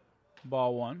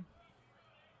ball one.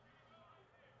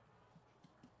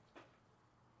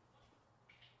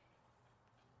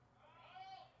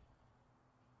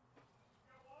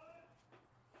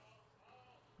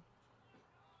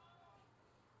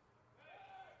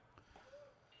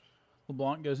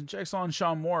 LeBlanc goes and checks on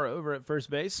Sean Moore over at first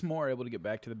base. Moore able to get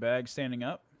back to the bag standing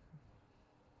up.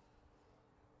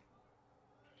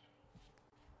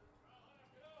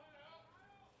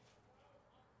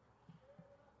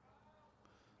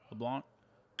 LeBlanc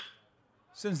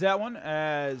sends that one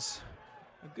as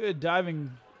a good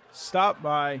diving stop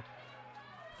by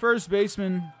first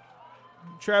baseman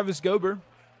Travis Gober.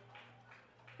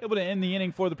 able to end the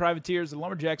inning for the Privateers. The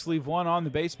Lumberjacks leave one on the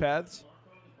base paths.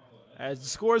 As the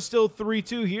score is still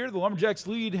 3-2 here, the Lumberjacks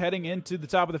lead heading into the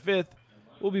top of the fifth.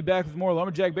 We'll be back with more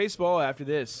Lumberjack baseball after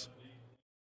this.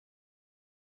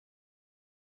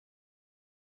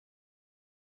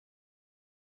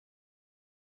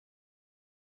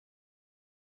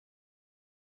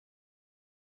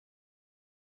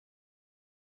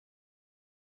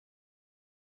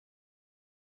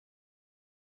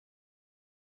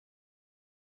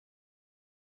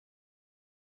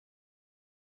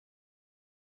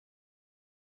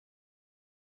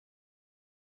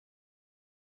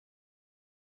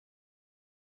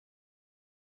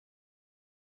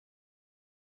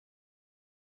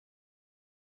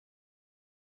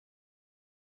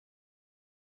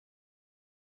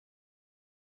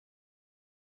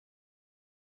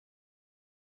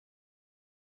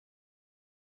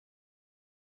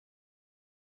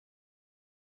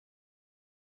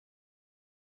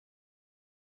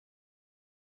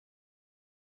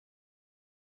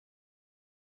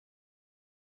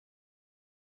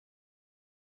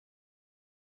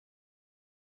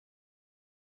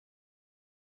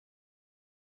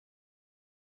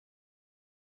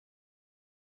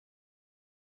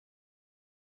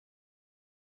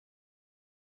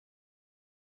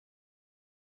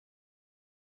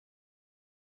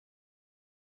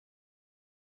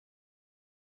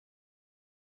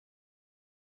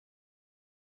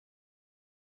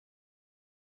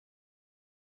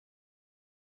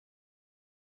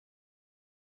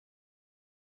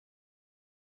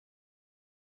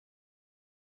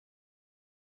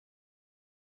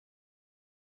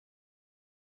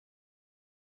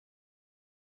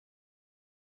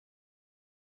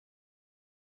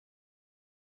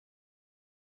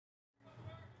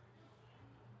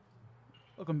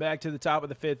 Welcome back to the top of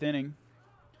the fifth inning.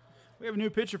 We have a new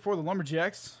pitcher for the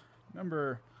Lumberjacks,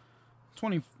 number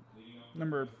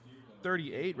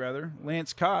 38,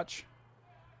 Lance Koch.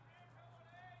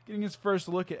 Getting his first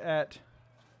look at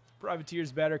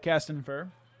Privateers batter Caston Furr.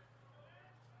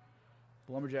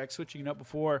 The Lumberjacks switching it up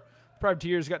before the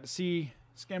Privateers got to see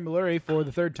Scambolari for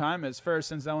the third time as Furr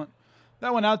sends that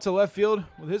one out to left field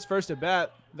with his first at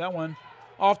bat. That one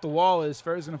off the wall as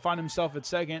Furr is going to find himself at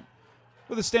second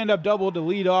with a stand-up double to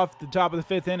lead off the top of the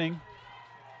fifth inning.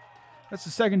 That's the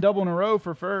second double in a row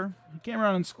for Furr. He came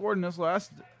around and scored in this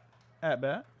last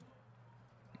at-bat.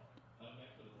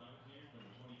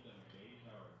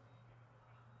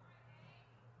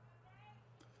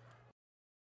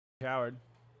 Howard,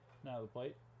 now to the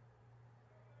plate.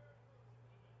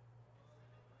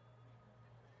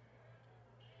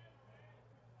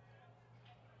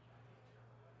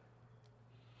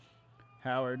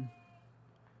 Howard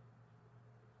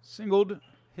singled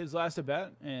his last at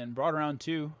bat and brought around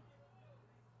two.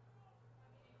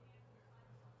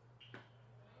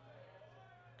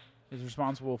 Is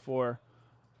responsible for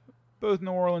both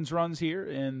New Orleans runs here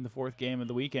in the fourth game of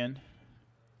the weekend.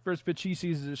 First pitch he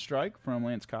sees is a strike from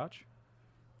Lance Koch.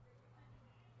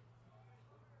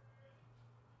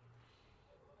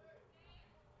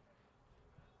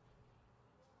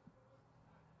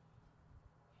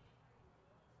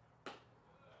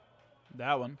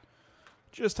 That one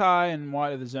just high and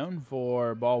wide of the zone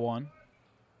for ball one.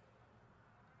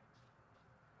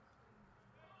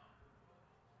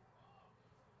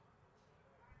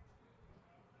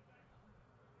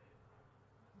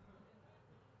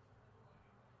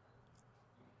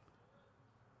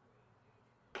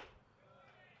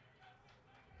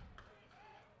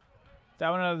 That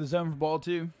one out of the zone for ball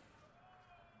two.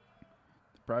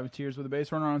 The Privateers with a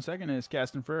base runner on second is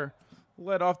Caston Furr.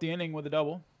 Led off the inning with a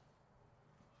double.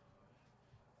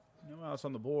 No outs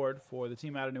on the board for the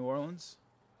team out of New Orleans.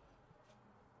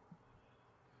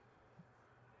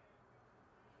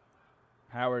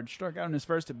 Howard struck out in his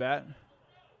first at bat.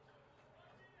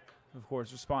 Of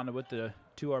course, responded with the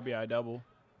 2 RBI double.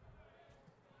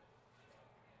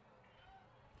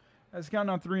 That's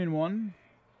counting on 3-1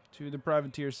 to the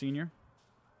Privateer senior.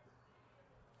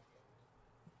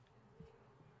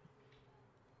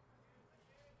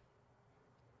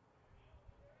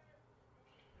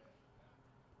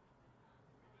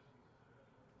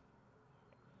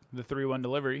 The 3-1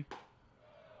 delivery.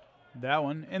 That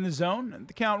one in the zone.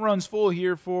 The count runs full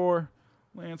here for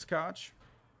Lance Koch.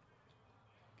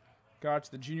 Koch,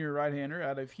 the junior right-hander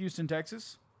out of Houston,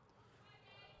 Texas.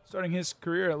 Starting his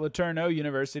career at LeTourneau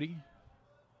University.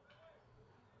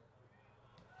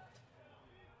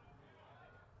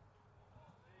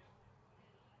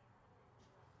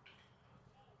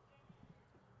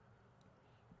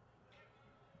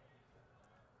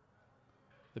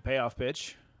 The payoff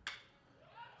pitch.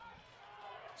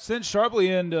 Sent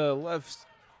sharply into left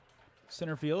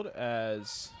center field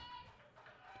as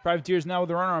the Privateers now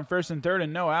with a runner on first and third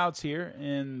and no outs here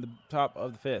in the top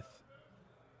of the fifth.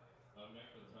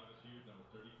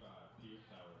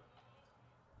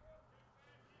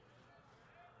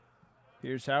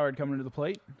 Here's Howard coming to the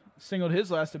plate. Singled his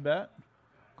last at bat.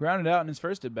 Grounded out in his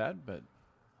first at bat, but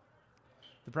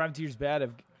the Privateers'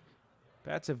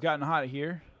 bats have gotten hot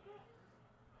here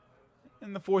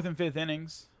in the fourth and fifth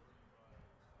innings.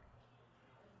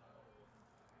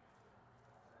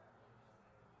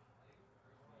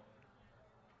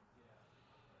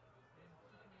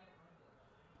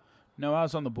 No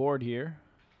outs on the board here,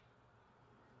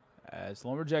 as the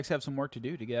Lumberjacks have some work to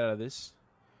do to get out of this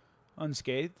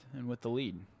unscathed and with the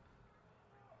lead.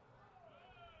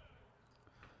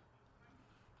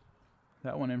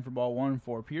 That one in for ball one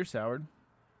for Pierce Howard.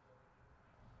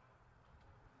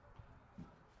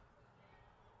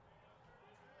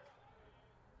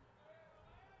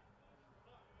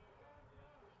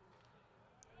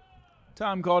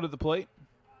 Time called at the plate.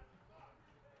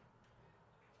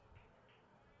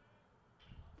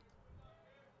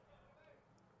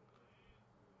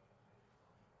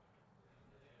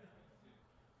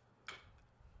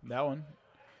 That one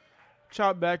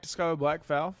chopped back to Skylar Black,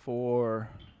 foul for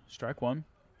strike one.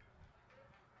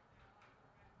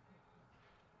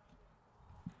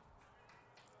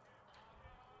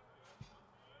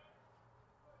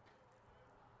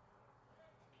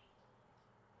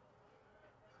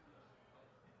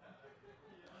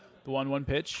 The 1-1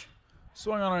 pitch.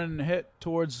 Swung on and hit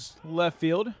towards left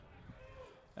field,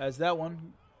 as that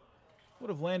one would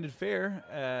have landed fair,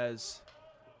 as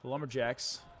the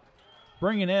Lumberjacks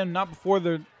bring it in, not before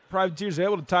the Privateers are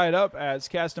able to tie it up, as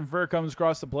Caston Fur comes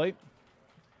across the plate.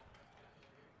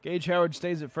 Gage Howard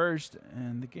stays at first,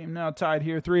 and the game now tied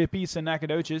here 3 apiece in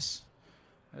Nacogdoches,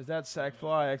 as that sac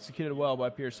fly executed well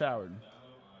by Pierce Howard.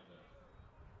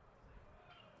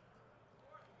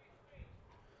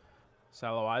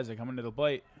 Salo Isaac coming to the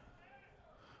plate.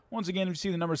 Once again, you see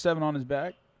the number 7 on his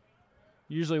back.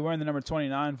 Usually wearing the number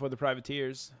 29 for the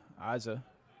Privateers. Isaac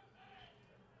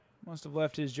must have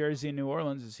left his jersey in New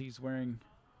Orleans, as he's wearing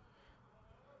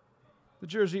the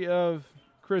jersey of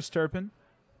Chris Turpin,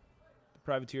 the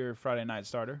Privateer Friday night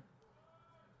starter.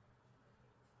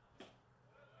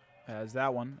 As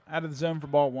that one out of the zone for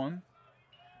ball one.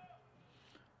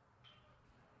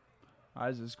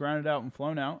 Isaac's grounded out and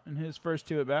flown out in his first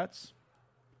 2 at-bats.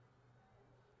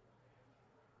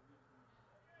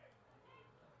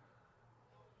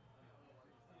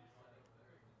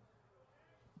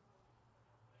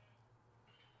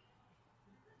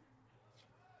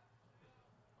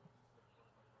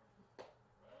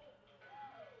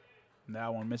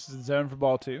 That one misses the zone for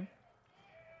ball 2.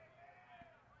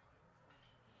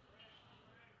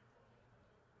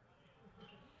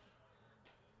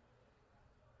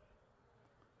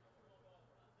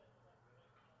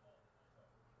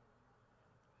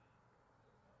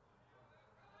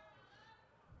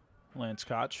 Lance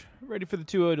Koch ready for the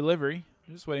 2-0 delivery.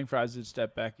 Just waiting for Isaac to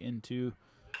step back into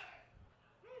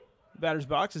the batter's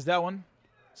box. As that one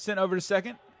sent over to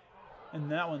second,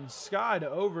 and that one skied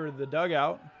over the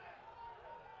dugout,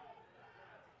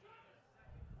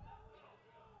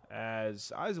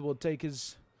 as Isaac will take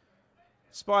his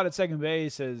spot at second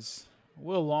base as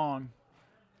Will Long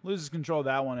loses control of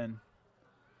that one and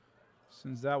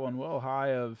sends that one well high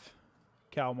of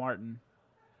Cal Martin.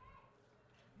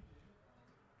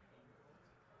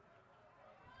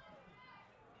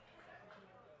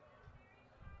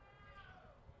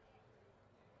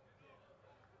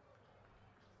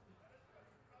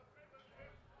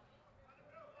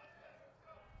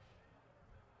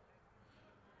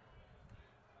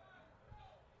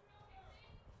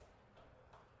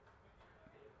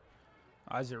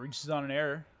 Isaac reaches on an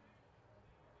error.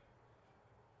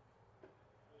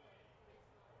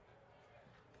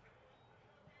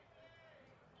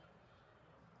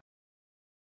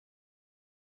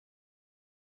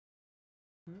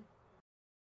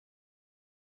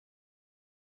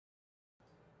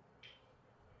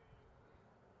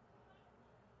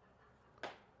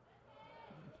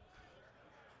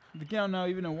 The count now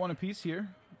even at 1 apiece here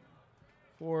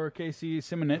for Casey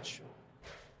Simonich.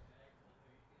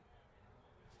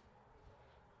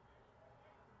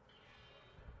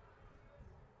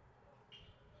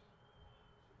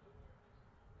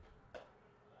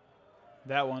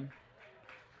 That one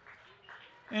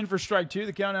in for strike 2.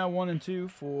 The count now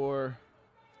 1-2 for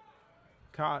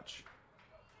Koch.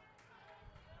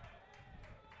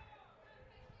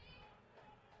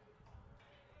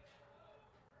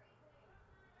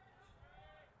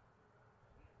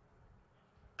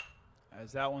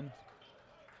 As that one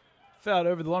fouled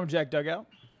over the Lumberjack dugout.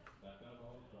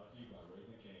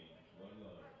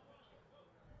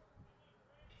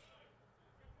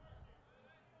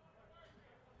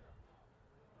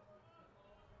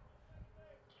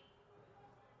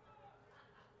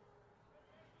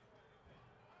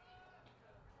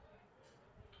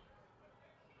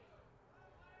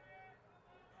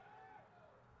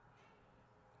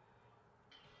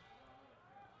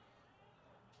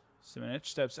 Simonich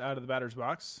steps out of the batter's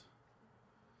box.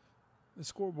 The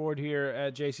scoreboard here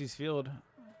at JC's Field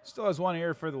still has one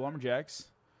error for the Lumberjacks.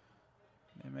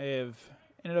 They may have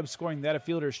ended up scoring that a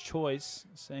fielder's choice,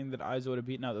 saying that Isa would have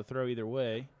beaten out the throw either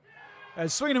way.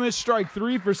 As swing and a miss, strike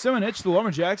 3 for Simonich, the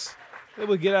Lumberjacks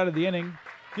able to get out of the inning,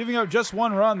 giving up just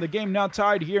 1 run. The game now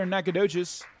tied here in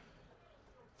Nacogdoches.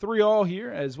 3-all here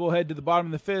as we'll head to the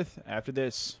bottom of the 5th after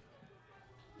this.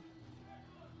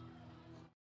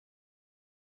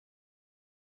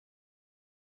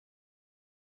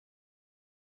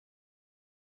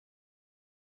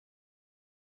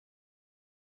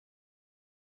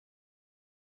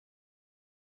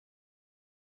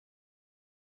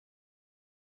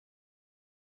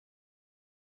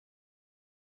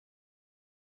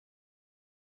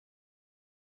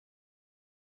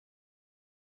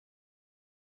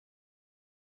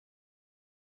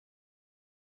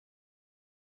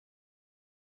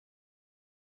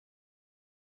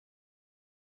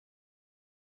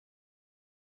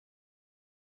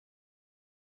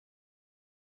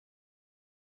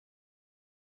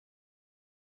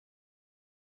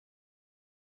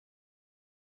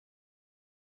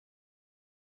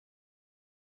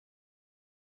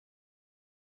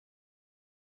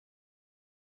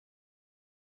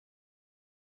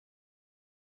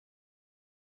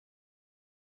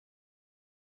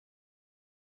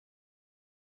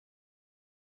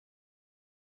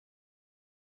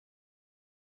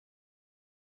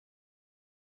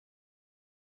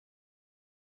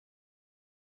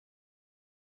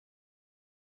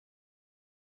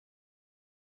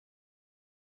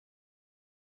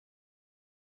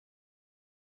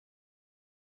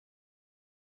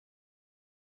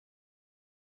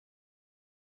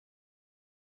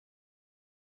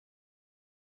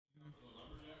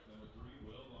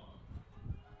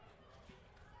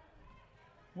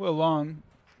 Will Long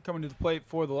coming to the plate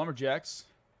for the Lumberjacks.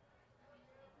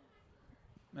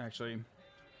 Actually,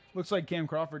 looks like Cam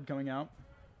Crawford coming out.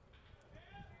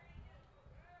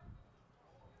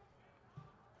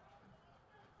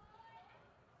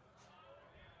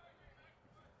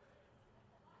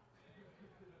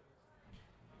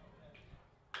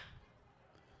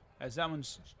 As that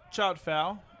one's shot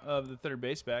foul of the third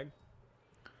base bag.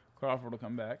 Crawford will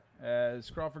come back. As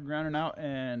Crawford grounded out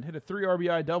and hit a 3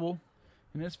 RBI double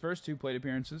in his first 2 plate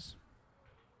appearances.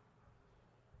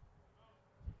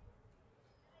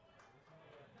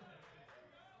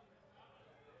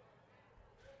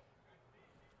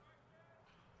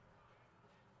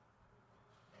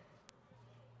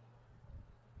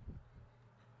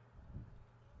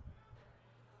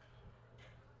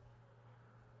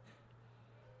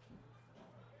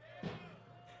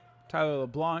 Tyler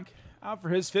LeBlanc out for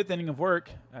his 5th inning of work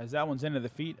as that one's into the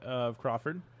feet of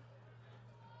Crawford.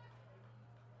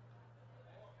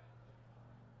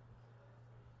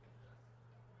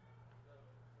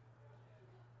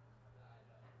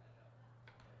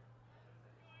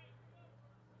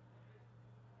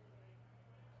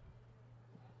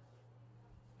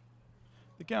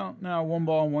 The count now 1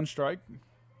 ball and 1 strike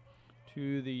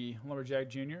to the Lumberjack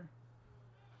Junior.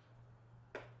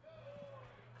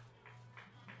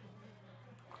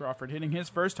 Crawford hitting his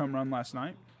first home run last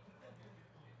night.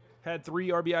 Had 3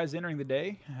 RBIs entering the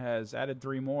day, has added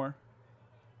 3 more.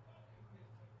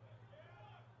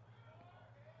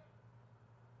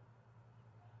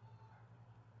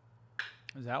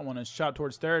 As that one is shot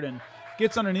towards third and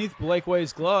gets underneath Blake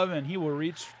Way's glove, and he will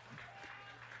reach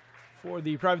for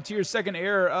the Privateers' second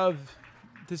error of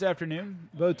this afternoon.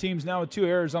 Both teams now with 2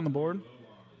 errors on the board,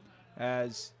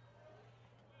 as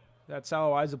that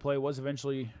Saloiza play was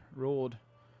eventually ruled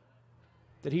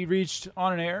that he reached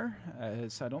on an error,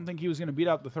 as I don't think he was going to beat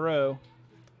out the throw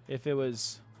if it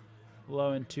was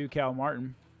low into Cal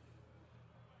Martin.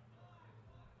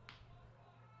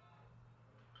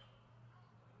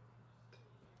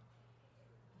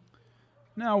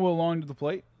 Now Will Long to the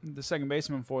plate, the second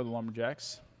baseman for the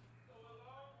Lumberjacks.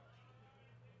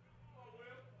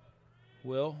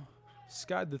 Will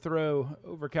skied the throw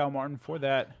over Cal Martin for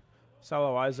that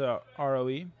Saloiza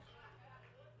ROE.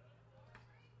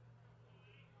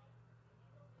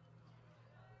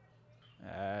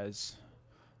 As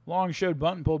Long showed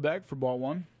bunt and pulled back for ball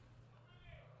 1.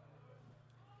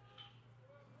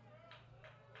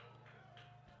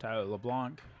 Tyler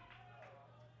LeBlanc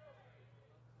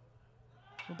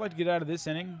would like to get out of this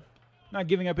inning, not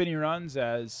giving up any runs,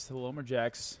 as the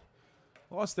Lumberjacks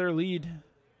lost their lead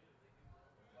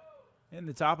in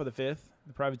the top of the 5th.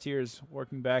 The Privateers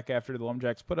working back after the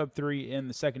Lumberjacks put up 3 in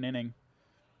the second inning.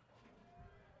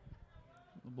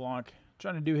 LeBlanc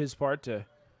trying to do his part to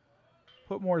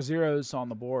put more zeros on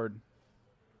the board,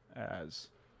 as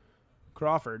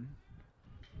Crawford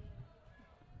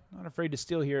Not afraid to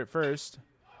steal here at first,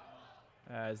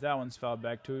 as that one's fouled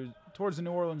back towards the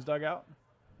New Orleans dugout.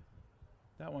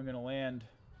 That one going to land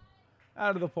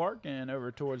out of the park and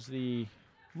over towards the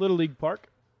Little League park.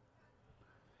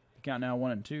 The count now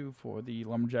 1-2 for the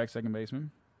Lumberjack second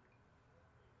baseman.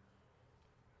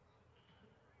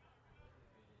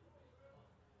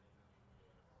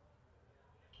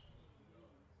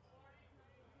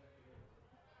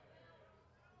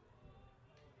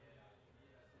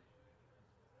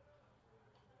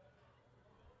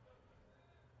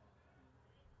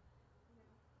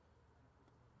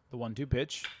 The 1-2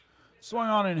 pitch. Swung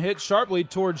on and hit sharply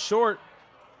towards short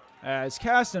as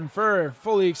Caston Furr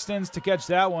fully extends to catch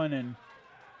that one. And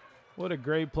what a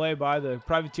great play by the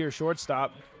Privateer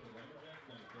shortstop.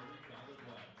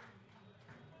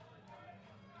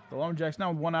 The Lumberjacks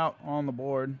now 1 out on the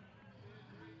board.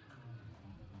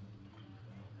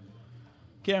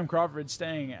 Cam Crawford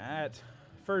staying at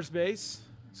first base.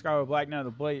 Skylar Black now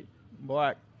the plate.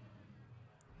 Black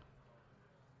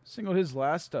singled his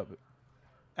last up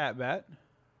at bat.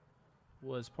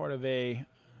 Was part of a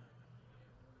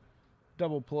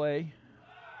double play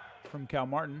from Cal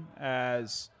Martin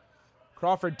as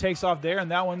Crawford takes off there, and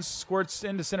that one squirts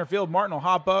into center field. Martin will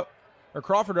hop up, or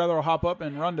Crawford rather will hop up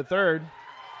and run to third.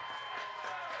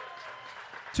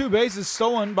 2 bases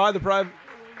stolen by the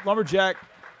Lumberjack.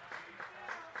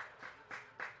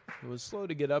 It was slow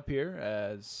to get up here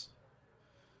as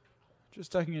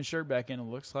just tucking his shirt back in, it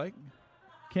looks like.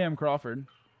 Cam Crawford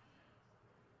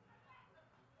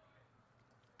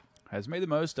has made the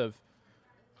most of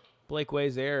Blake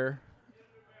Way's error.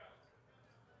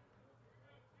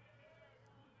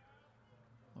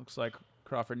 Looks like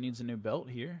Crawford needs a new belt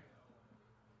here.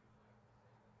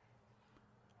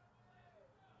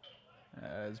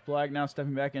 As Black now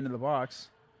stepping back into the box.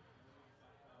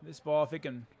 This ball, if it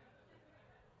can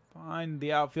find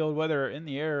the outfield, whether in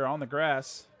the air or on the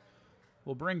grass,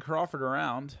 will bring Crawford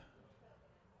around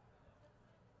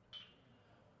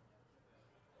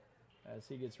as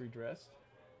he gets redressed.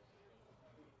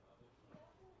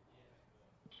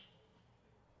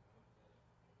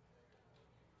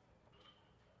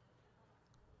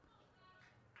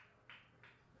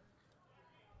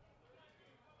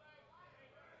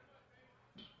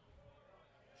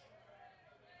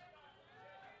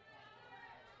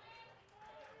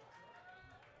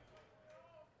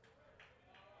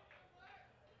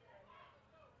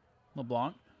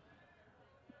 LeBlanc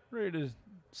ready to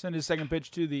send his second pitch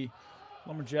to the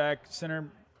Lumberjack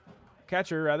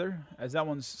catcher, as that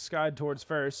one's skied towards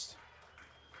first.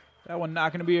 That one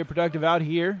not going to be a productive out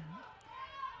here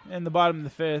in the bottom of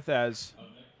the fifth, as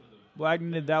Black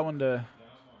needed that one to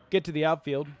get to the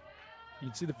outfield. You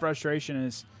can see the frustration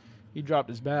as he dropped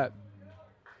his bat.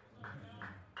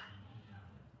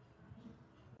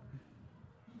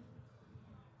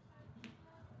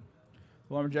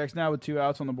 The Lumberjacks now with 2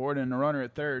 outs on the board and a runner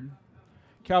at third.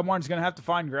 Cal Martin's going to have to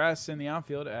find grass in the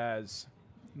outfield as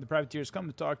the Privateers come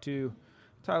to talk to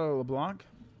Tyler LeBlanc.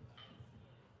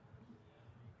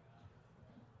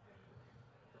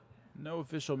 No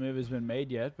official move has been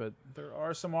made yet, but there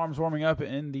are some arms warming up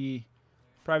in the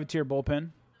Privateer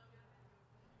bullpen.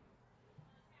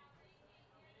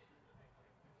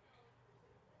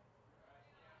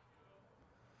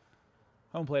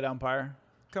 Home plate umpire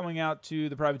coming out to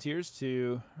the Privateers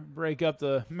to break up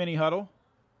the mini huddle.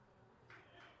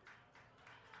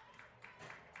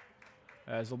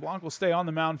 As LeBlanc will stay on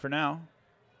the mound for now.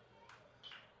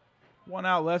 1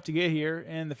 out left to get here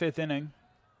in the 5th inning.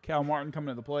 Cal Martin coming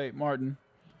to the plate. Martin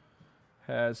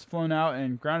has flown out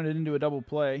and grounded into a double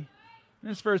play in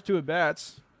his first 2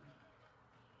 at-bats.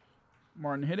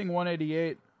 Martin hitting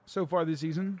 188 so far this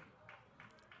season.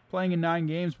 Playing in 9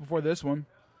 games before this one.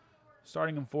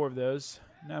 Starting in 4 of those.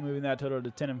 Now moving that total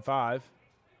to 10-5.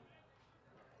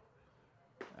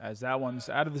 As that one's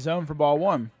out of the zone for ball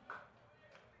 1.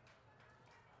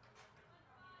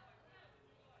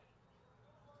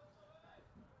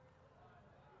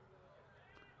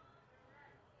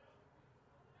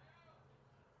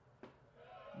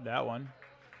 That one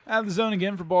out of the zone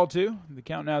again for ball 2. The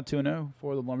count now 2-0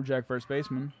 for the Lumberjack first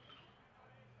baseman.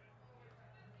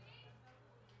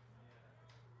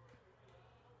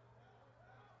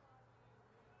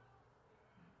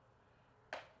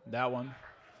 That one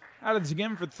out of this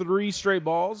again for 3 straight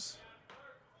balls.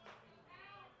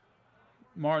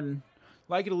 Martin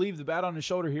likely to leave the bat on his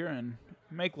shoulder here and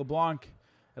make LeBlanc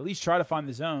at least try to find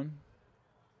the zone.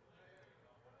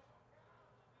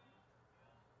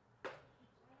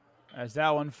 As that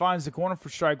one finds the corner for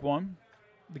strike 1.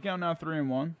 The count now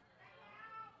 3-1.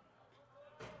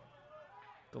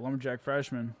 The Lumberjack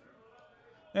freshman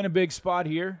in a big spot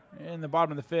here in the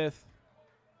bottom of the 5th.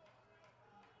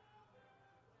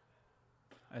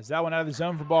 As that one out of the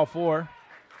zone for ball 4.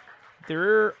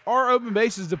 There are open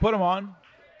bases to put him on.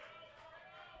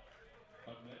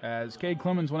 As Cade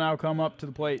Clemens will now come up to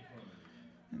the plate.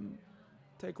 And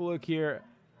take a look here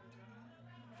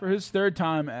for his 3rd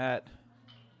time at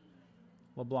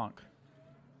LeBlanc.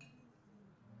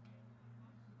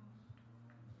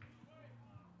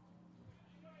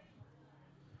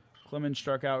 Clemens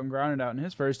struck out and grounded out in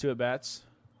his first 2 at-bats.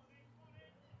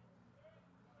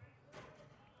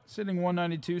 Sitting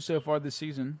 192 so far this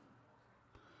season.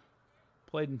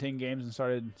 Played in 10 games and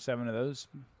started 7 of those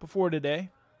before today.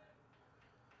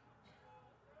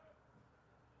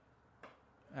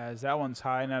 As that one's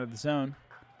high and out of the zone.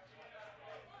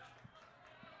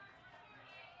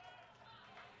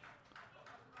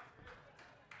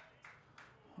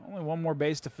 Only one more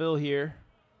base to fill here.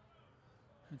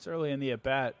 It's early in the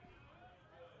at-bat.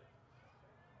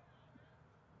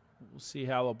 We'll see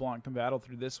how LeBlanc can battle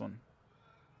through this one.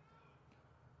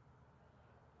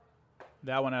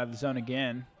 That one out of the zone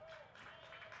again.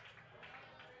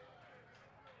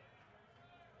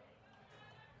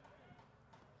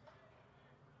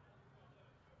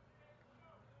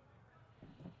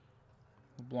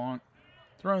 LeBlanc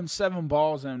throwing 7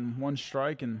 balls and 1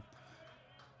 strike in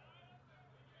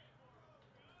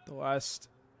the last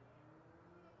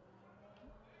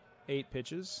 8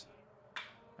 pitches.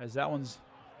 As that one's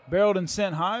barreled and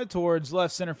sent high towards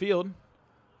left center field.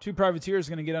 2 Privateers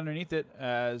going to get underneath it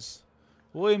as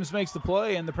Williams makes the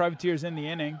play and the Privateers in the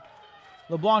inning.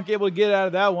 LeBlanc able to get out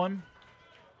of that one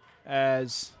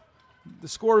as the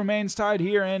score remains tied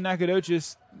here in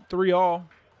Nacogdoches 3-all.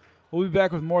 We'll be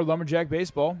back with more Lumberjack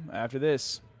baseball after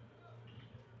this.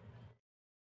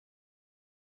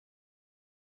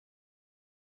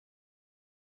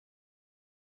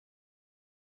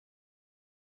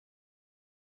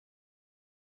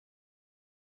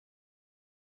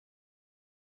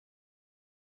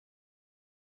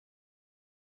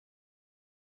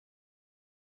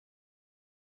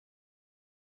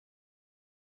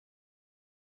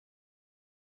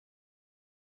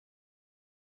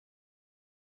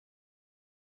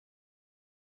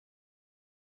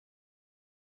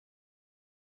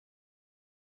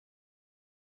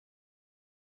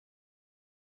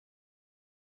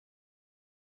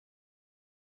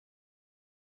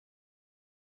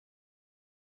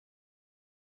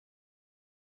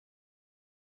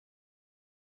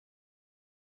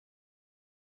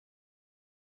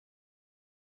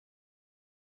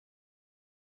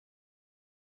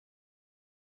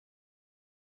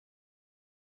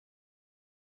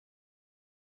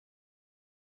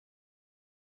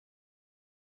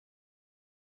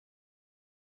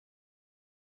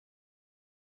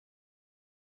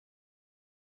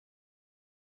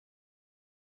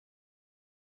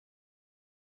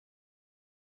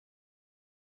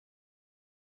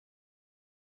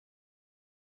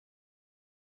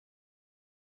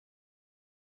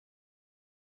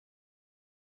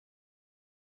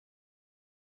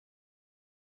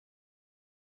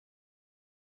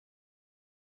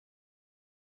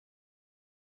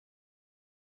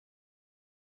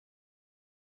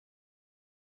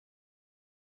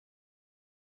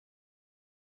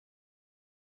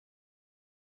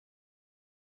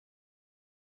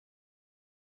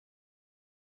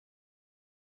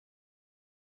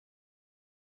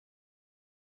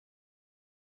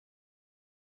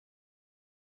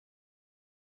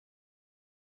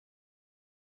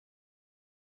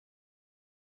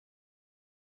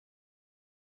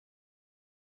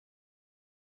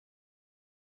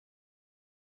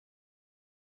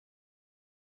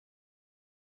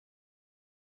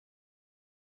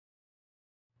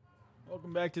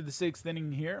 Welcome back to the 6th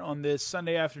inning here on this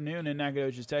Sunday afternoon in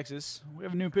Nacogdoches, Texas. We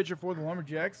have a new pitcher for the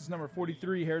Lumberjacks. It's number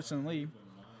 43, Harrison Lee,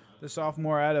 the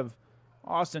sophomore out of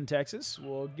Austin, Texas.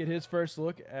 We'll get his first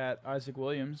look at Isaac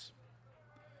Williams.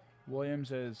 Williams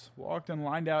has walked and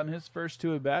lined out in his first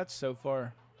 2 at-bats so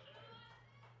far.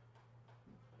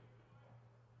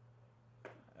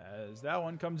 As that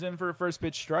one comes in for a first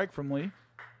pitch strike from Lee.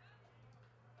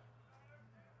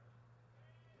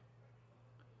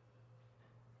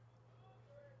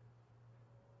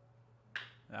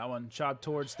 That one chopped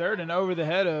towards third and over the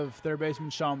head of third baseman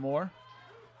Sean Moore.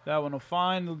 That one will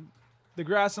find the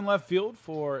grass in left field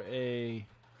for a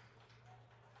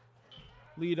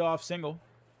leadoff single.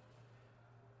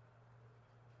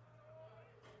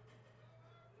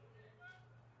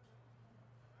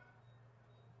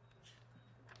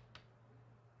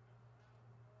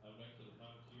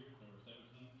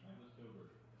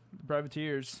 The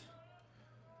Privateers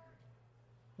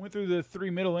went through the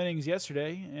 3 middle innings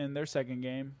yesterday in their second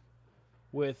game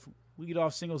with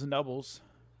leadoff singles and doubles.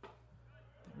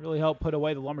 Really helped put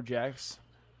away the Lumberjacks.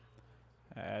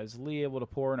 As Lee able to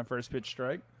pour in a first pitch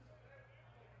strike.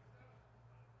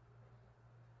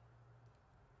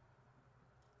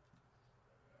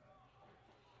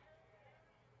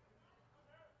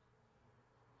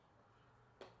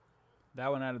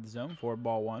 That one out of the zone for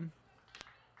ball one.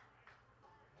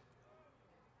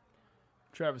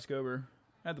 Travis Gober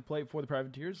at the plate for the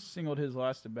Privateers. Singled his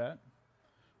last at bat.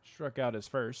 Struck out his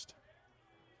first.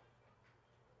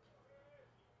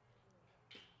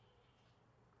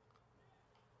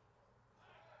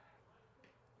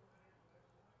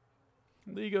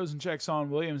 Lee goes and checks on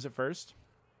Williams at first.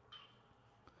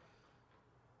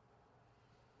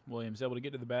 Williams able to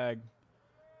get to the bag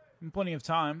in plenty of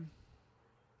time.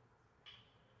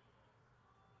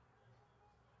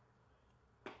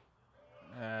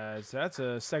 As that's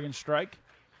a second strike.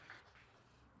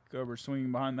 Gober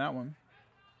swinging behind that one.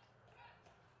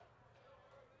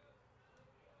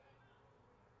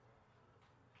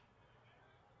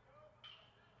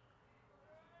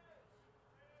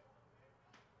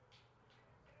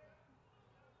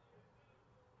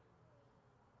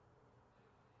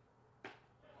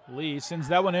 Lee sends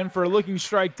that one in for a looking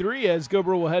strike three as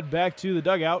Gober will head back to the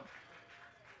dugout.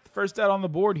 First out on the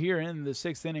board here in the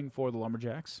sixth inning for the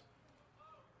Lumberjacks.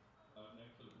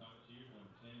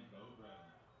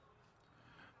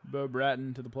 Bo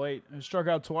Bratton to the plate. Has struck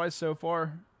out twice so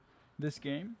far this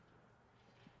game.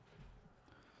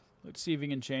 Let's see if he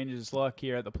can change his luck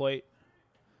here at the plate.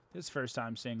 His first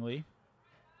time seeing Lee.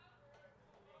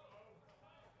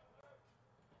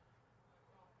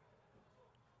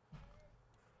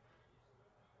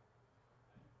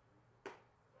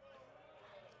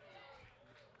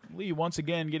 Lee once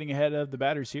again getting ahead of the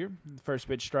batters here. First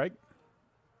pitch strike.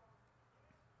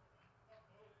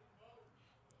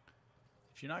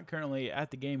 If you're not currently at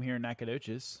the game here in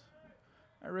Nacogdoches,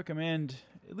 I recommend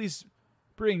at least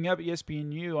bringing up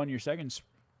ESPNU on your second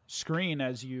screen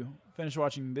as you finish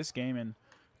watching this game in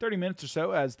 30 minutes or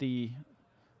so, as the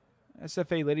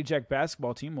SFA Lady Jack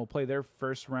basketball team will play their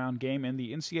first round game in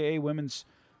the NCAA Women's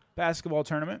Basketball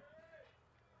Tournament.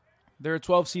 They're a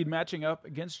 12 seed matching up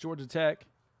against Georgia Tech.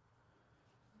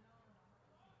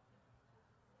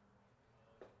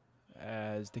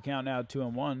 As the count now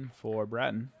 2-1 for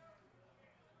Bratton.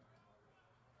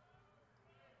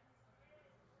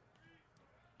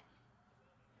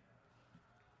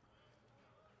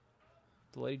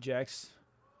 The Lady Jacks,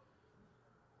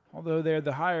 although they're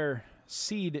the higher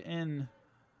seed in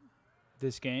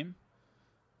this game,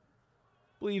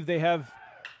 believe they have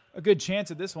a good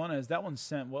chance at this one, as that one's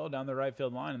sent well down the right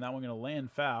field line, and that one going to land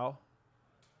foul.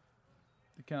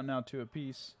 The count now 2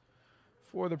 apiece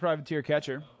for the Privateer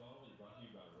catcher.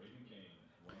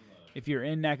 If you're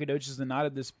in Nacogdoches and not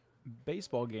at this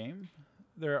baseball game,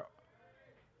 there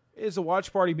is a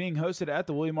watch party being hosted at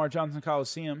the William R. Johnson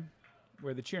Coliseum,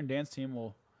 where the cheer and dance team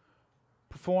will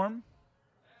perform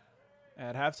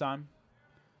at halftime.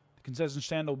 The concession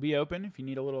stand will be open if you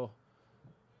need a little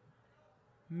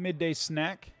midday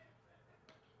snack.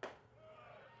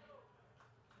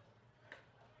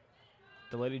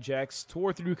 The Lady Jacks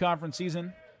tore through conference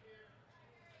season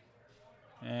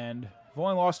and have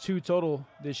only lost 2 total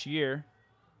this year,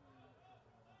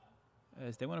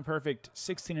 as they went a perfect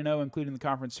 16-0, including the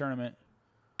conference tournament.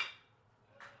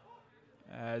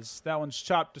 As that one's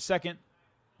chopped to second.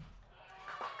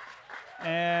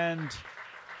 And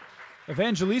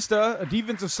Evangelista, a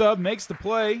defensive sub, makes the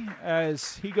play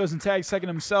as he goes and tags second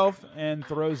himself and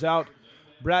throws out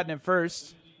Bratton at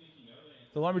first.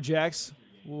 The Lumberjacks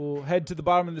will head to the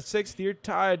bottom of the 6th here,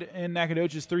 tied in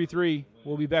Nacogdoches 3-3.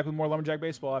 We'll be back with more Lumberjack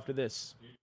baseball after this.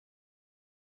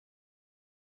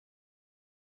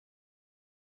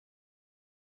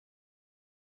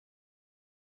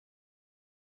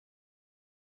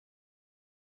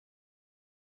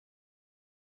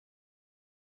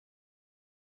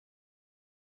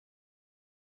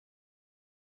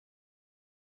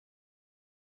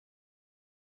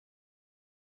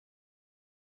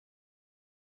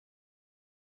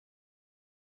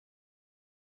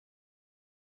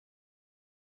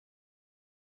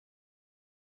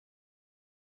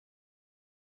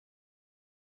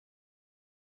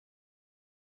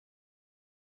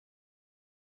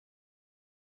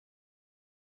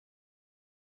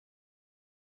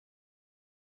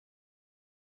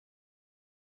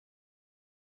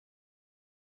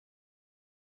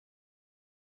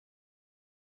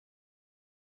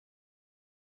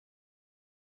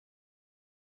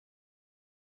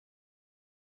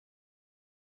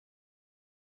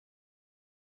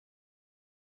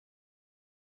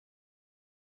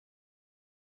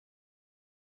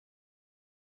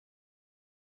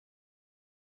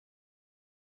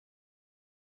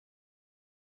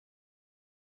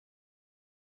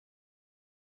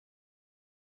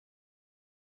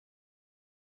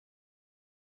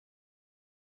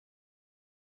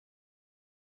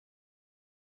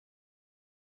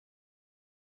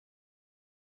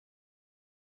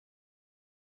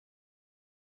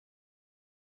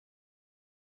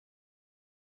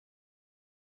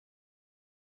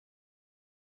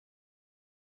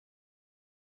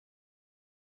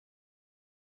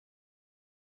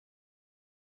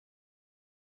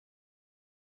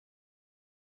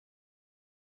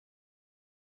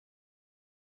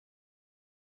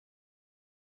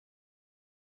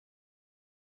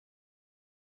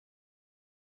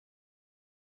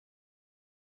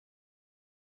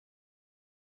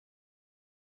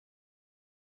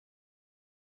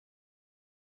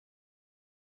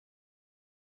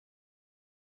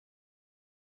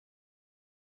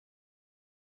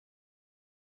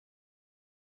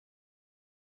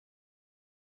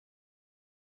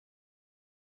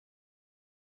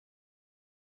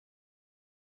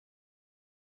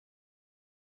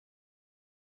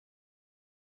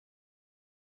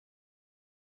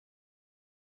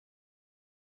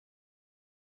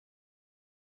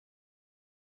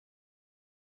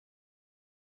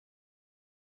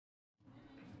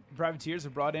 Privateers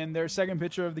have brought in their second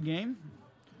pitcher of the game,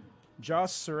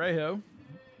 Josh Cerejo,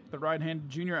 the right-handed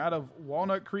junior out of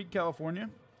Walnut Creek,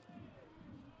 California,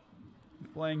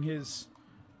 playing his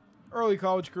early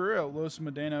college career at Los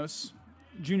Medanos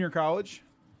Junior College.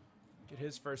 Get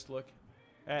his first look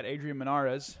at Adrian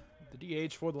Menares, the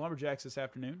DH for the Lumberjacks this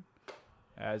afternoon,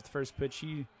 as the first pitch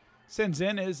he sends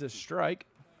in is a strike.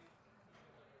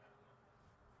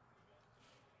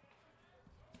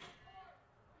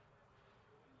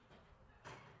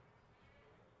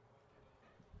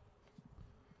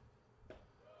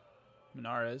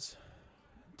 Menares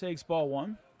takes ball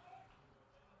one.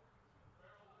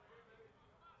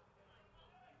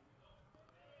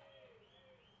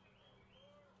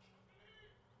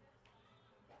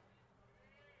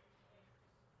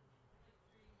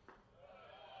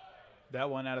 That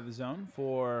one out of the zone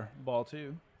for ball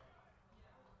two.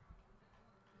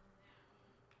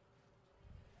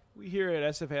 We here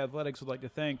at SFA Athletics would like to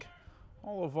thank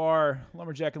all of our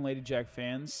Lumberjack and Lady Jack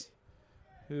fans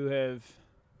who have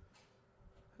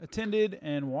attended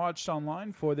and watched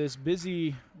online for this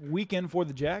busy weekend for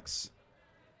the Jacks.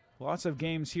 Lots of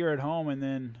games here at home and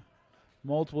then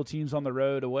multiple teams on the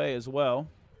road away as well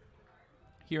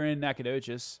here in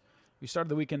Nacogdoches. We started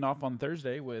the weekend off on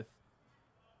Thursday with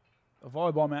a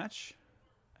volleyball match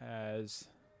as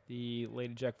the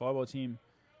Lady Jack volleyball team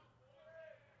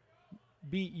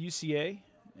beat UCA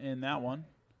in that one.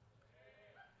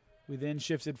 We then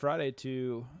shifted Friday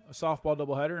to a softball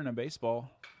doubleheader and a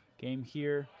baseball game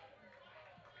here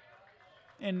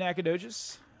in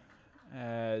Nacogdoches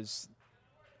as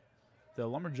the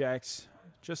Lumberjacks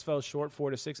just fell short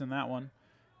 4-6 in that one.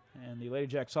 And the Lady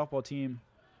Jack softball team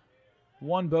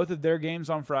won both of their games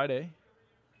on Friday.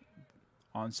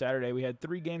 On Saturday, we had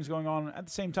 3 games going on at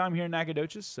the same time here in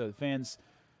Nacogdoches, so the fans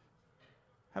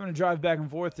having to drive back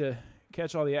and forth to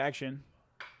catch all the action.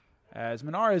 As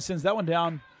Menares sends that one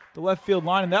down the left field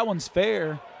line, and that one's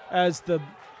fair as the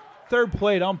third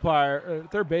base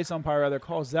umpire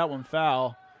calls that one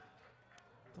foul.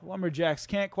 The Lumberjacks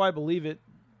can't quite believe it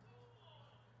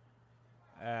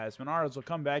as Menares will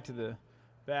come back to the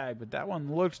bag, but that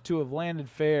one looked to have landed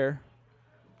fair.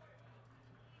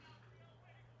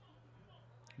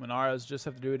 Menares just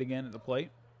have to do it again at the plate.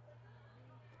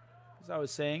 As I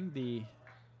was saying, the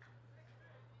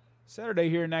Saturday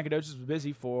here in Nacogdoches was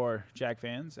busy for Jack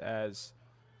fans as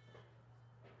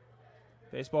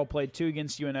baseball played 2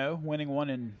 against UNO, winning 1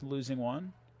 and losing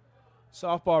 1.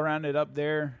 Softball rounded up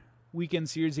their weekend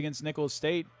series against Nichols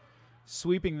State,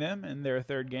 sweeping them in their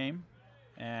 3rd game.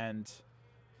 And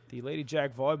the Lady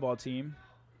Jack volleyball team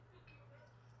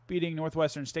beating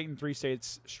Northwestern State in 3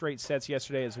 straight sets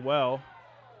yesterday as well,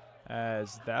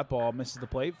 as that ball misses the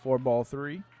plate for ball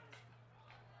 3.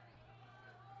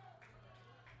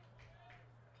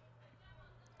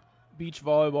 Beach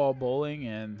volleyball, bowling,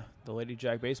 and the Lady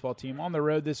Jack baseball team on the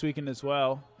road this weekend as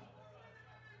well.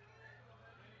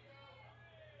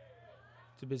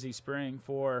 It's a busy spring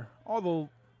for all the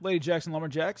Lady Jacks and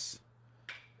Lumberjacks,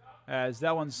 as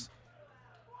that one's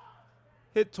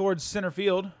hit towards center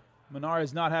field. Menard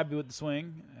is not happy with the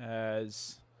swing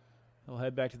as he'll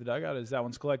head back to the dugout as that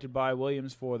one's collected by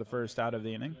Williams for the first out of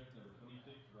the inning.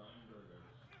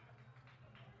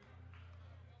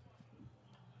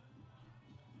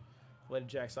 Lady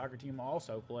Jack soccer team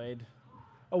also played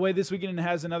away this weekend and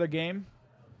has another game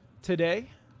today.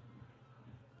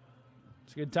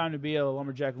 It's a good time to be a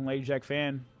Lumberjack and Lady Jack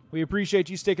fan. We appreciate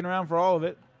you sticking around for all of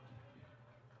it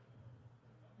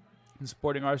and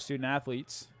supporting our student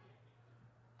athletes.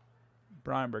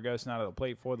 Brian Burgos out of the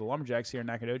plate for the Lumberjacks here in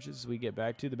Nacogdoches as we get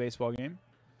back to the baseball game.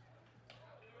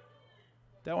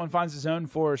 That one finds the zone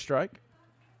for a strike.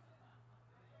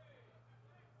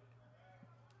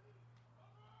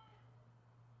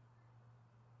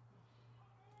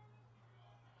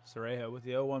 Cerejo with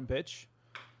the 0-1 pitch.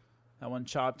 That one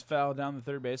chopped foul down the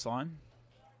third base line.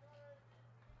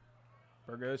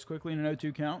 Burgos quickly in an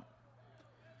 0-2 count.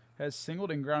 Has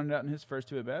singled and grounded out in his first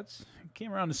 2 at-bats.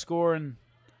 Came around to score in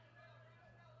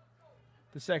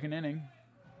the 2nd inning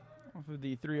off of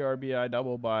the 3 RBI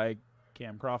double by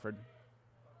Cam Crawford.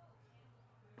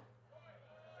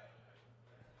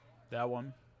 That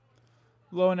one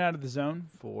low and out of the zone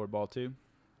for ball 2.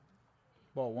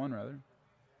 Ball 1, rather.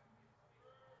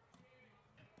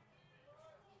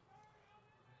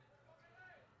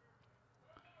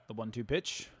 The 1-2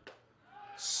 pitch.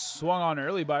 Swung on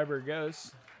early by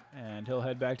Burgos, and he'll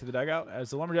head back to the dugout as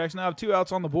the Lumberjacks now have 2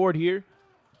 outs on the board here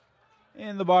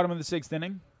in the bottom of the 6th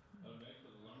inning.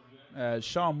 As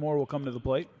Sean Moore will come to the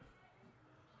plate.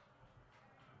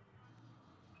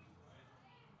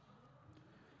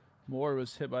 Moore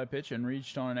was hit by a pitch and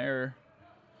reached on an error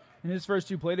in his first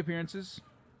 2 plate appearances.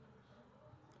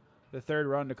 The 3rd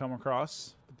run to come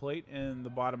across the plate in the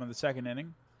bottom of the 2nd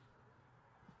inning.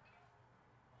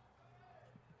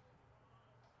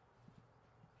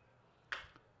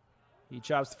 He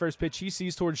chops the first pitch he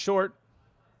sees towards short,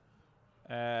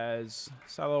 as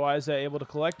Saloaiza able to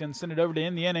collect and send it over to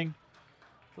end the inning.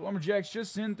 The Lumberjacks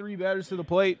just send 3 batters to the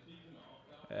plate,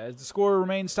 as the score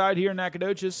remains tied here in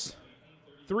Nacogdoches.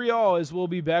 3-all, as we'll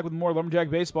be back with more Lumberjack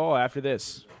baseball after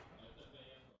this.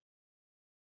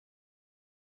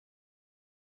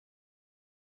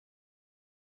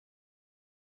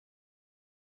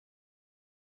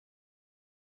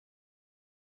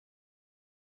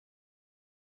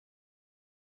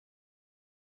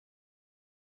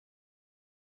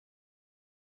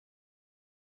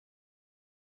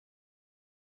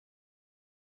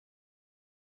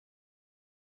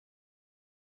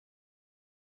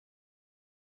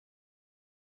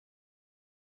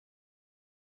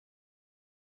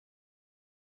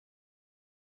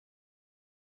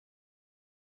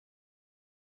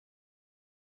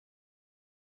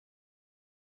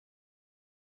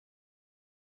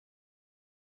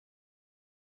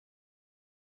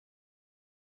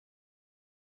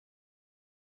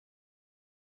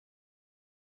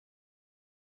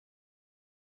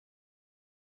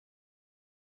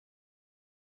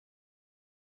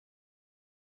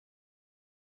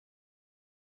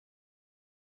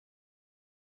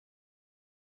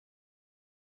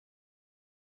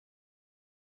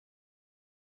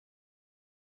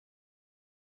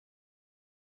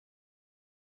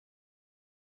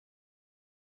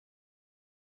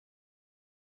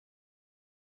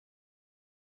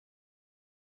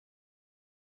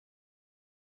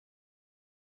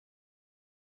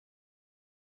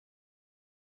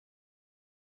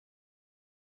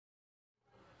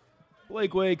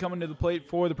 Blake Way coming to the plate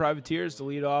for the Privateers to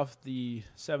lead off the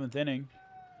 7th inning.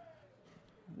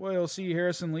 We'll see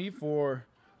Harrison Lee for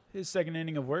his 2nd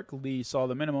inning of work. Lee saw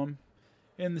the minimum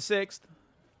in the 6th,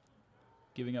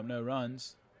 giving up no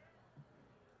runs,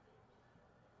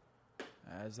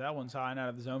 as that one's high and out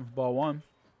of the zone for ball 1.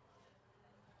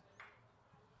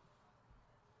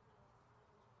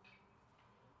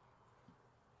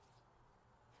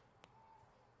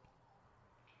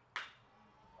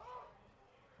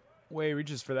 Way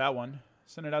reaches for that one.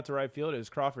 Send it out to right field as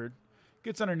Crawford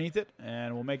gets underneath it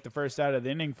and will make the first out of the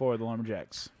inning for the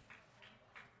Lumberjacks.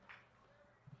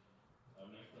 Up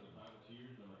next for the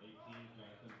Privateers, number 18,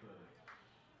 Caston Fur.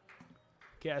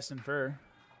 Caston Fur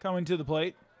coming to the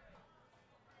plate.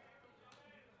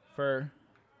 Fur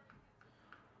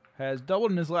has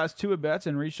doubled in his last 2 at-bats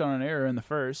and reached on an error in the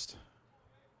first.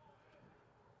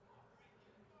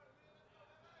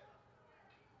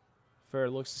 Fur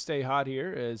looks to stay hot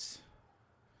here as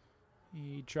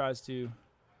he tries to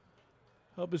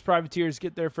help his Privateers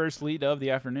get their first lead of the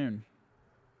afternoon.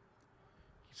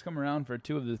 He's come around for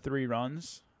 2 of the 3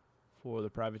 runs for the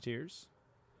Privateers.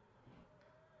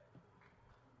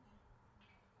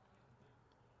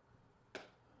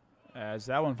 As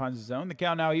that one finds his zone. The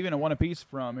count now even at 1 apiece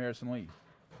from Harrison Lee.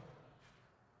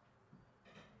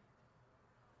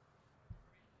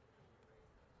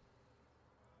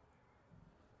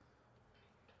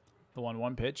 The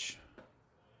 1-1 pitch.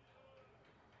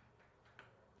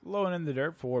 Low and in the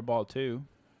dirt for ball 2.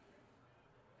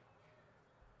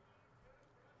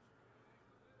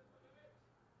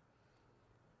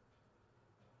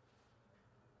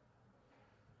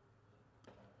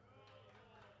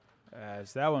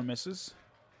 As that one misses.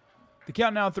 The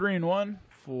count now 3-1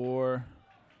 for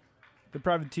the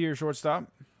Privateer shortstop.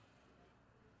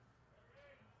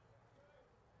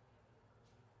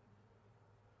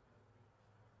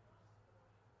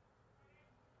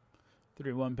 The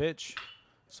 3-1 pitch.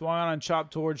 Swung on and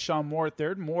chopped towards Sean Moore at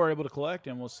third. Moore able to collect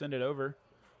and will send it over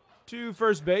to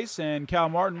first base, and Cal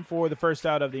Martin for the first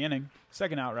out of the inning.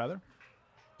 Second out, rather. Up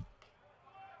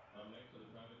next for the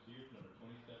Privateers, number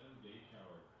 27, Gage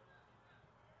Howard.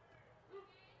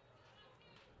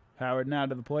 Howard now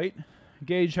to the plate.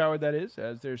 Gage Howard, that is,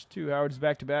 as there's 2 Howards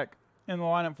back-to-back in the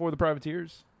lineup for the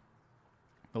Privateers.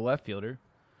 The left fielder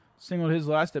singled his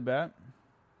last at-bat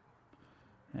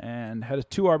and had a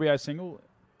 2 RBI single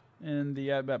in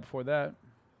the at-bat before that.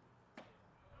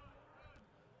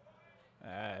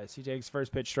 As he takes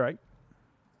first pitch strike.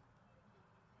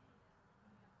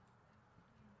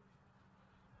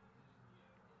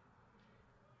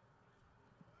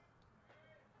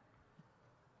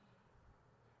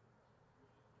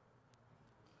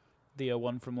 The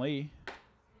 0-1 from Lee.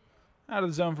 Out of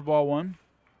the zone for ball 1.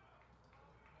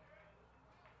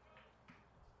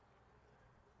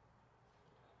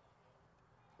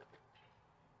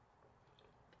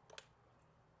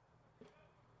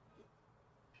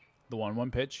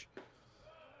 1-1 pitch.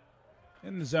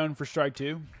 In the zone for strike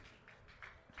 2.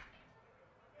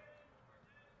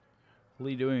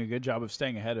 Lee doing a good job of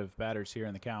staying ahead of batters here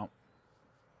in the count.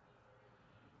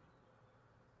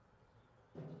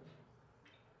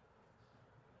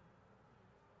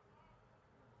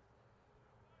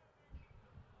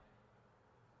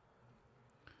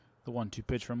 The 1-2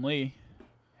 pitch from Lee.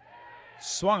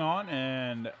 Swung on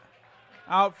and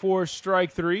out for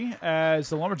strike 3 as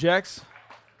the Lumberjacks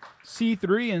see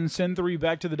 3 and send 3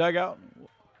 back to the dugout.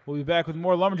 We'll be back with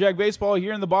more Lumberjack baseball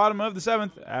here in the bottom of the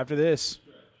 7th after this.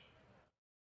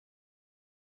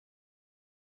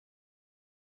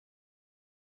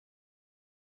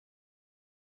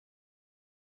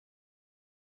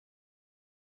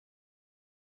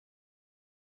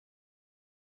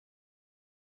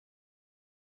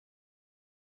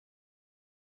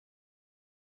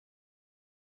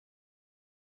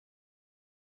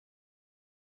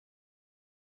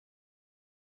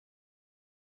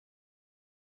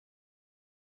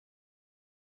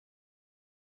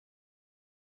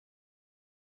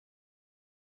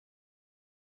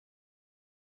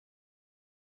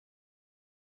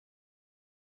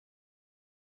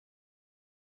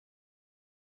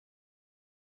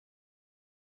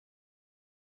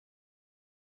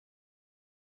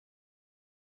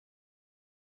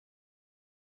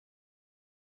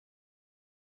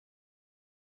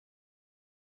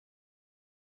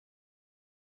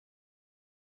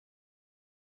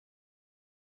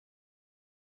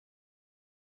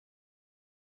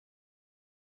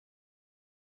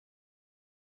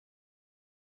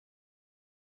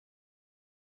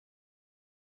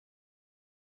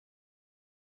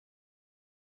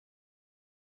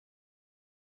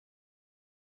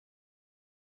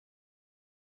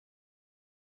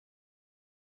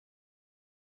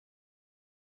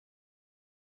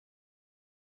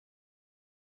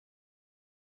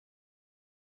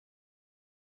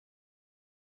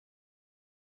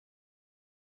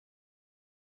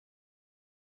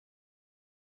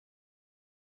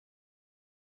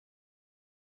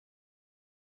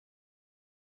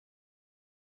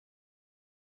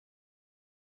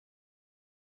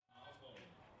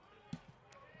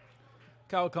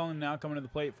 Kyle Cullen now coming to the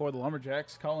plate for the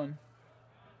Lumberjacks. Cullen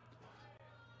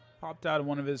popped out of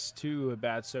one of his 2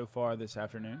 at-bats so far this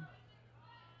afternoon.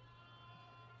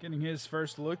 Getting his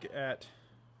first look at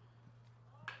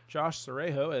Josh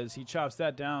Cerejo as he chops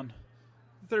that down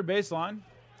the third baseline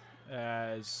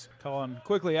as Cullen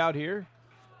quickly out here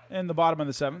in the bottom of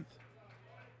the 7th.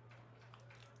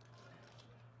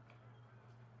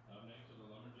 Up next is the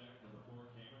Lumberjack, number 4,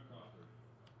 Cameron Crawford.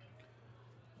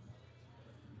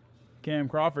 Cam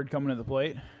Crawford coming to the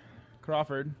plate.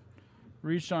 Crawford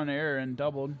reached on air and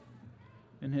doubled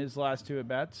in his last 2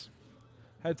 at-bats.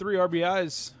 Had 3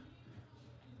 RBIs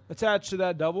attached to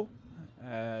that double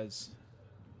as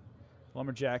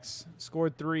Lumberjacks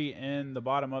scored 3 in the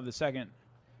bottom of the 2nd.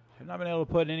 Have not been able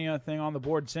to put anything on the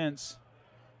board since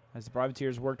as the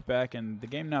Privateers worked back and the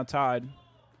game now tied.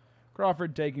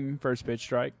 Crawford taking first pitch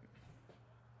strike.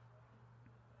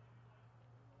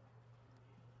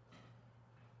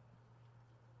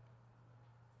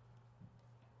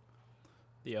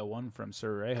 The 0-1 from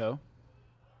Cerejo.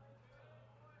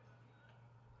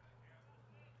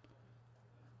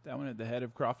 That one at the head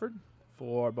of Crawford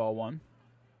for ball 1.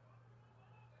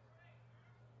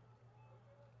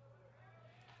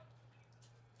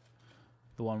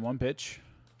 The 1-1 pitch.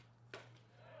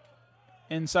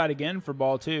 Inside again for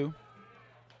ball 2.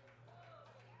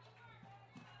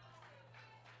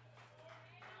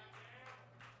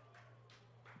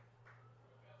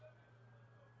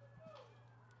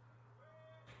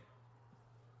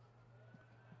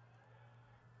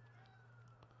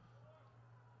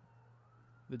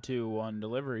 The 2-1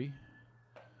 delivery.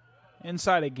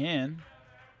 Inside again.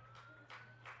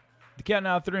 The count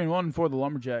now 3-1 for the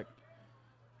Lumberjack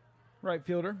right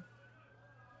fielder.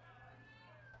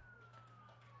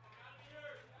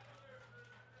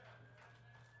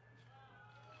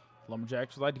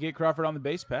 Lumberjacks would like to get Crawford on the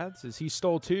base paths as he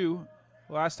stole 2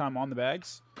 last time on the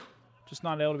bags. Just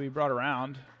not able to be brought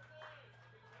around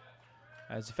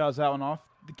as he fouls that one off.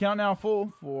 The count now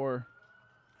full for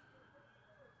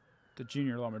the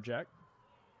junior Lumberjack.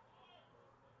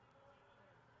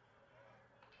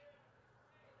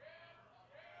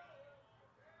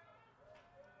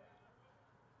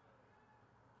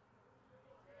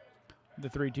 The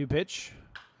 3-2 pitch.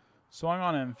 Swung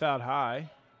on and fouled high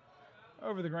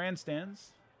over the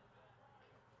grandstands.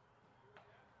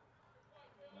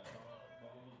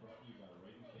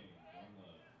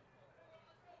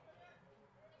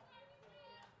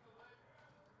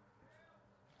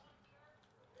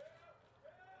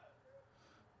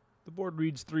 The Board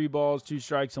reads 3 balls, 2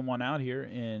 strikes, and 1 out here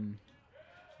in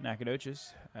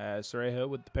Nacogdoches as Cerejo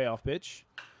with the payoff pitch.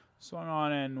 Swung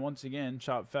on and once again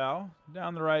chop foul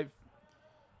down the right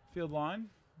field line.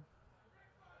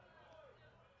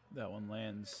 That one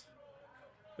lands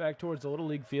back towards the Little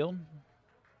League field.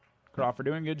 Crawford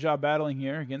doing a good job battling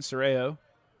here against Cerejo.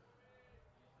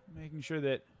 Making sure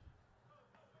that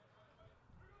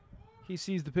he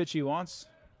sees the pitch he wants.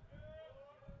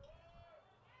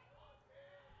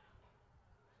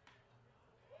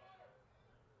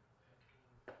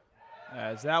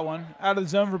 As that one out of the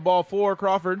zone for ball 4,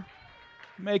 Crawford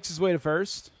makes his way to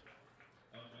first.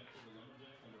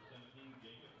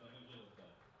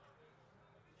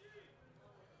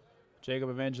 Jacob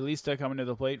Evangelista coming to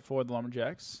the plate for the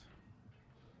Lumberjacks.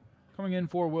 Coming in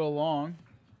for Will Long.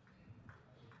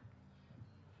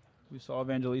 We saw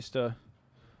Evangelista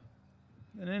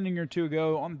an inning or 2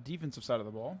 ago on the defensive side of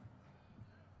the ball.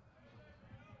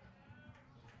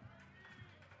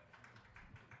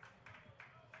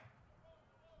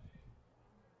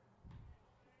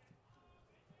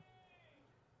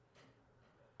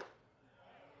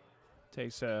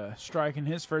 Takes a strike in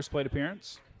his first plate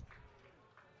appearance.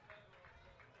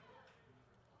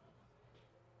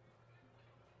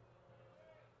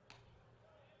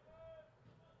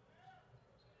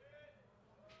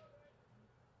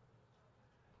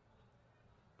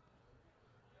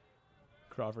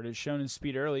 Crawford has shown his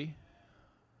speed early,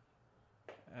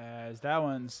 as that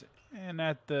one's in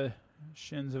at the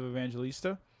shins of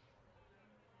Evangelista.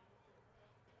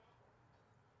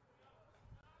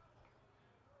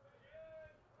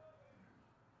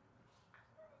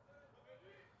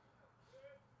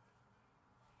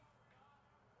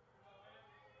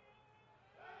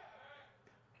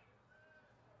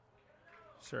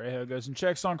 Cerejo goes and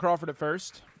checks on Crawford at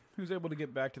first, who's able to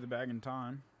get back to the bag in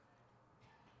time.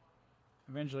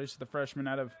 Evangelista, the freshman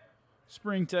out of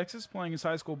Spring, Texas, playing his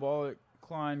high school ball at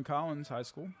Klein Collins High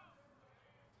School.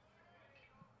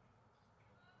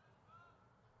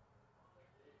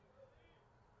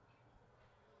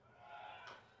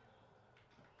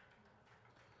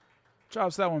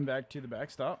 Chops that one back to the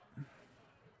backstop.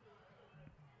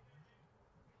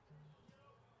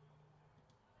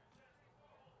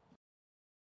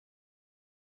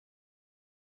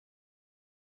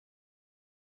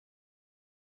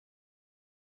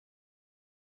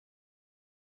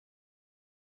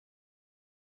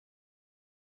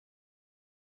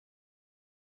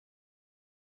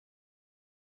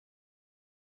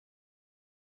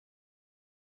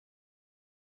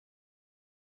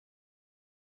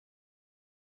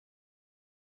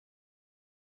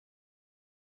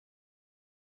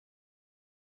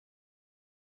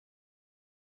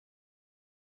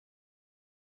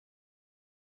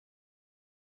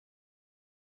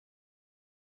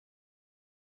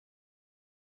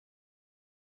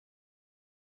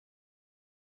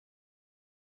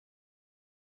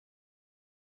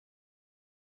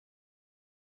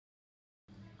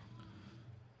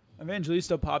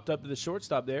 Evangelista popped up to the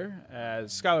shortstop there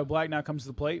as Skylar Black now comes to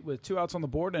the plate with 2 outs on the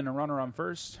board and a runner on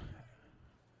first.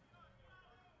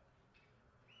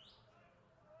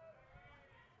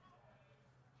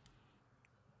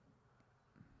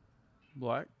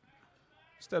 Black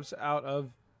steps out of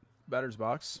batter's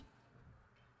box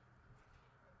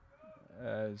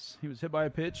as he was hit by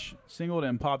a pitch, singled,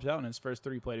 and popped out in his first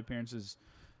 3 plate appearances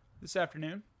this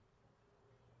afternoon.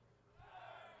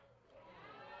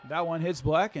 That one hits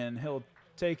Black, and he'll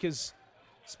take his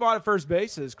spot at first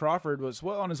base as Crawford was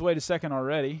well on his way to second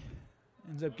already.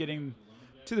 Ends up getting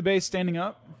to the base, standing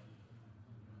up.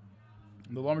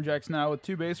 The Lumberjacks now with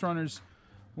 2 base runners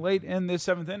late in this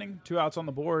 7th inning. 2 outs on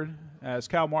the board as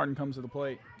Cal Martin comes to the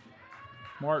plate.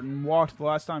 Martin walked the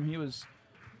last time he was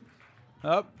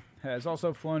up. Has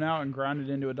also flown out and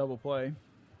grounded into a double play.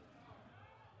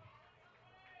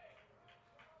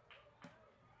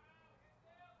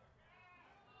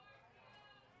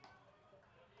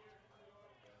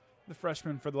 The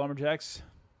freshman for the Lumberjacks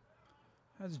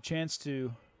has a chance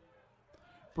to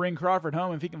bring Crawford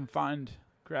home if he can find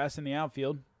grass in the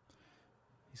outfield.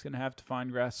 He's going to have to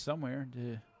find grass somewhere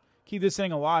to keep this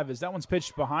thing alive as that one's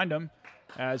pitched behind him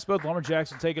as both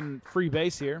Lumberjacks are taking free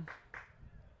base here.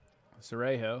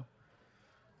 Cerejo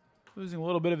losing a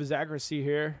little bit of his accuracy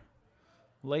here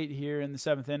late here in the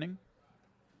 7th inning.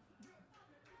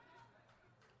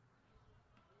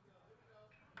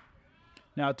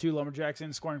 Now 2 Lumberjacks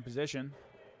in scoring position.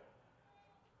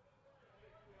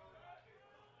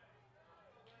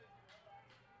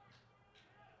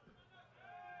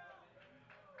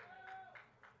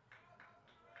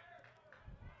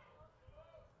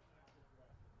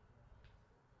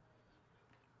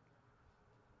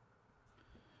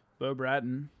 Bo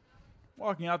Bratton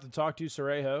walking out to talk to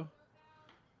Cerejo.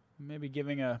 Maybe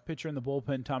giving a pitcher in the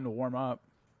bullpen time to warm up.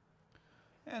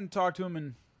 And talk to him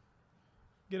and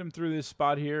get him through this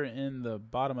spot here in the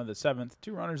bottom of the 7th.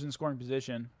 2 runners in scoring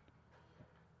position.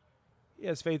 He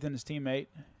has faith in his teammate.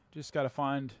 Just got to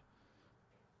find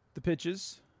the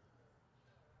pitches.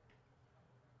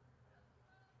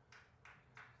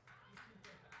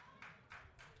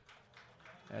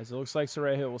 As it looks like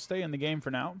Cerejo will stay in the game for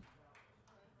now.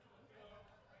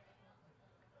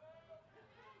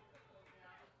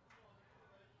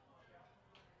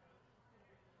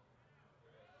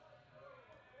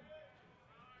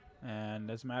 And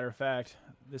as a matter of fact,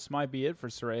 this might be it for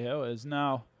Cerejo, as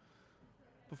now,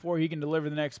 before he can deliver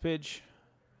the next pitch,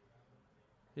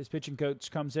 his pitching coach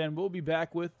comes in. We'll be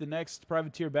back with the next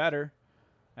Privateer batter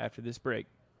after this break.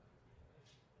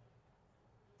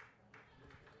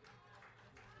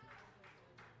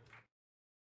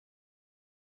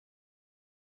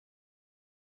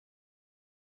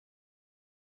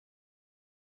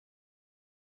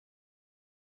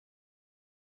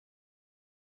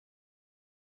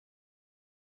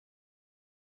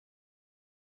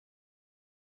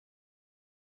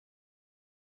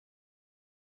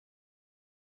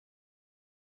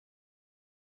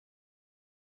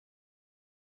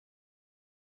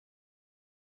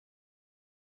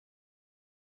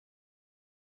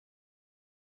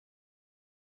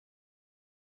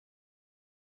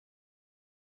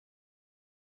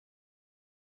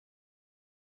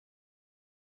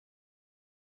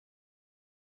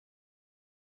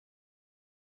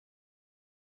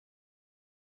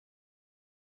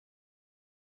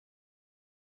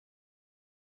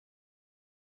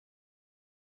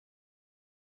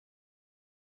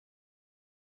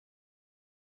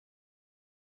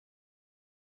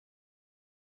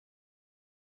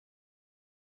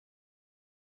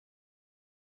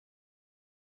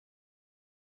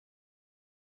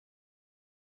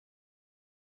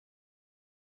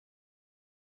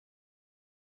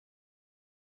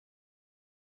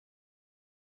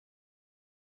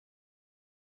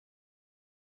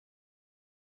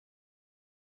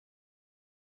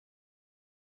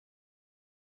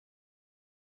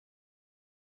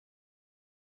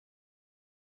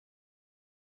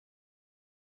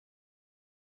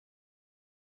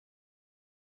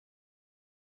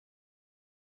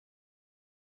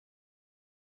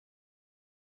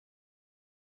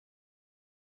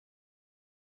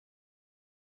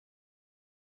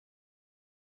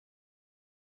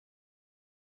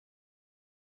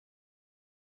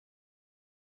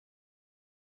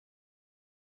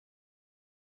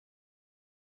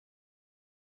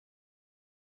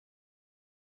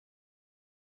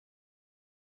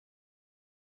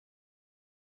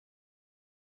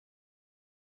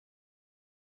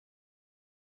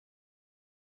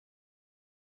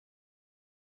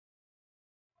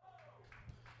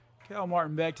 Cal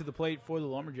Martin back to the plate for the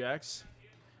Lumberjacks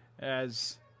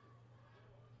as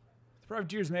the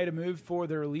Privateers made a move for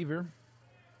their reliever,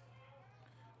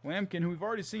 Lampkin, who we've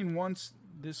already seen once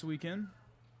this weekend.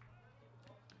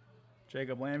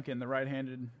 Jacob Lampkin, the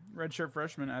right-handed redshirt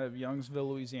freshman out of Youngsville,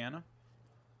 Louisiana.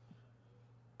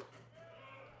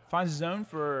 Finds his zone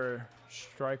for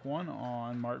strike 1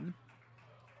 on Martin.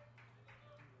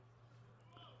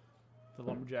 The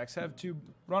Lumberjacks have 2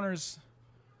 runners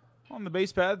on the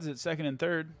base paths at 2nd and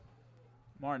 3rd.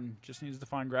 Martin just needs to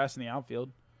find grass in the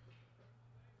outfield.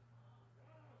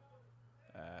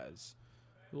 As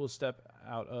he will step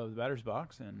out of the batter's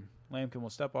box and Lampkin will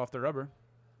step off the rubber.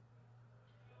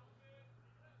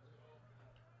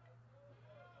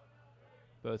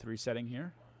 Both resetting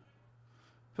here.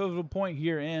 Pivotal point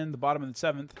here in the bottom of the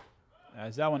 7th.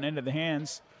 As that one ended the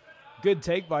hands. Good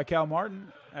take by Cal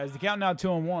Martin. As the count now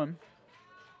 2-1.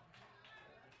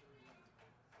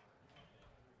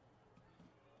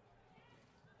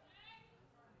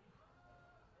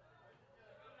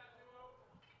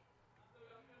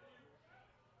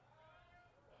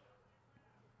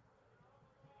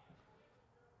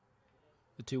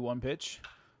 The 2-1 pitch.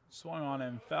 Swung on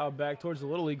and fouled back towards the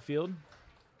Little League field.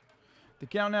 The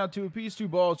count now 2 apiece, 2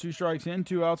 balls, 2 strikes in,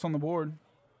 2 outs on the board.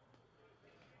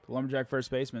 The Lumberjack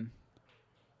first baseman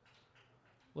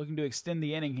looking to extend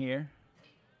the inning here.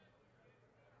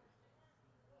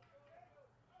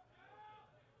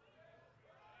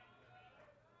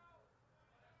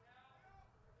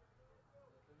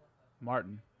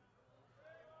 Martin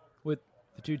with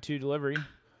the 2-2 delivery.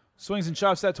 Swings and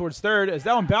chops that towards 3rd as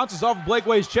that one bounces off of Blake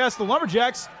Way's chest. The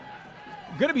Lumberjacks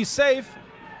going to be safe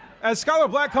as Skylar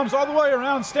Black comes all the way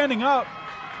around standing up.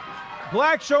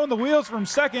 Black showing the wheels from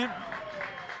 2nd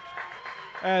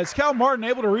as Cal Martin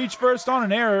able to reach 1st on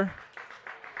an error.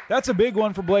 That's a big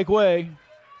one for Blake Way,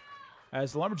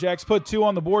 as the Lumberjacks put 2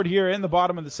 on the board here in the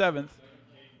bottom of the 7th.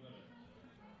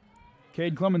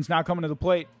 Cade Clemens now coming to the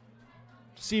plate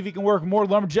to see if he can work more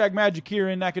Lumberjack magic here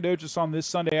in Nacogdoches on this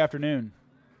Sunday afternoon.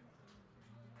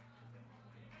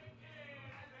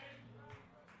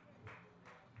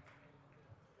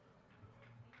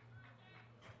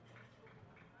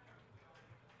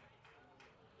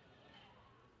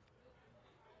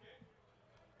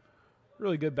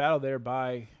 Really good battle there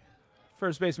by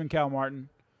first baseman Cal Martin.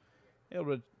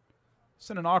 Able to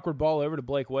send an awkward ball over to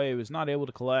Blake Way, who was not able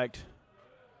to collect.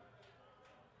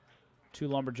 2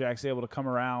 Lumberjacks able to come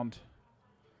around.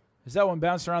 As that one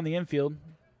bounced around the infield,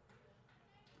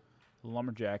 the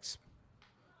Lumberjacks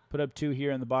put up 2 here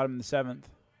in the bottom of the 7th.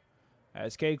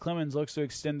 As Cade Clemens looks to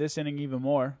extend this inning even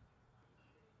more.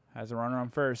 Has a runner on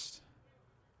first.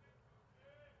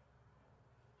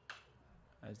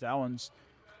 As that one's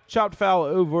chopped foul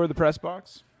over the press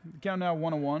box. The count now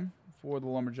 1-1 for the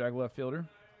Lumberjack left fielder.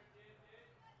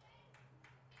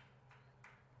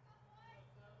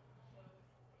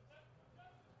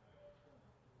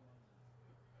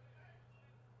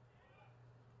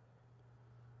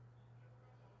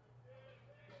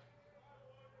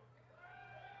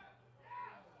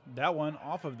 That one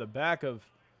off of the back of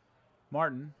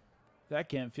Martin. That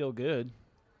can't feel good.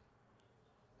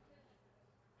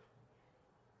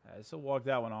 As he'll walk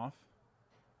that one off.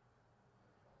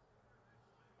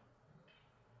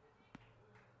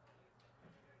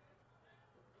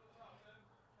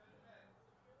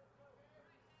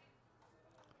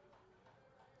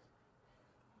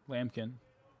 Lampkin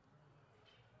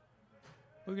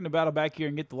looking to battle back here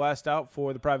and get the last out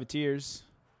for the Privateers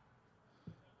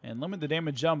and limit the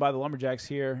damage done by the Lumberjacks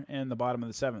here in the bottom of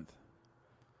the 7th.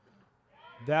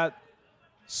 That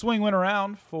swing went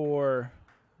around for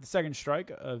the second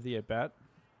strike of the at-bat.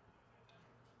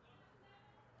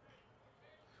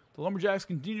 The Lumberjacks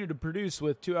continue to produce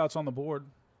with 2 outs on the board,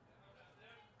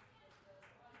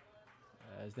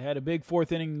 as they had a big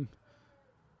 4th inning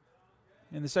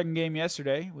in the second game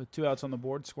yesterday with 2 outs on the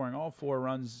board, scoring all 4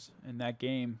 runs in that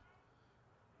game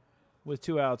with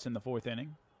 2 outs in the 4th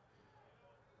inning.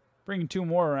 Bringing 2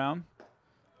 more around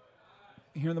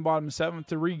here in the bottom of the 7th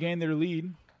to regain their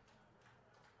lead.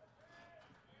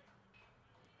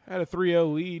 Had a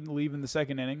 3-0 lead leaving the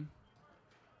second inning.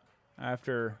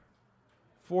 After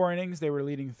 4 innings, they were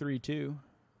leading 3-2.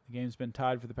 The game's been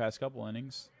tied for the past couple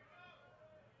innings.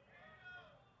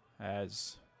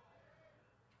 As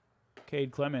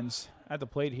Cade Clemens at the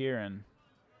plate here, and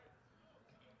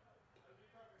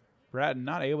Bratton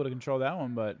not able to control that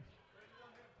one, but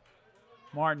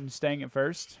Martin staying at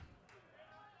first.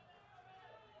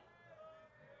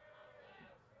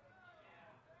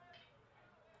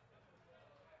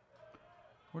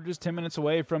 We're just 10 minutes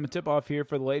away from a tip-off here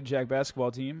for the Lady Jack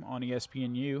basketball team on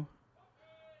ESPNU.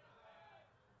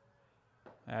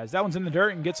 As that one's in the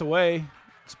dirt and gets away.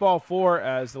 It's ball 4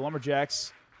 as the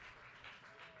Lumberjacks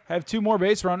have 2 more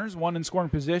base runners, 1 in scoring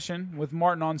position with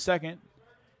Martin on second.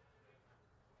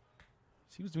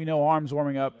 Seems to be no arms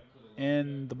warming up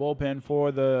in the bullpen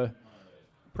for the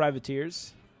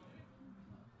Privateers.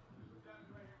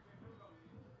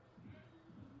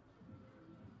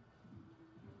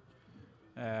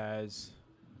 As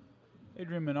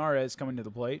Adrian Menarez coming to the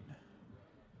plate.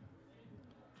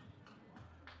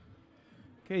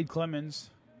 Cade Clemens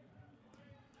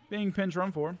being pinch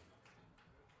run for.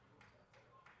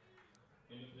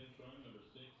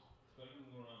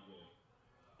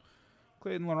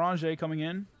 Clayton Larange coming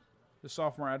in, the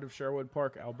sophomore out of Sherwood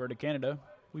Park, Alberta, Canada.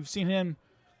 We've seen him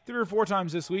 3 or 4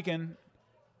 times this weekend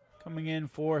coming in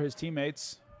for his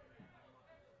teammates.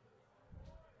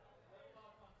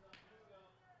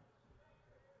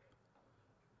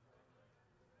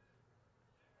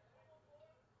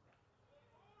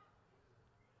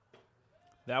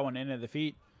 That one into the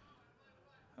feet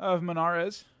of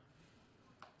Menarez.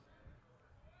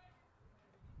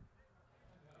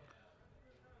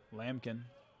 Lampkin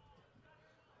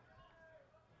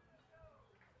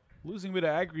losing a bit of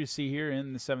accuracy here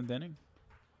in the 7th inning.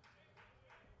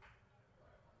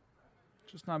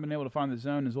 Just not been able to find the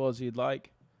zone as well as he'd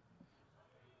like.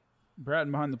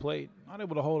 Bratton behind the plate, not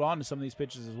able to hold on to some of these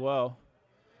pitches as well.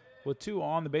 With 2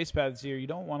 on the base paths here, you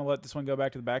don't want to let this one go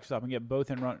back to the backstop and get both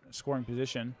in run scoring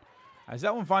position. As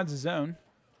that one finds the zone,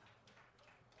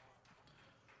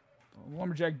 the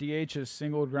Lumberjack DH has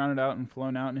singled, grounded out, and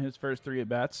flown out in his first 3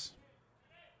 at-bats.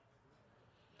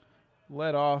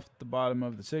 Led off the bottom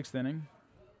of the 6th inning.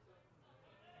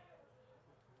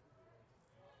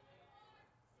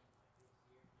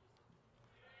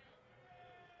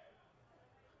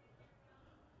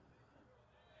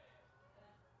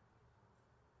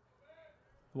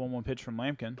 The 1-1 pitch from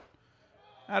Lampkin.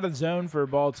 Out of the zone for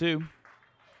ball 2.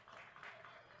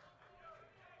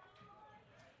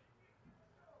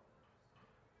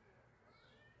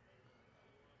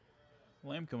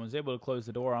 Lampkin was able to close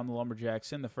the door on the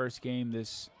Lumberjacks in the first game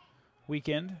this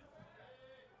weekend.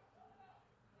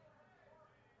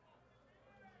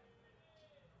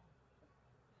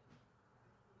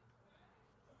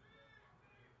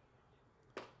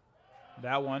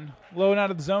 That one low and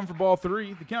out of the zone for ball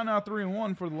 3. The count now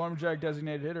 3-1 for the Lumberjack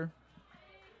designated hitter.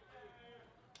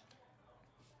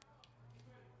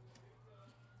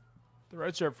 The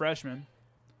redshirt freshman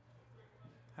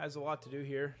has a lot to do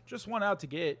here. Just one out to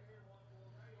get.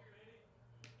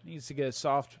 Needs to get a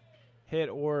soft hit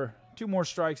or 2 more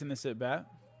strikes in this at-bat.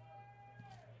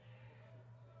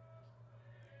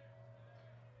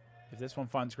 If this one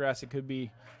finds grass, it could be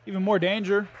even more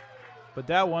danger. But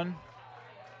that one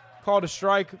called a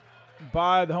strike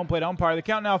by the home plate umpire. The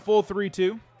count now full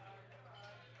 3-2.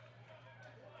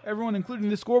 Everyone, including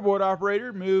the scoreboard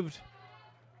operator, moved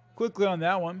quickly on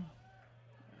that one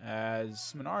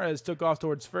as Menarez took off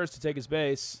towards first to take his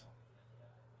base.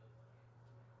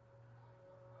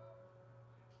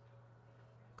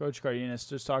 Coach Cardenas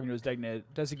just talking to his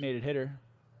designated hitter.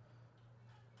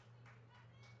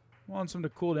 Wants him to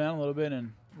cool down a little bit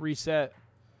and reset.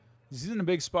 He's in a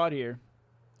big spot here.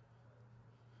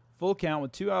 Full count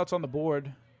with 2 outs on the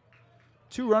board.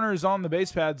 2 runners on the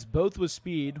base paths, both with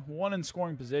speed, 1 in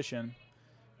scoring position.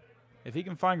 If he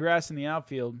can find grass in the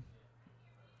outfield,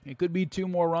 it could be 2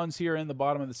 more runs here in the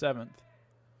bottom of the 7th.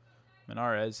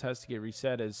 Menarez has to get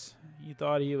reset as he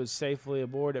thought he was safely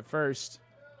aboard at first.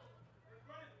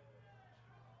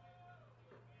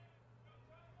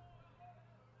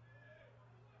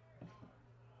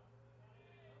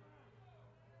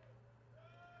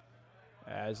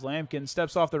 As Lampkin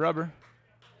steps off the rubber.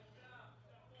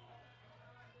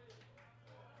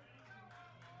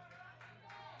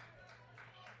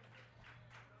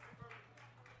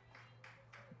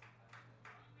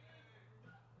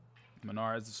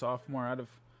 Menarez, the sophomore out of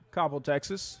Coppell,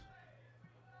 Texas.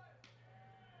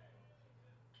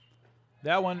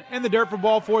 That one in the dirt for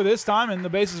ball 4 this time, and the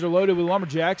bases are loaded with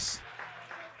Lumberjacks.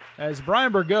 As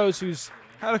Brian Burgos, who's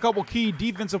had a couple key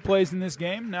defensive plays in this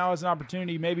game, now has an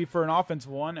opportunity maybe for an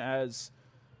offensive one as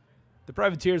the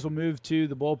Privateers will move to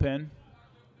the bullpen.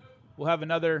 We'll have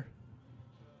another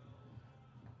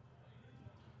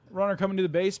runner coming to the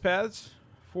base paths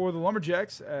for the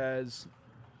Lumberjacks as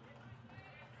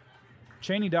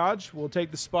Cheney Dodge will take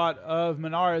the spot of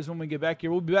Menarez when we get back here.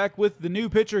 We'll be back with the new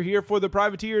pitcher here for the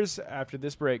Privateers after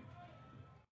this break.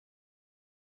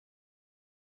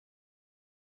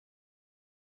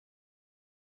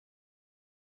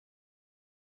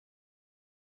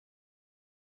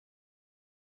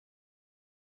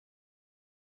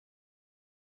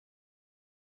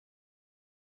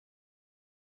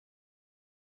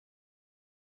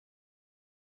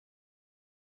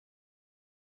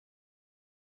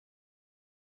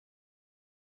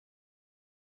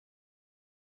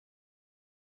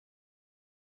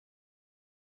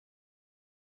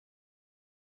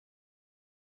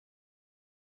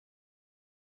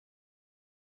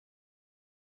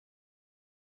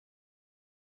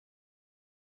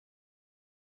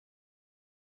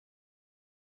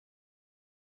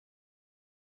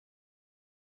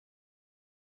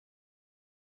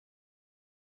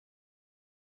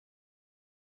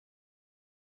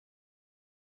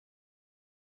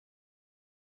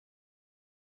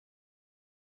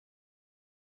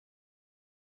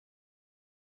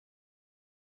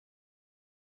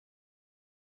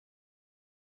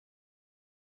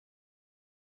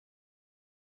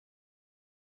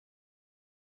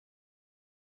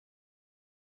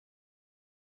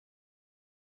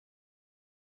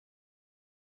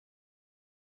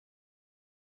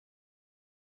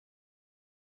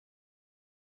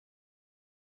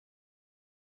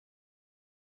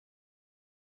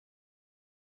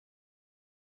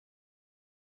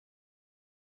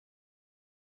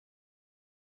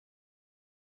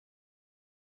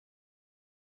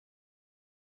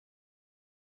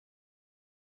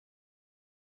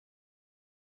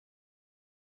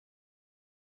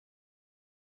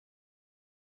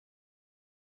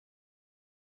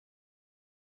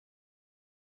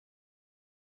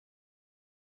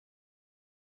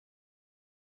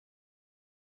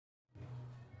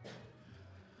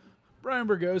 Brian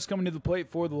Burgos coming to the plate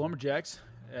for the Lumberjacks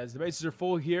as the bases are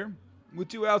full here. With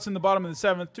 2 outs in the bottom of the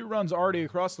 7th, 2 runs already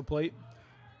across the plate.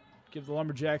 Give the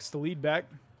Lumberjacks the lead back.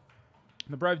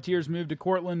 The Privateers move to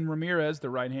Cortland Ramirez,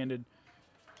 the right-handed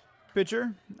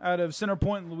pitcher out of Center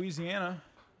Point, Louisiana.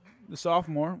 The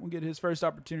sophomore will get his first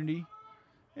opportunity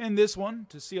in this one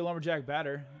to see a Lumberjack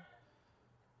batter.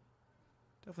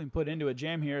 Definitely put into a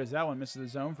jam here as that one misses the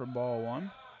zone for ball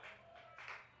one.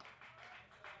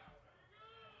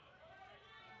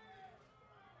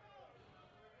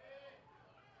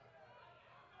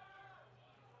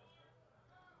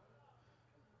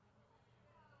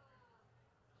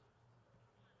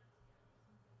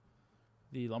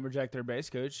 The Lumberjack third base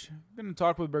coach. I'm going to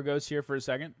talk with Burgos here for a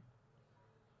second.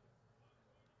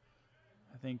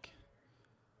 I think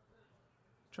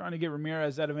trying to get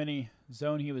Ramirez out of any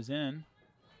zone he was in.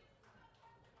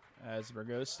 As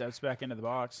Burgos steps back into the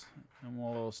box and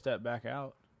will step back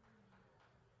out.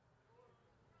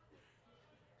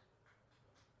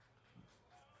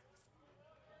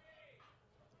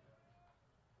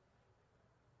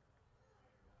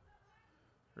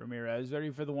 Ramirez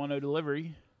ready for the 1-0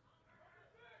 delivery.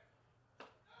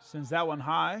 Sends that one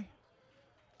high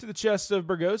to the chest of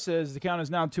Burgos as the count is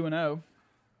now 2-0.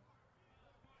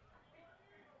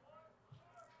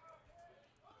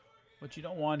 What you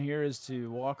don't want here is to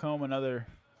walk home another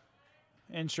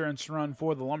insurance run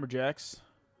for the Lumberjacks.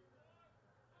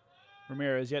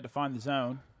 Ramirez yet to find the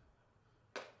zone.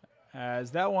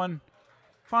 As that one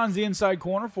finds the inside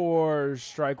corner for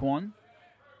strike one.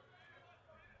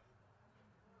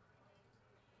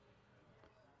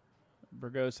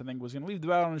 Burgos, I think, was going to leave the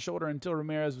bat on his shoulder until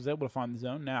Ramirez was able to find the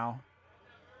zone. Now,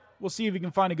 we'll see if he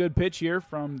can find a good pitch here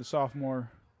from the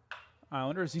sophomore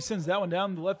Islander as he sends that one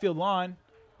down the left field line.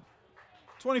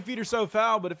 20 feet or so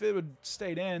foul, but if it would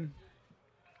stayed in,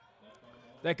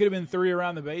 that could have been 3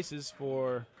 around the bases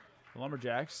for the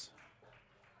Lumberjacks.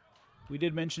 We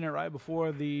did mention it right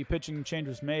before the pitching change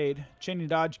was made. Cheney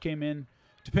Dodge came in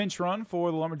to pinch run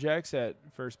for the Lumberjacks at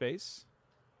first base.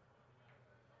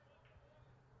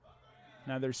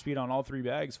 Now there's speed on all 3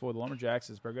 bags for the Lumberjacks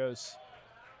as Burgos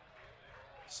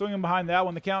swinging behind that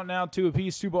one. The count now 2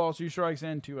 apiece, 2 balls, 2 strikes,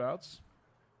 and 2 outs.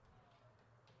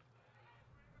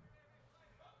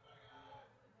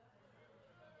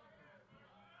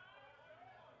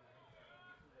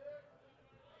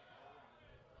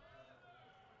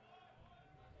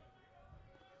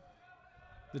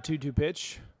 The 2-2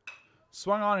 pitch.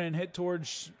 Swung on and hit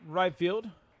towards right field.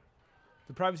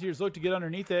 The Privateers look to get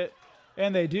underneath it,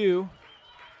 and they do.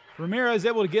 Ramirez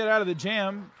able to get out of the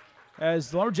jam as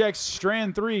the Lumberjacks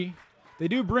strand 3. They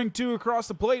do bring 2 across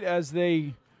the plate as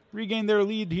they regain their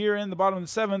lead here in the bottom of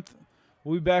the 7th.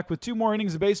 We'll be back with 2 more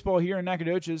innings of baseball here in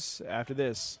Nacogdoches after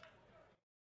this.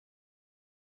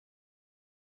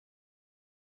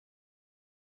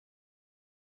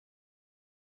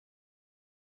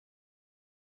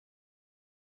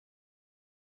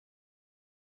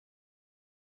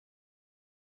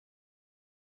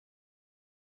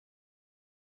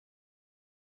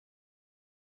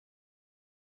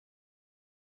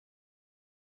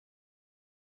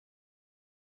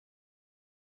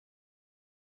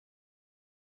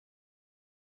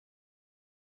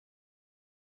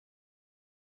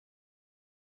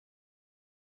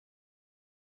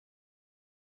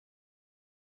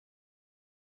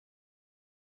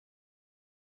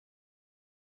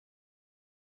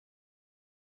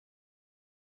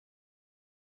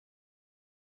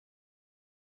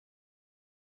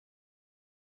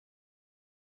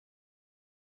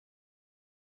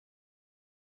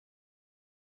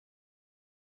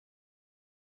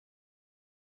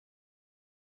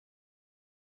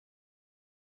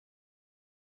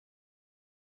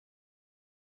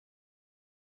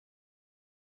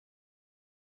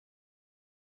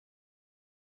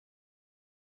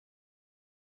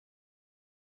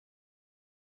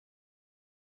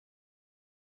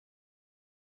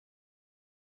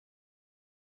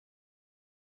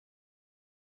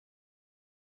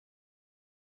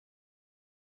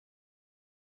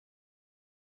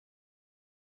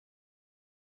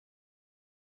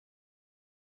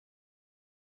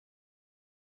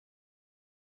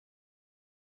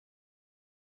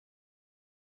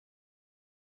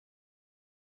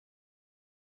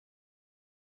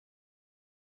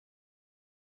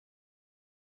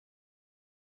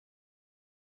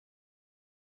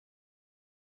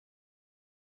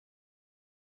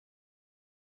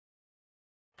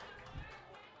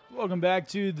 Welcome back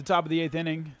to the top of the 8th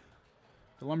inning.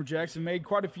 The Lumberjacks have made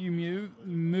quite a few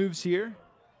moves here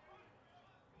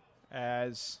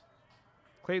as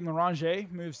Clayton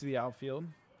Larange moves to the outfield.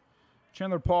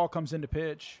 Chandler Paul comes in to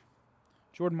pitch.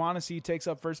 Jordan Mondesi takes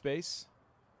up first base.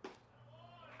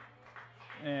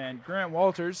 And Grant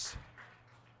Walters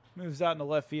moves out into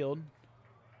left field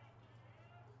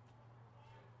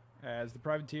as the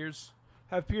Privateers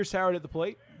have Pierce Howard at the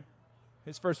plate.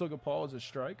 His first look at Paul is a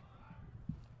strike.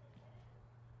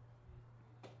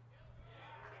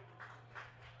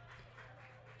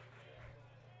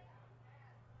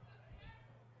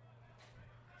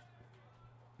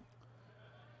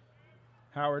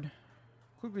 Howard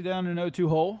quickly down an 0-2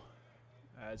 hole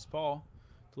as Paul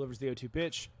delivers the 0-2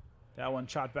 pitch. That one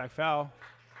shot back foul.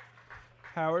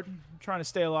 Howard trying to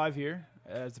stay alive here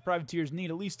as the Privateers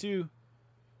need at least 2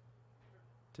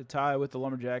 to tie with the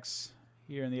Lumberjacks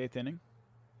here in the 8th inning.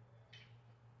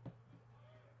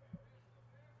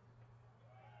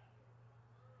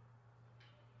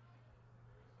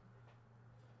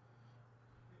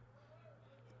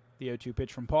 The 0-2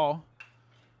 pitch from Paul.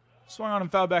 Swung on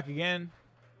and fouled back again.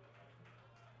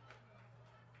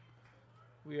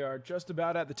 We are just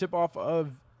about at the tip-off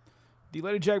of the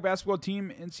Lady Jack basketball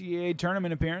team NCAA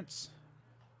tournament appearance.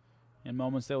 In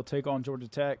moments, they will take on Georgia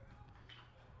Tech.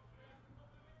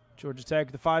 Georgia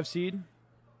Tech, the 5 seed.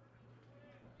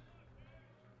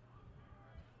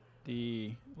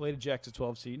 The Lady Jacks, a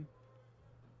 12 seed.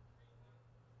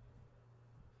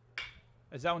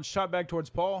 As that one's shot back towards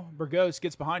Paul, Burgos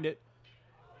gets behind it.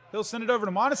 He'll send it over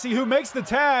to Mondesi, who makes the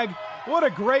tag. What a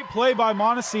great play by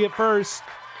Mondesi at first.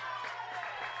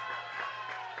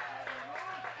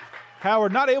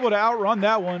 Howard not able to outrun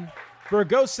that one.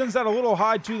 Burgos sends that a little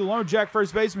high to the Lumberjack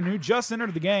first baseman who just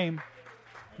entered the game.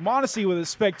 Mondesi with a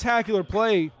spectacular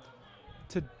play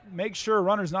to make sure a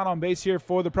runner's not on base here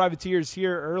for the Privateers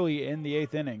here early in the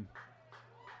 8th inning.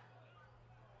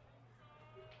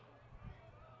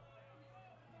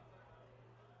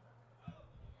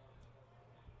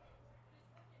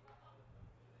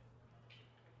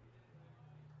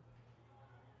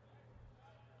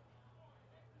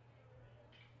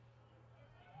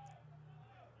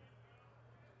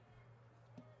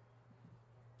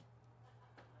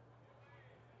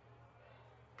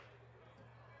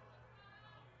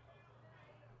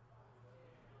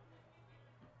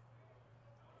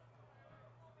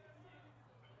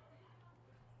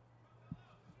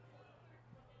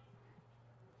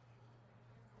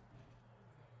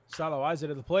 Salo eyes it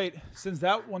at the plate, sends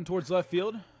that one towards left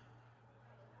field.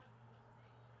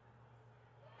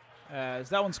 As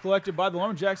that one's collected by the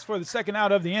Lumberjacks for the second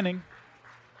out of the inning.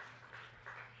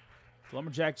 The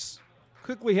Lumberjacks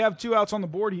quickly have 2 outs on the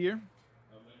board here.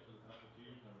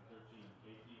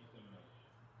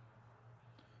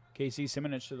 KC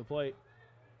Simonich to the plate.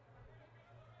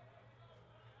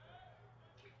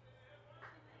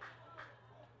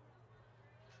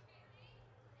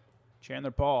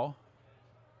 Chandler Paul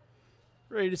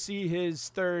ready to see his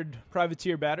 3rd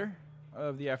Privateer batter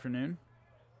of the afternoon.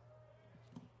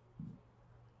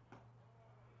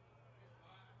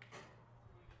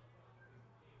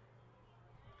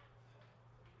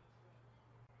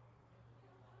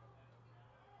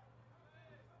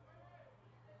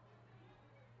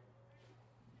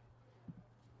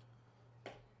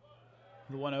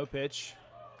 The 1-0 pitch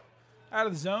out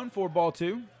of the zone for ball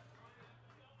 2.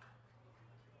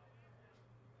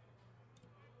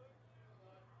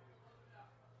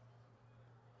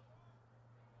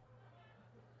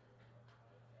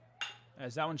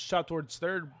 As that one's shot towards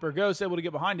third, Burgos able to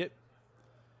get behind it.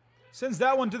 Sends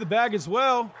that one to the bag as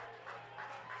well.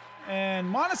 And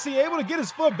Mondesi able to get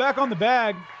his foot back on the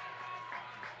bag.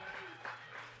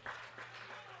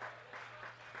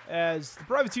 As the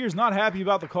Privateers not happy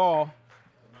about the call.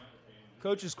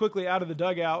 Coach is quickly out of the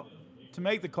dugout to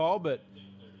make the call, but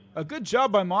a good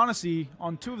job by Mondesi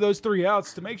on 2 of those 3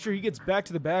 outs to make sure he gets back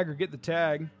to the bag or get the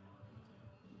tag.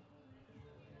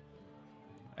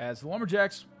 As the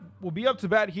Lumberjacks will be up to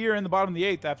bat here in the bottom of the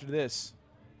 8th after this.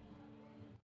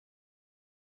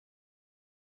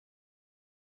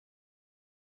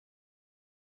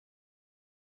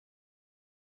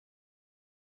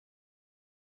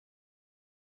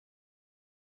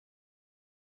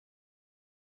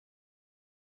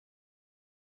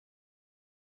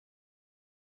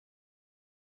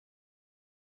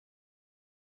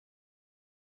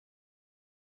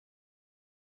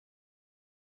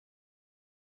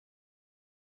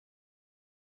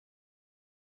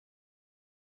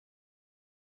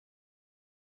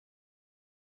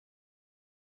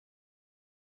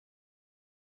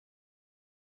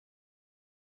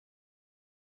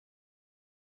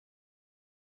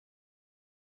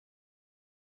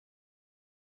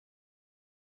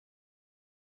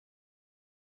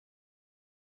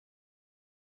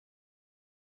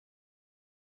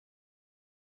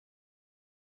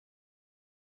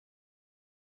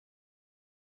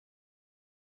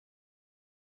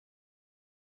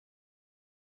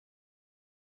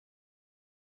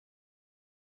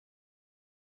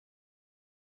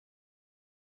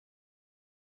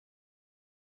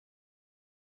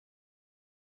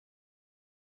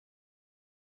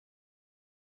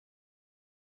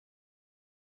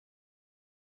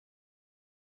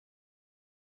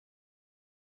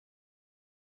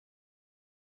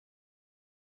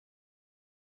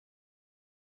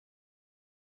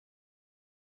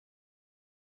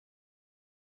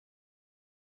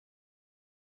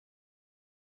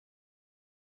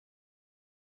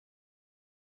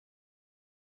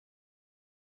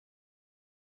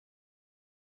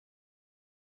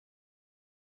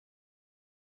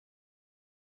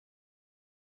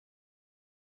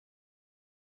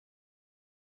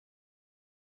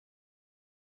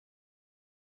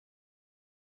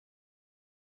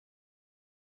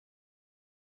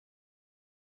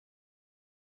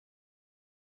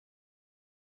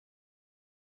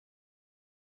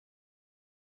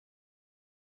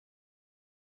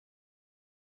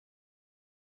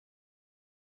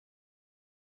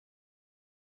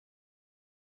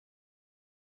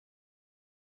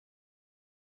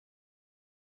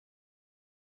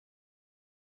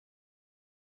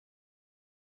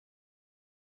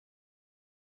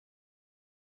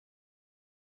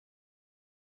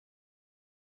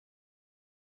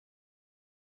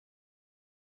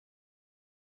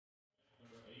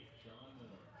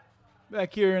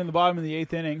 Back here in the bottom of the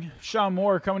 8th inning, Sean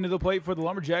Moore coming to the plate for the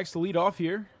Lumberjacks to lead off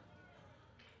here,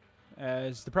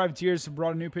 as the Privateers have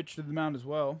brought a new pitcher to the mound as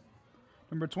well.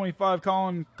 Number 25,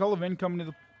 Colin Cullivan, coming to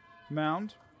the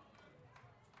mound.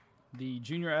 The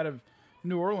junior out of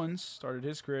New Orleans, started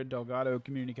his career at Delgado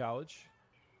Community College.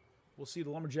 We'll see the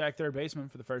Lumberjack third baseman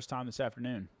for the first time this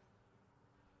afternoon.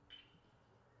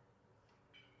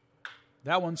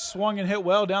 That one swung and hit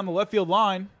well down the left field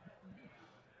line.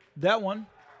 That one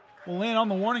will land on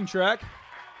the warning track,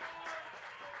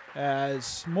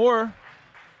 as Moore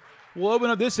will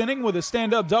open up this inning with a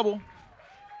stand-up double.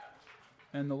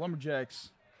 And the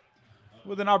Lumberjacks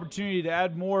with an opportunity to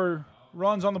add more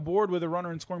runs on the board with a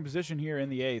runner in scoring position here in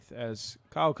the 8th, as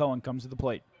Kyle Cullen comes to the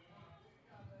plate.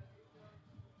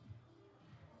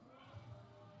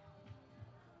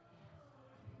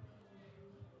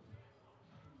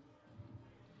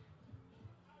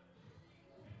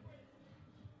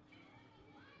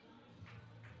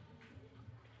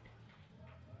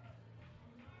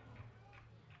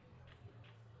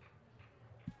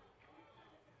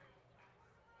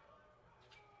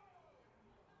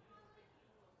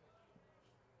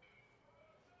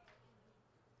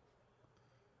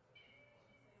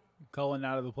 Cullen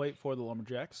out of the plate for the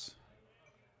Lumberjacks.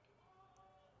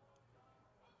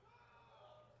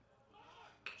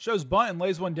 Shows bunt and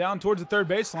lays one down towards the third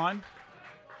baseline.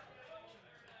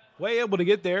 Way able to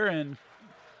get there, and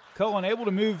Cullen able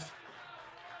to move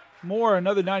Moore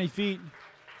another 90 feet.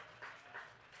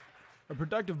 A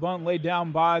productive bunt laid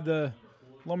down by the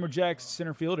Lumberjacks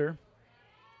center fielder,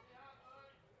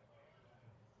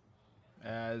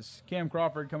 as Cam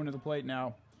Crawford coming to the plate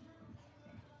now.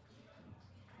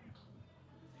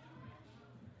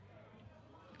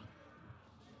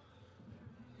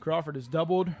 Crawford has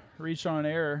doubled, reached on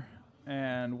an error,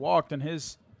 and walked in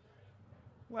his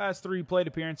last 3 plate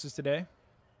appearances today.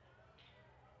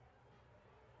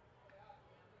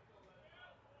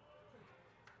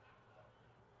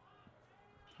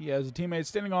 He has a teammate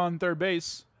standing on third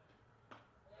base,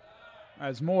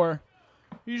 as Moore,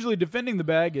 usually defending the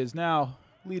bag, is now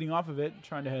leading off of it,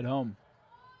 trying to head home.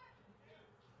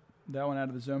 That one out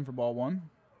of the zone for ball 1.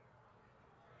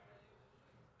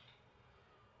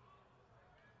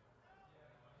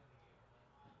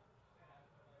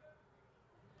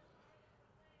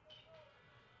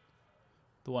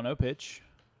 The 1-0 pitch.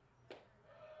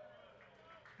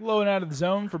 Low and out of the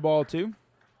zone for ball 2.